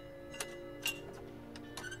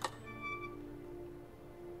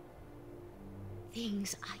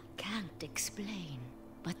 Things I can't explain,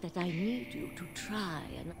 but that I need you to try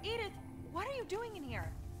and... Edith, what are you doing in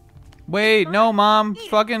here? Wait, no, Mom.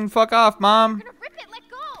 Fucking fuck off, Mom. You're gonna rip it, let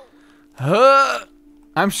go! Huh?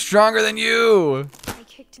 I'm stronger than you. I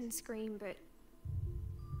kicked and screamed, but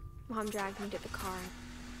Mom dragged me to the car.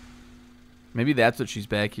 Maybe that's what she's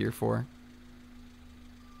back here for.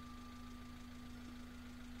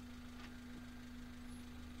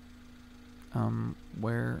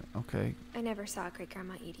 Where? Okay. I never saw Great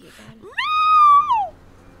Grandma Edie again. No!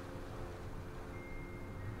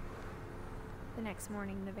 The next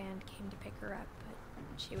morning, the van came to pick her up, but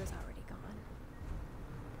she was already gone.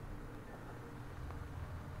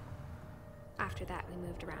 After that, we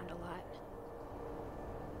moved around a lot.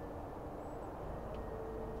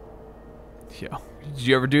 Yo, did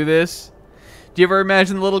you ever do this? Do you ever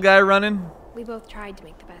imagine the little guy running? We both tried to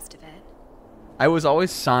make the best of it. I was always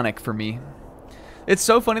Sonic for me. It's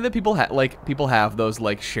so funny that people have those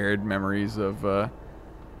like shared memories of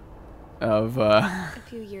of A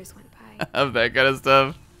few years went by. of that kind of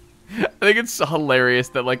stuff. I think it's hilarious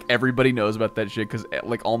that like everybody knows about that shit because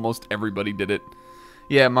like almost everybody did it.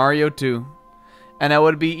 Yeah, Mario too, and that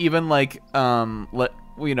would be even like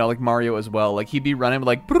like Mario as well. Like he'd be running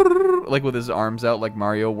like with his arms out like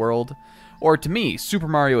Mario World, or to me Super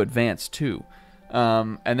Mario Advance too.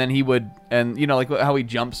 And then he would, and like how he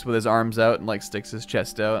jumps with his arms out and like sticks his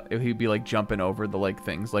chest out. He'd be like jumping over the like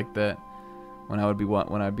things like that when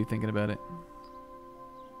I'd be thinking about it.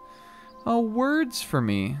 Oh, words for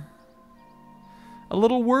me. A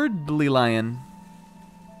little wordly lion.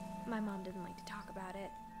 My mom didn't like to talk about it.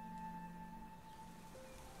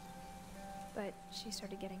 But she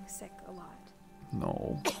started getting sick a lot.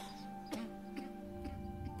 No.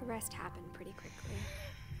 The rest happened pretty quickly.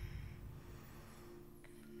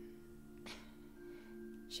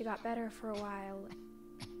 She got better for a while.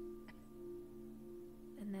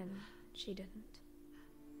 And then she didn't.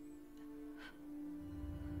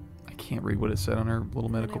 I can't read what it said on her little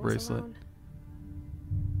medical bracelet. Alone.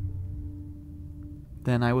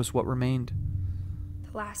 Then I was what remained.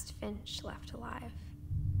 The last Finch left alive.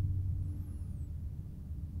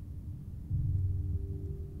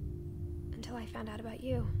 Until I found out about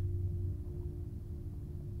you.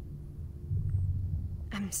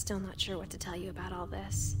 I'm still not sure what to tell you about all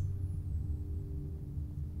this.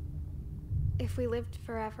 If we lived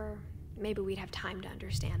forever, maybe we'd have time to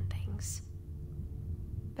understand things.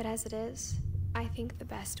 But as it is, I think the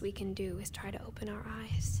best we can do is try to open our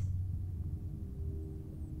eyes.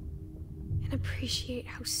 And appreciate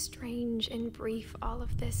how strange and brief all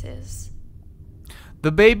of this is.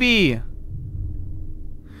 The baby!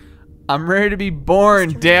 I'm ready to be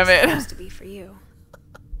born, damn it! It's supposed to be for you.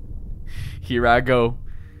 Here I go.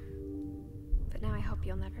 But now I hope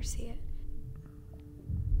you'll never see it.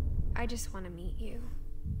 I just want to meet you.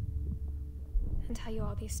 And tell you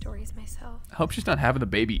all these stories myself. I hope she's not having the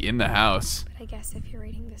baby in the house. But I guess if you're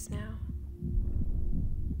reading this now,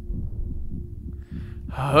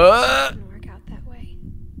 Huh? it didn't work out that way.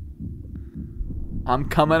 I'm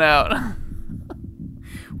coming out.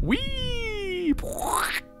 Whee!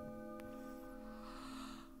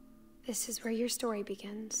 This is where your story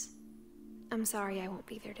begins. I'm sorry I won't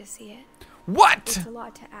be there to see it. What? It's a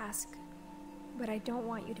lot to ask, but I don't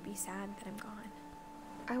want you to be sad that I'm gone.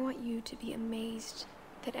 I want you to be amazed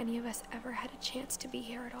that any of us ever had a chance to be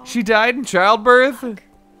here at all. She died in childbirth?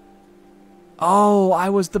 Oh, I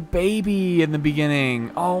was the baby in the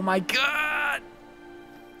beginning. Oh my god.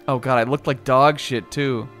 Oh god, I looked like dog shit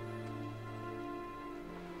too.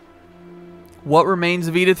 What remains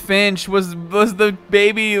of Edith Finch was the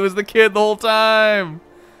baby, it was the kid the whole time.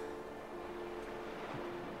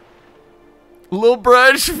 Lil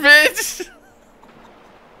Brunch Finch.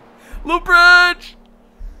 Lil Brunch.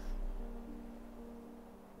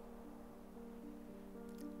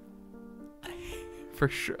 For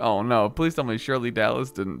sure. Oh no, please tell me Shirley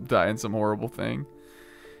Dallas didn't die in some horrible thing.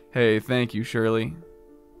 Hey, thank you, Shirley.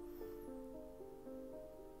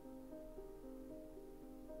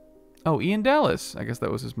 Oh, Ian Dallas. I guess that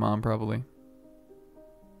was his mom, probably.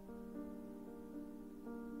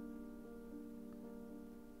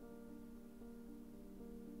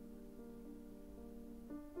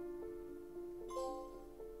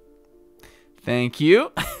 Thank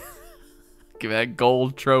you. Give me that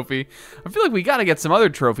gold trophy. I feel like we gotta get some other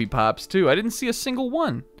trophy pops, too. I didn't see a single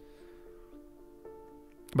one.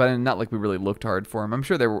 But not like we really looked hard for them. I'm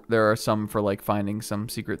sure there are some for, like, finding some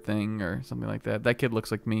secret thing or something like that. That kid looks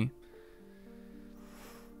like me.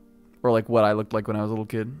 Or like what I looked like when I was a little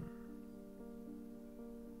kid.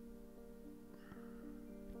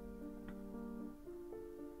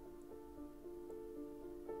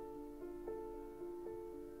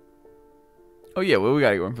 Oh yeah, well we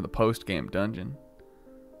gotta go in for the post-game dungeon.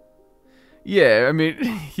 Yeah, I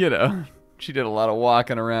mean, you know, she did a lot of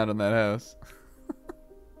walking around in that house.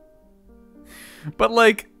 But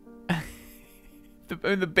like,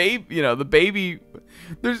 the baby, you know, the baby.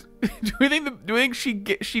 There's. Do we think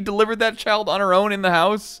she delivered that child on her own in the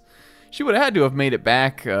house? She would have had to have made it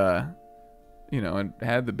back, you know, and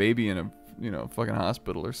had the baby in a fucking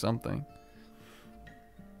hospital or something.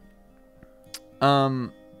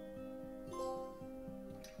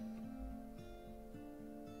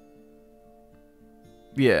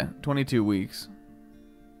 Yeah, 22 weeks.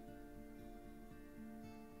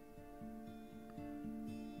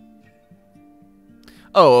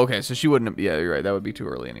 Oh, okay, so she wouldn't have... Yeah, you're right. That would be too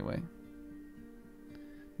early anyway.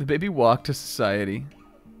 The baby walked to society.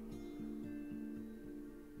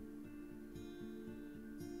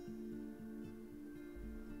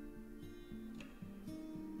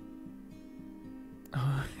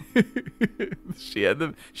 She had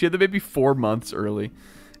the baby 4 months early.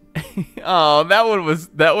 Oh,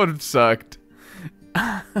 that one sucked.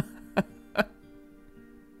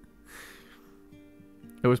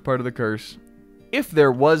 It was part of the curse. If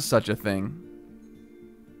there was such a thing.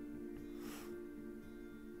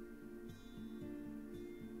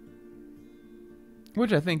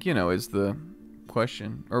 Which I think, you know, is the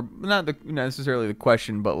question. Or not necessarily the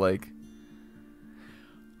question, but like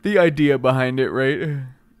the idea behind it, right?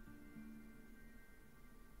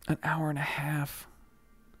 An hour and a half.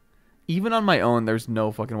 Even on my own, there's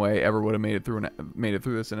no fucking way I ever would have made it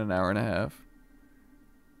through this in an hour and a half.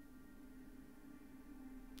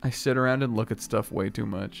 I sit around and look at stuff way too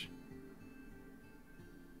much.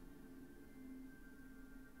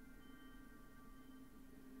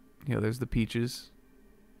 You know, there's the Peaches.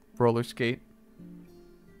 Roller skate.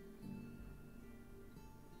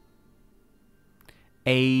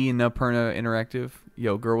 Annapurna Interactive.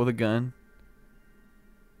 Yo, girl with a gun.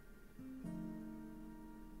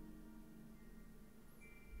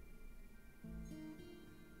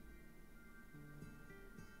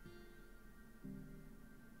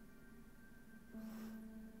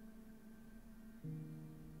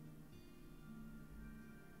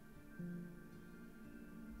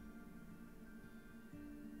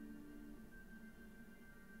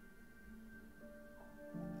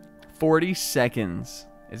 $40 seconds.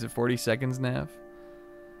 Is it 40 seconds, Nav?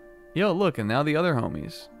 Yo, look, and now the other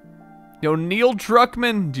homies. Yo, Neil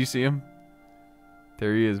Druckmann. Do you see him?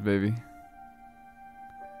 There he is, baby.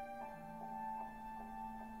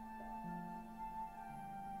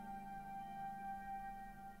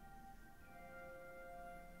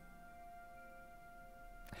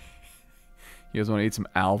 You guys want to eat some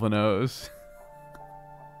Alvanos?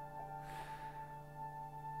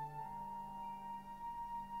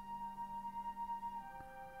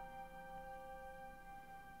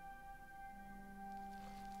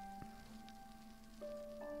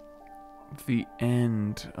 The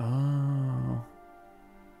end. Oh.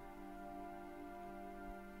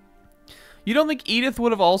 You don't think Edith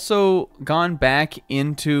would have also gone back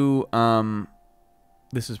into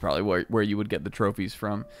this is probably where you would get the trophies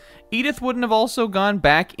from. Edith wouldn't have also gone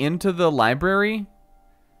back into the library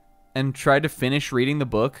and tried to finish reading the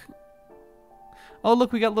book? Oh,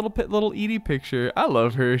 look, we got little Edie picture. I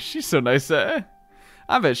love her. She's so nice. I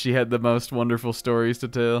bet she had the most wonderful stories to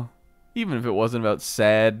tell. Even if it wasn't about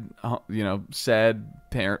sad, sad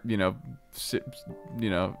parent,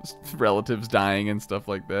 relatives dying and stuff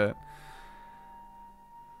like that.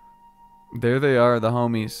 There they are, the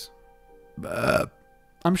homies.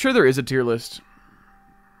 I'm sure there is a tier list.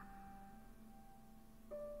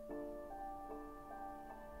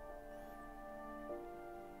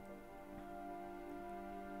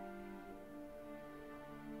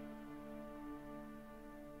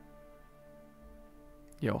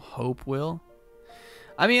 Yo, Hope will?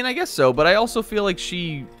 I mean, I guess so, but I also feel like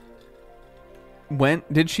she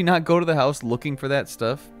went... Did she not go to the house looking for that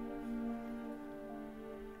stuff?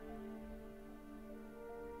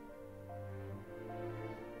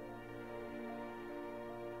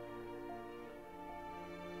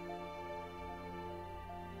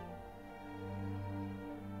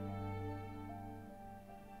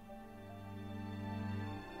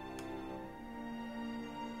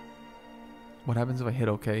 What happens if I hit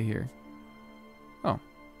OK here? Oh.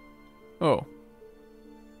 Oh.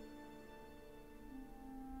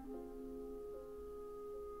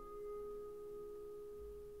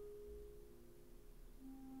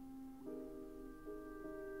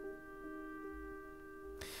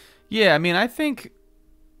 Yeah, I mean, I guess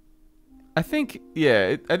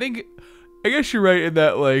you're right in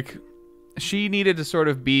that, like, she needed to sort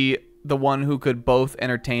of be the one who could both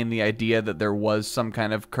entertain the idea that there was some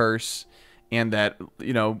kind of curse and that,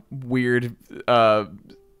 weird,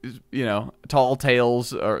 tall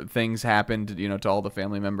tales or things happened, to all the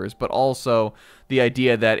family members, but also the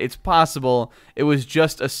idea that it's possible it was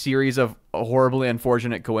just a series of horribly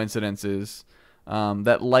unfortunate coincidences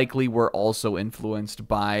that likely were also influenced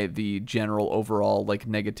by the general overall, like,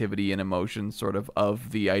 negativity and emotion sort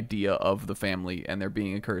of the idea of the family and there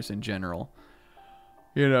being a curse in general.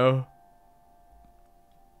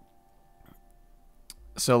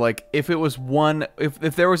 So, like, if it was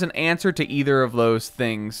if there was an answer to either of those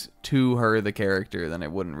things to her, the character, then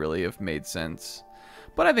it wouldn't really have made sense.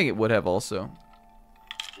 But I think it would have also.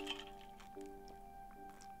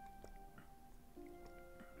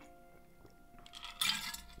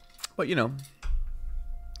 But,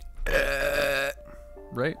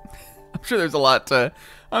 right? I'm sure there's a lot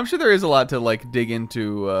to, like, dig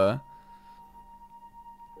into,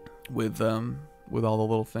 with with all the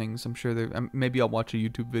little things. I'm sure there. Maybe I'll watch a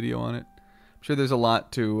YouTube video on it. I'm sure there's a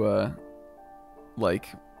lot to, like,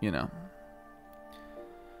 you know,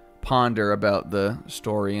 ponder about the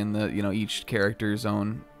story and the, you know, each character's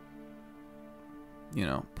own, you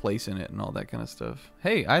know, place in it and all that kind of stuff.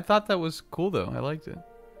 Hey, I thought that was cool though. I liked it.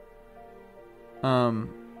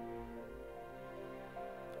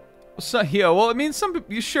 So yeah, well, I mean,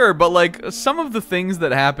 sure, but like some of the things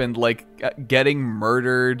that happened, like getting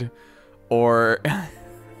murdered, or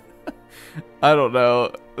I don't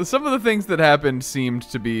know, some of the things that happened seemed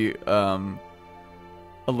to be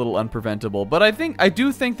a little unpreventable. But I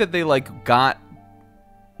do think that they like got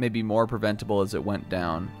maybe more preventable as it went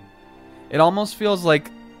down. It almost feels like,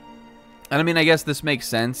 and I mean, I guess this makes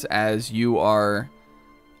sense as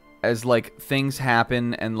as like things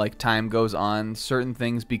happen and like time goes on, certain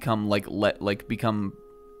things become like become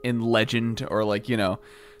in legend, or like, you know,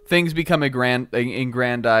 things become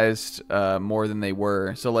aggrandized more than they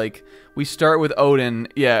were. So like we start with Odin,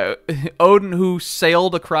 yeah, Odin, who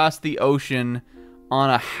sailed across the ocean on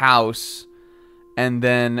a house and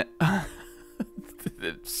then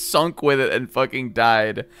sunk with it and fucking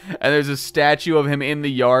died. And there's a statue of him in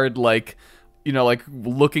the yard, like, you know, like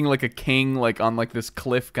looking like a king, like on like this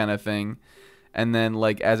cliff kind of thing. And then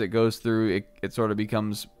like as it goes through, it sort of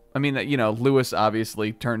becomes, I mean, you know, Lewis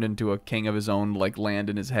obviously turned into a king of his own, like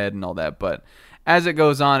land in his head and all that. But as it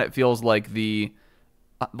goes on, it feels like the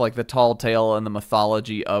tall tale and the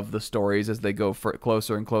mythology of the stories as they go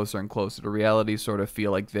closer and closer and closer to reality sort of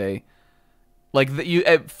feel like at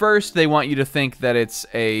first they want you to think that it's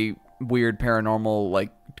a weird paranormal,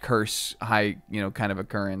 like curse, high, you know, kind of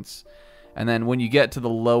occurrence. And then when you get to the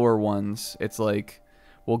lower ones, it's like,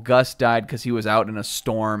 well, Gus died because he was out in a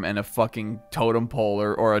storm and a fucking totem pole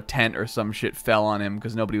or a tent or some shit fell on him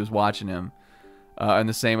because nobody was watching him. And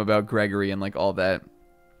the same about Gregory and like all that.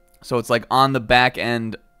 So it's like on the back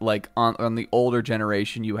end, like on the older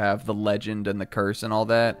generation, you have the legend and the curse and all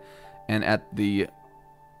that. And at the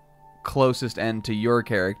closest end to your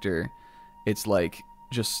character, it's like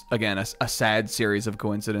just, again, a sad series of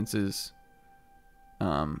coincidences.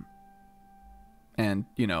 And,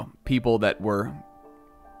 you know, people that were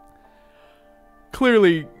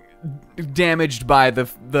clearly damaged by the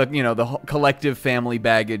you know, the collective family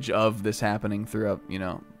baggage of this happening throughout, you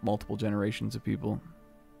know, multiple generations of people.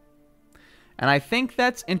 And I think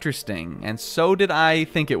that's interesting, and so did I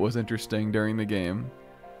think it was interesting during the game.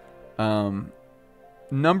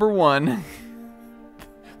 Number one,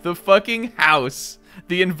 the fucking house.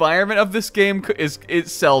 The environment of this game it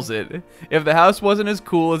sells it. If the house wasn't as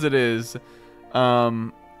cool as it is,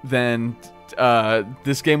 then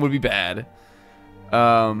this game would be bad.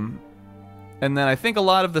 And then I think a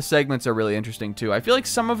lot of the segments are really interesting too. I feel like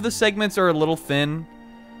some of the segments are a little thin.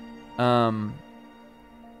 I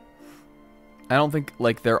don't think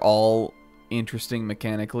like they're all interesting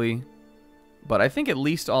mechanically, but I think at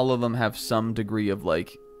least all of them have some degree of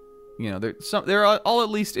like, you know, they're all at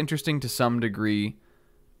least interesting to some degree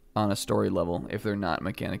on a story level if they're not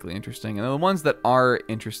mechanically interesting. And the ones that are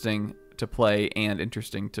interesting to play and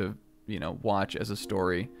interesting to, you know, watch as a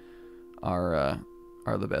story are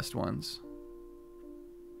the best ones.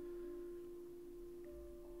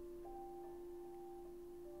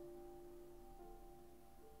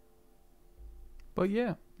 But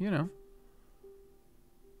yeah, you know,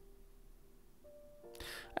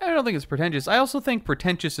 I don't think it's pretentious. I also think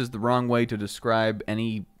pretentious is the wrong way to describe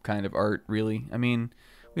any kind of art, really. I mean,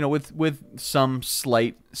 you know, with some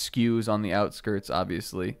slight skews on the outskirts,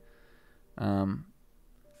 obviously. But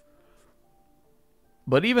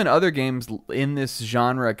even other games in this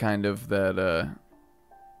genre kind of that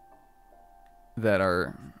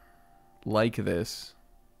are like this,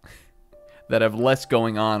 that have less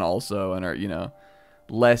going on also and are, you know,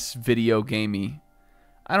 less video gamey.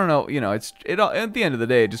 I don't know, you know, at the end of the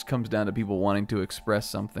day, it just comes down to people wanting to express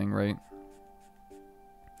something, right?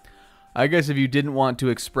 I guess if you didn't want to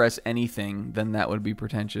express anything, then that would be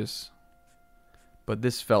pretentious. But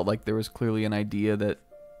this felt like there was clearly an idea that,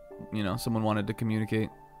 you know, someone wanted to communicate.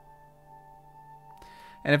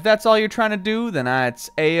 And if that's all you're trying to do, then it's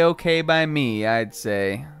A-okay by me, I'd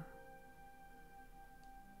say.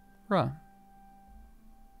 Bruh.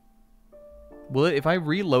 Will it, if I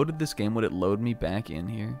reloaded this game, would it load me back in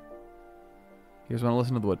here? You guys want to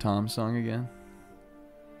listen to the Watam song again?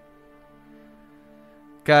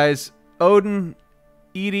 Guys, Odin,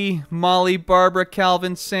 Edie, Molly, Barbara,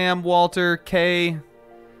 Calvin, Sam, Walter, Kay.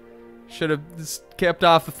 Should have kept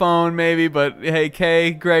off the phone maybe, but hey,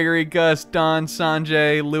 Kay, Gregory, Gus, Don,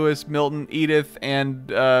 Sanjay, Lewis, Milton, Edith, and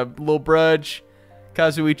Lil Brudge,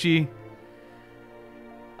 Kazuichi.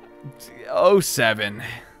 07.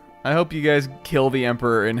 I hope you guys kill the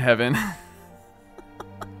Emperor in heaven.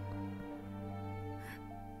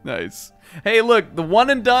 Nice. Hey, look, the one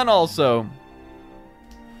and done also.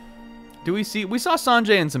 Do we see? We saw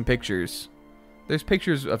Sanjay in some pictures. There's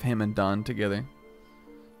pictures of him and Don together.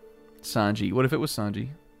 Sanji. What if it was Sanji?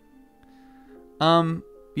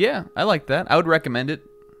 Yeah, I like that. I would recommend it.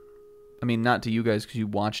 I mean, not to you guys because you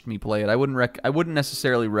watched me play it. I wouldn't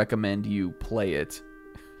necessarily recommend you play it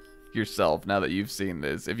yourself now that you've seen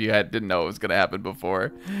this. If you didn't know it was gonna happen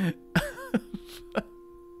before.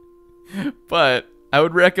 But I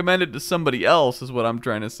would recommend it to somebody else, is what I'm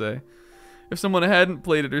trying to say. If someone hadn't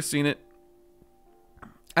played it or seen it,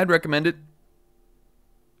 I'd recommend it.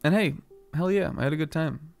 And hey, hell yeah, I had a good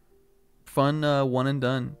time. Fun, one and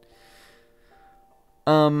done.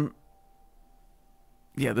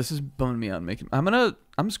 Yeah, this is bumming me out.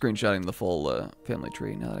 I'm screenshotting the full family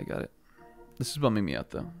tree now that I got it. This is bumming me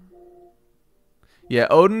out though. Yeah,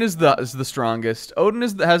 Odin is the strongest. Odin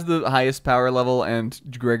has the highest power level, and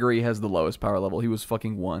Gregory has the lowest power level. He was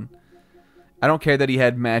fucking 1. I don't care that he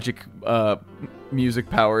had magic music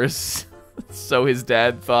powers. So his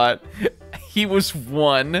dad thought he was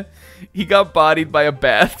 1. He got bodied by a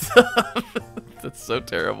bathtub. That's so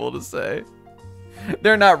terrible to say.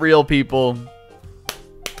 They're not real people.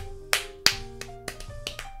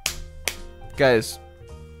 Guys.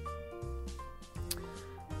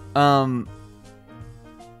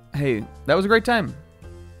 Hey, that was a great time.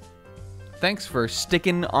 Thanks for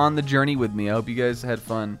sticking on the journey with me. I hope you guys had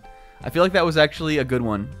fun. I feel like that was actually a good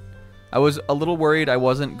one. I was a little worried I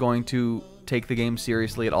wasn't going to take the game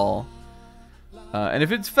seriously at all. And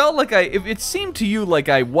if it felt like if it seemed to you like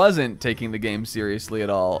I wasn't taking the game seriously at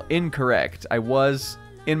all, incorrect. I was,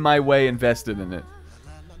 in my way, invested in it.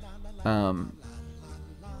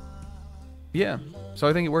 Yeah, so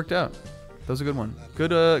I think it worked out. That was a good one.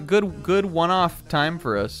 Good one-off time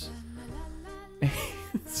for us.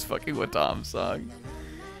 It's fucking Watam's song.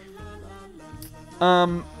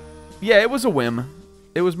 Yeah, it was a whim.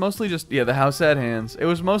 It was mostly just, the house had hands. It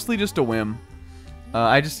was mostly just a whim.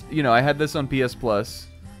 I just, I had this on PS Plus.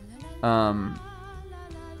 And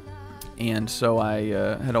so I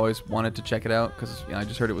had always wanted to check it out because I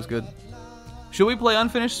just heard it was good. Should we play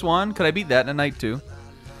Unfinished Swan? Could I beat that in a night too?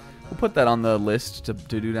 We'll put that on the list to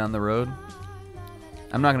do down the road.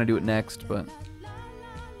 I'm not going to do it next, but...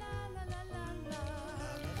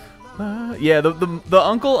 yeah, the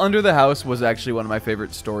uncle under the house was actually one of my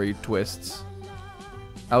favorite story twists.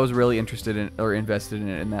 I was really interested in, or invested in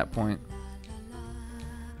it in that point.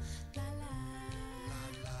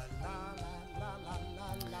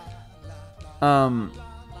 What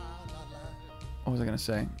was I going to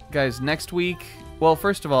say? Guys, next week... Well,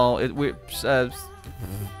 first of all,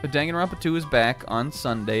 Danganronpa 2 is back on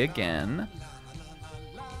Sunday again.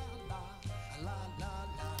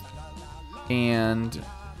 And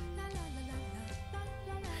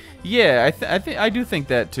yeah, I do think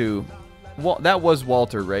that too. That was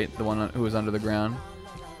Walter, right? The one who was under the ground.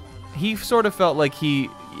 He sort of felt like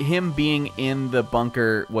him being in the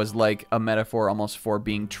bunker was like a metaphor almost for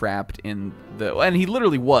being trapped in and he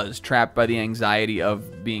literally was trapped by the anxiety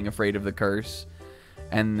of being afraid of the curse.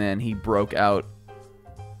 And then he broke out.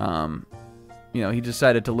 He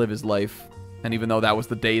decided to live his life, and even though that was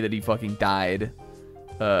the day that he fucking died,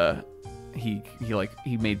 he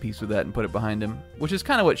made peace with that and put it behind him, which is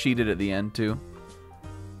kind of what she did at the end too.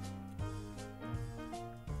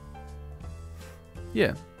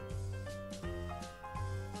 Yeah.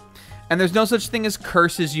 And there's no such thing as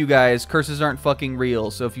curses, you guys. Curses aren't fucking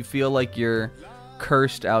real. So if you feel like you're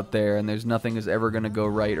cursed out there and there's nothing is ever gonna go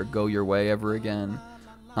right or go your way ever again,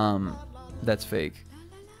 that's fake.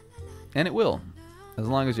 And it will, as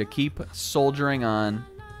long as you keep soldiering on.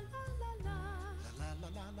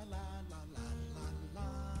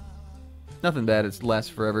 Nothing bad, it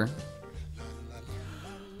lasts forever.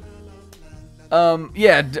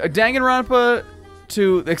 Yeah, Danganronpa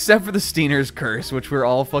 2, except for the Steiner's curse, which we're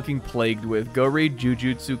all fucking plagued with. Go read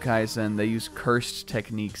Jujutsu Kaisen. They use cursed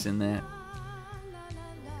techniques in that.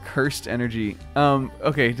 Cursed energy.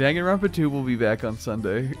 Okay, Danganronpa 2 will be back on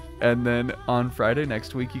Sunday. And then on Friday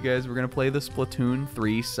next week, you guys, we're going to play the Splatoon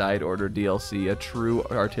 3 Side Order DLC. A true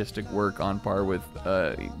artistic work on par with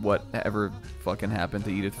whatever fucking happened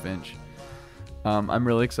to Edith Finch. I'm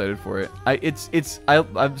really excited for it.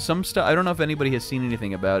 Some stuff, I don't know if anybody has seen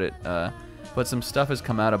anything about it, but some stuff has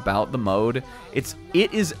come out about the mode. It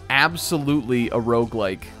is absolutely a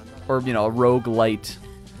roguelike, or, a roguelite.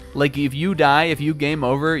 Like, if you die, if you game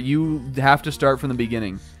over, you have to start from the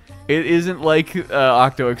beginning. It isn't like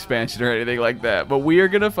Octo expansion or anything like that, but we are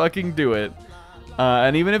gonna fucking do it.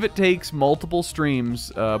 And even if it takes multiple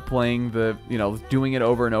streams playing the, doing it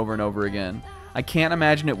over and over and over again, I can't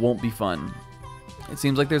imagine it won't be fun. It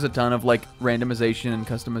seems like there's a ton of like randomization and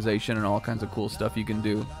customization and all kinds of cool stuff you can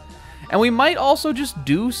do. And we might also just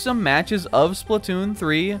do some matches of Splatoon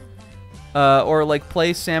 3, or like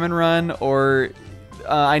play Salmon Run, or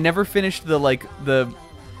I never finished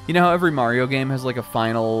you know how every Mario game has like a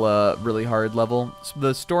final really hard level?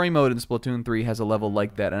 The story mode in Splatoon 3 has a level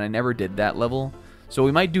like that, and I never did that level. So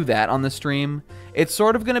we might do that on the stream. It's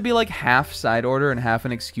sort of going to be like half side order and half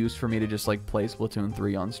an excuse for me to just like play Splatoon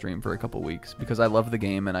 3 on stream for a couple weeks, because I love the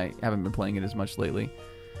game and I haven't been playing it as much lately.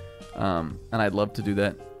 And I'd love to do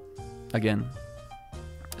that again.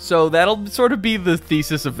 So that'll sort of be the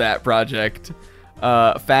thesis of that project.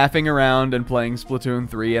 Faffing around and playing Splatoon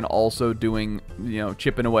 3 and also doing,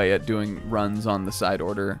 chipping away at doing runs on the side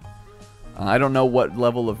order. I don't know what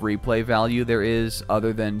level of replay value there is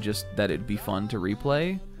other than just that it'd be fun to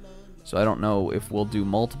replay. So I don't know if we'll do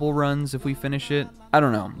multiple runs if we finish it. I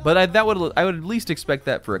don't know. But I would at least expect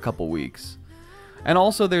that for a couple weeks. And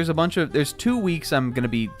also there's 2 weeks I'm going to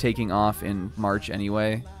be taking off in March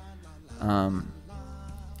anyway.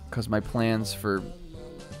 Because my plans for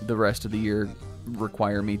the rest of the year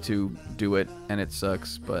require me to do it, and it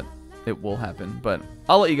sucks, but it will happen. But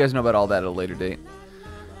I'll let you guys know about all that at a later date.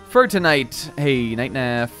 For tonight, hey, Night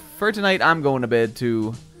Naff. For tonight, I'm going to bed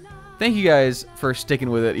too. Thank you guys for sticking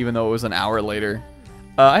with it, even though it was an hour later.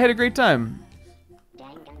 I had a great time.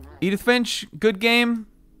 Edith Finch, good game.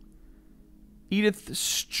 Edith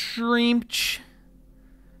Streamch,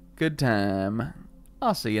 good time.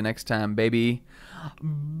 I'll see you next time, baby.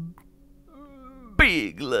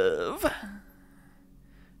 Big love.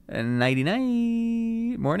 And nighty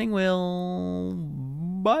night. Morning, Will.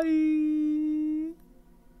 Bye.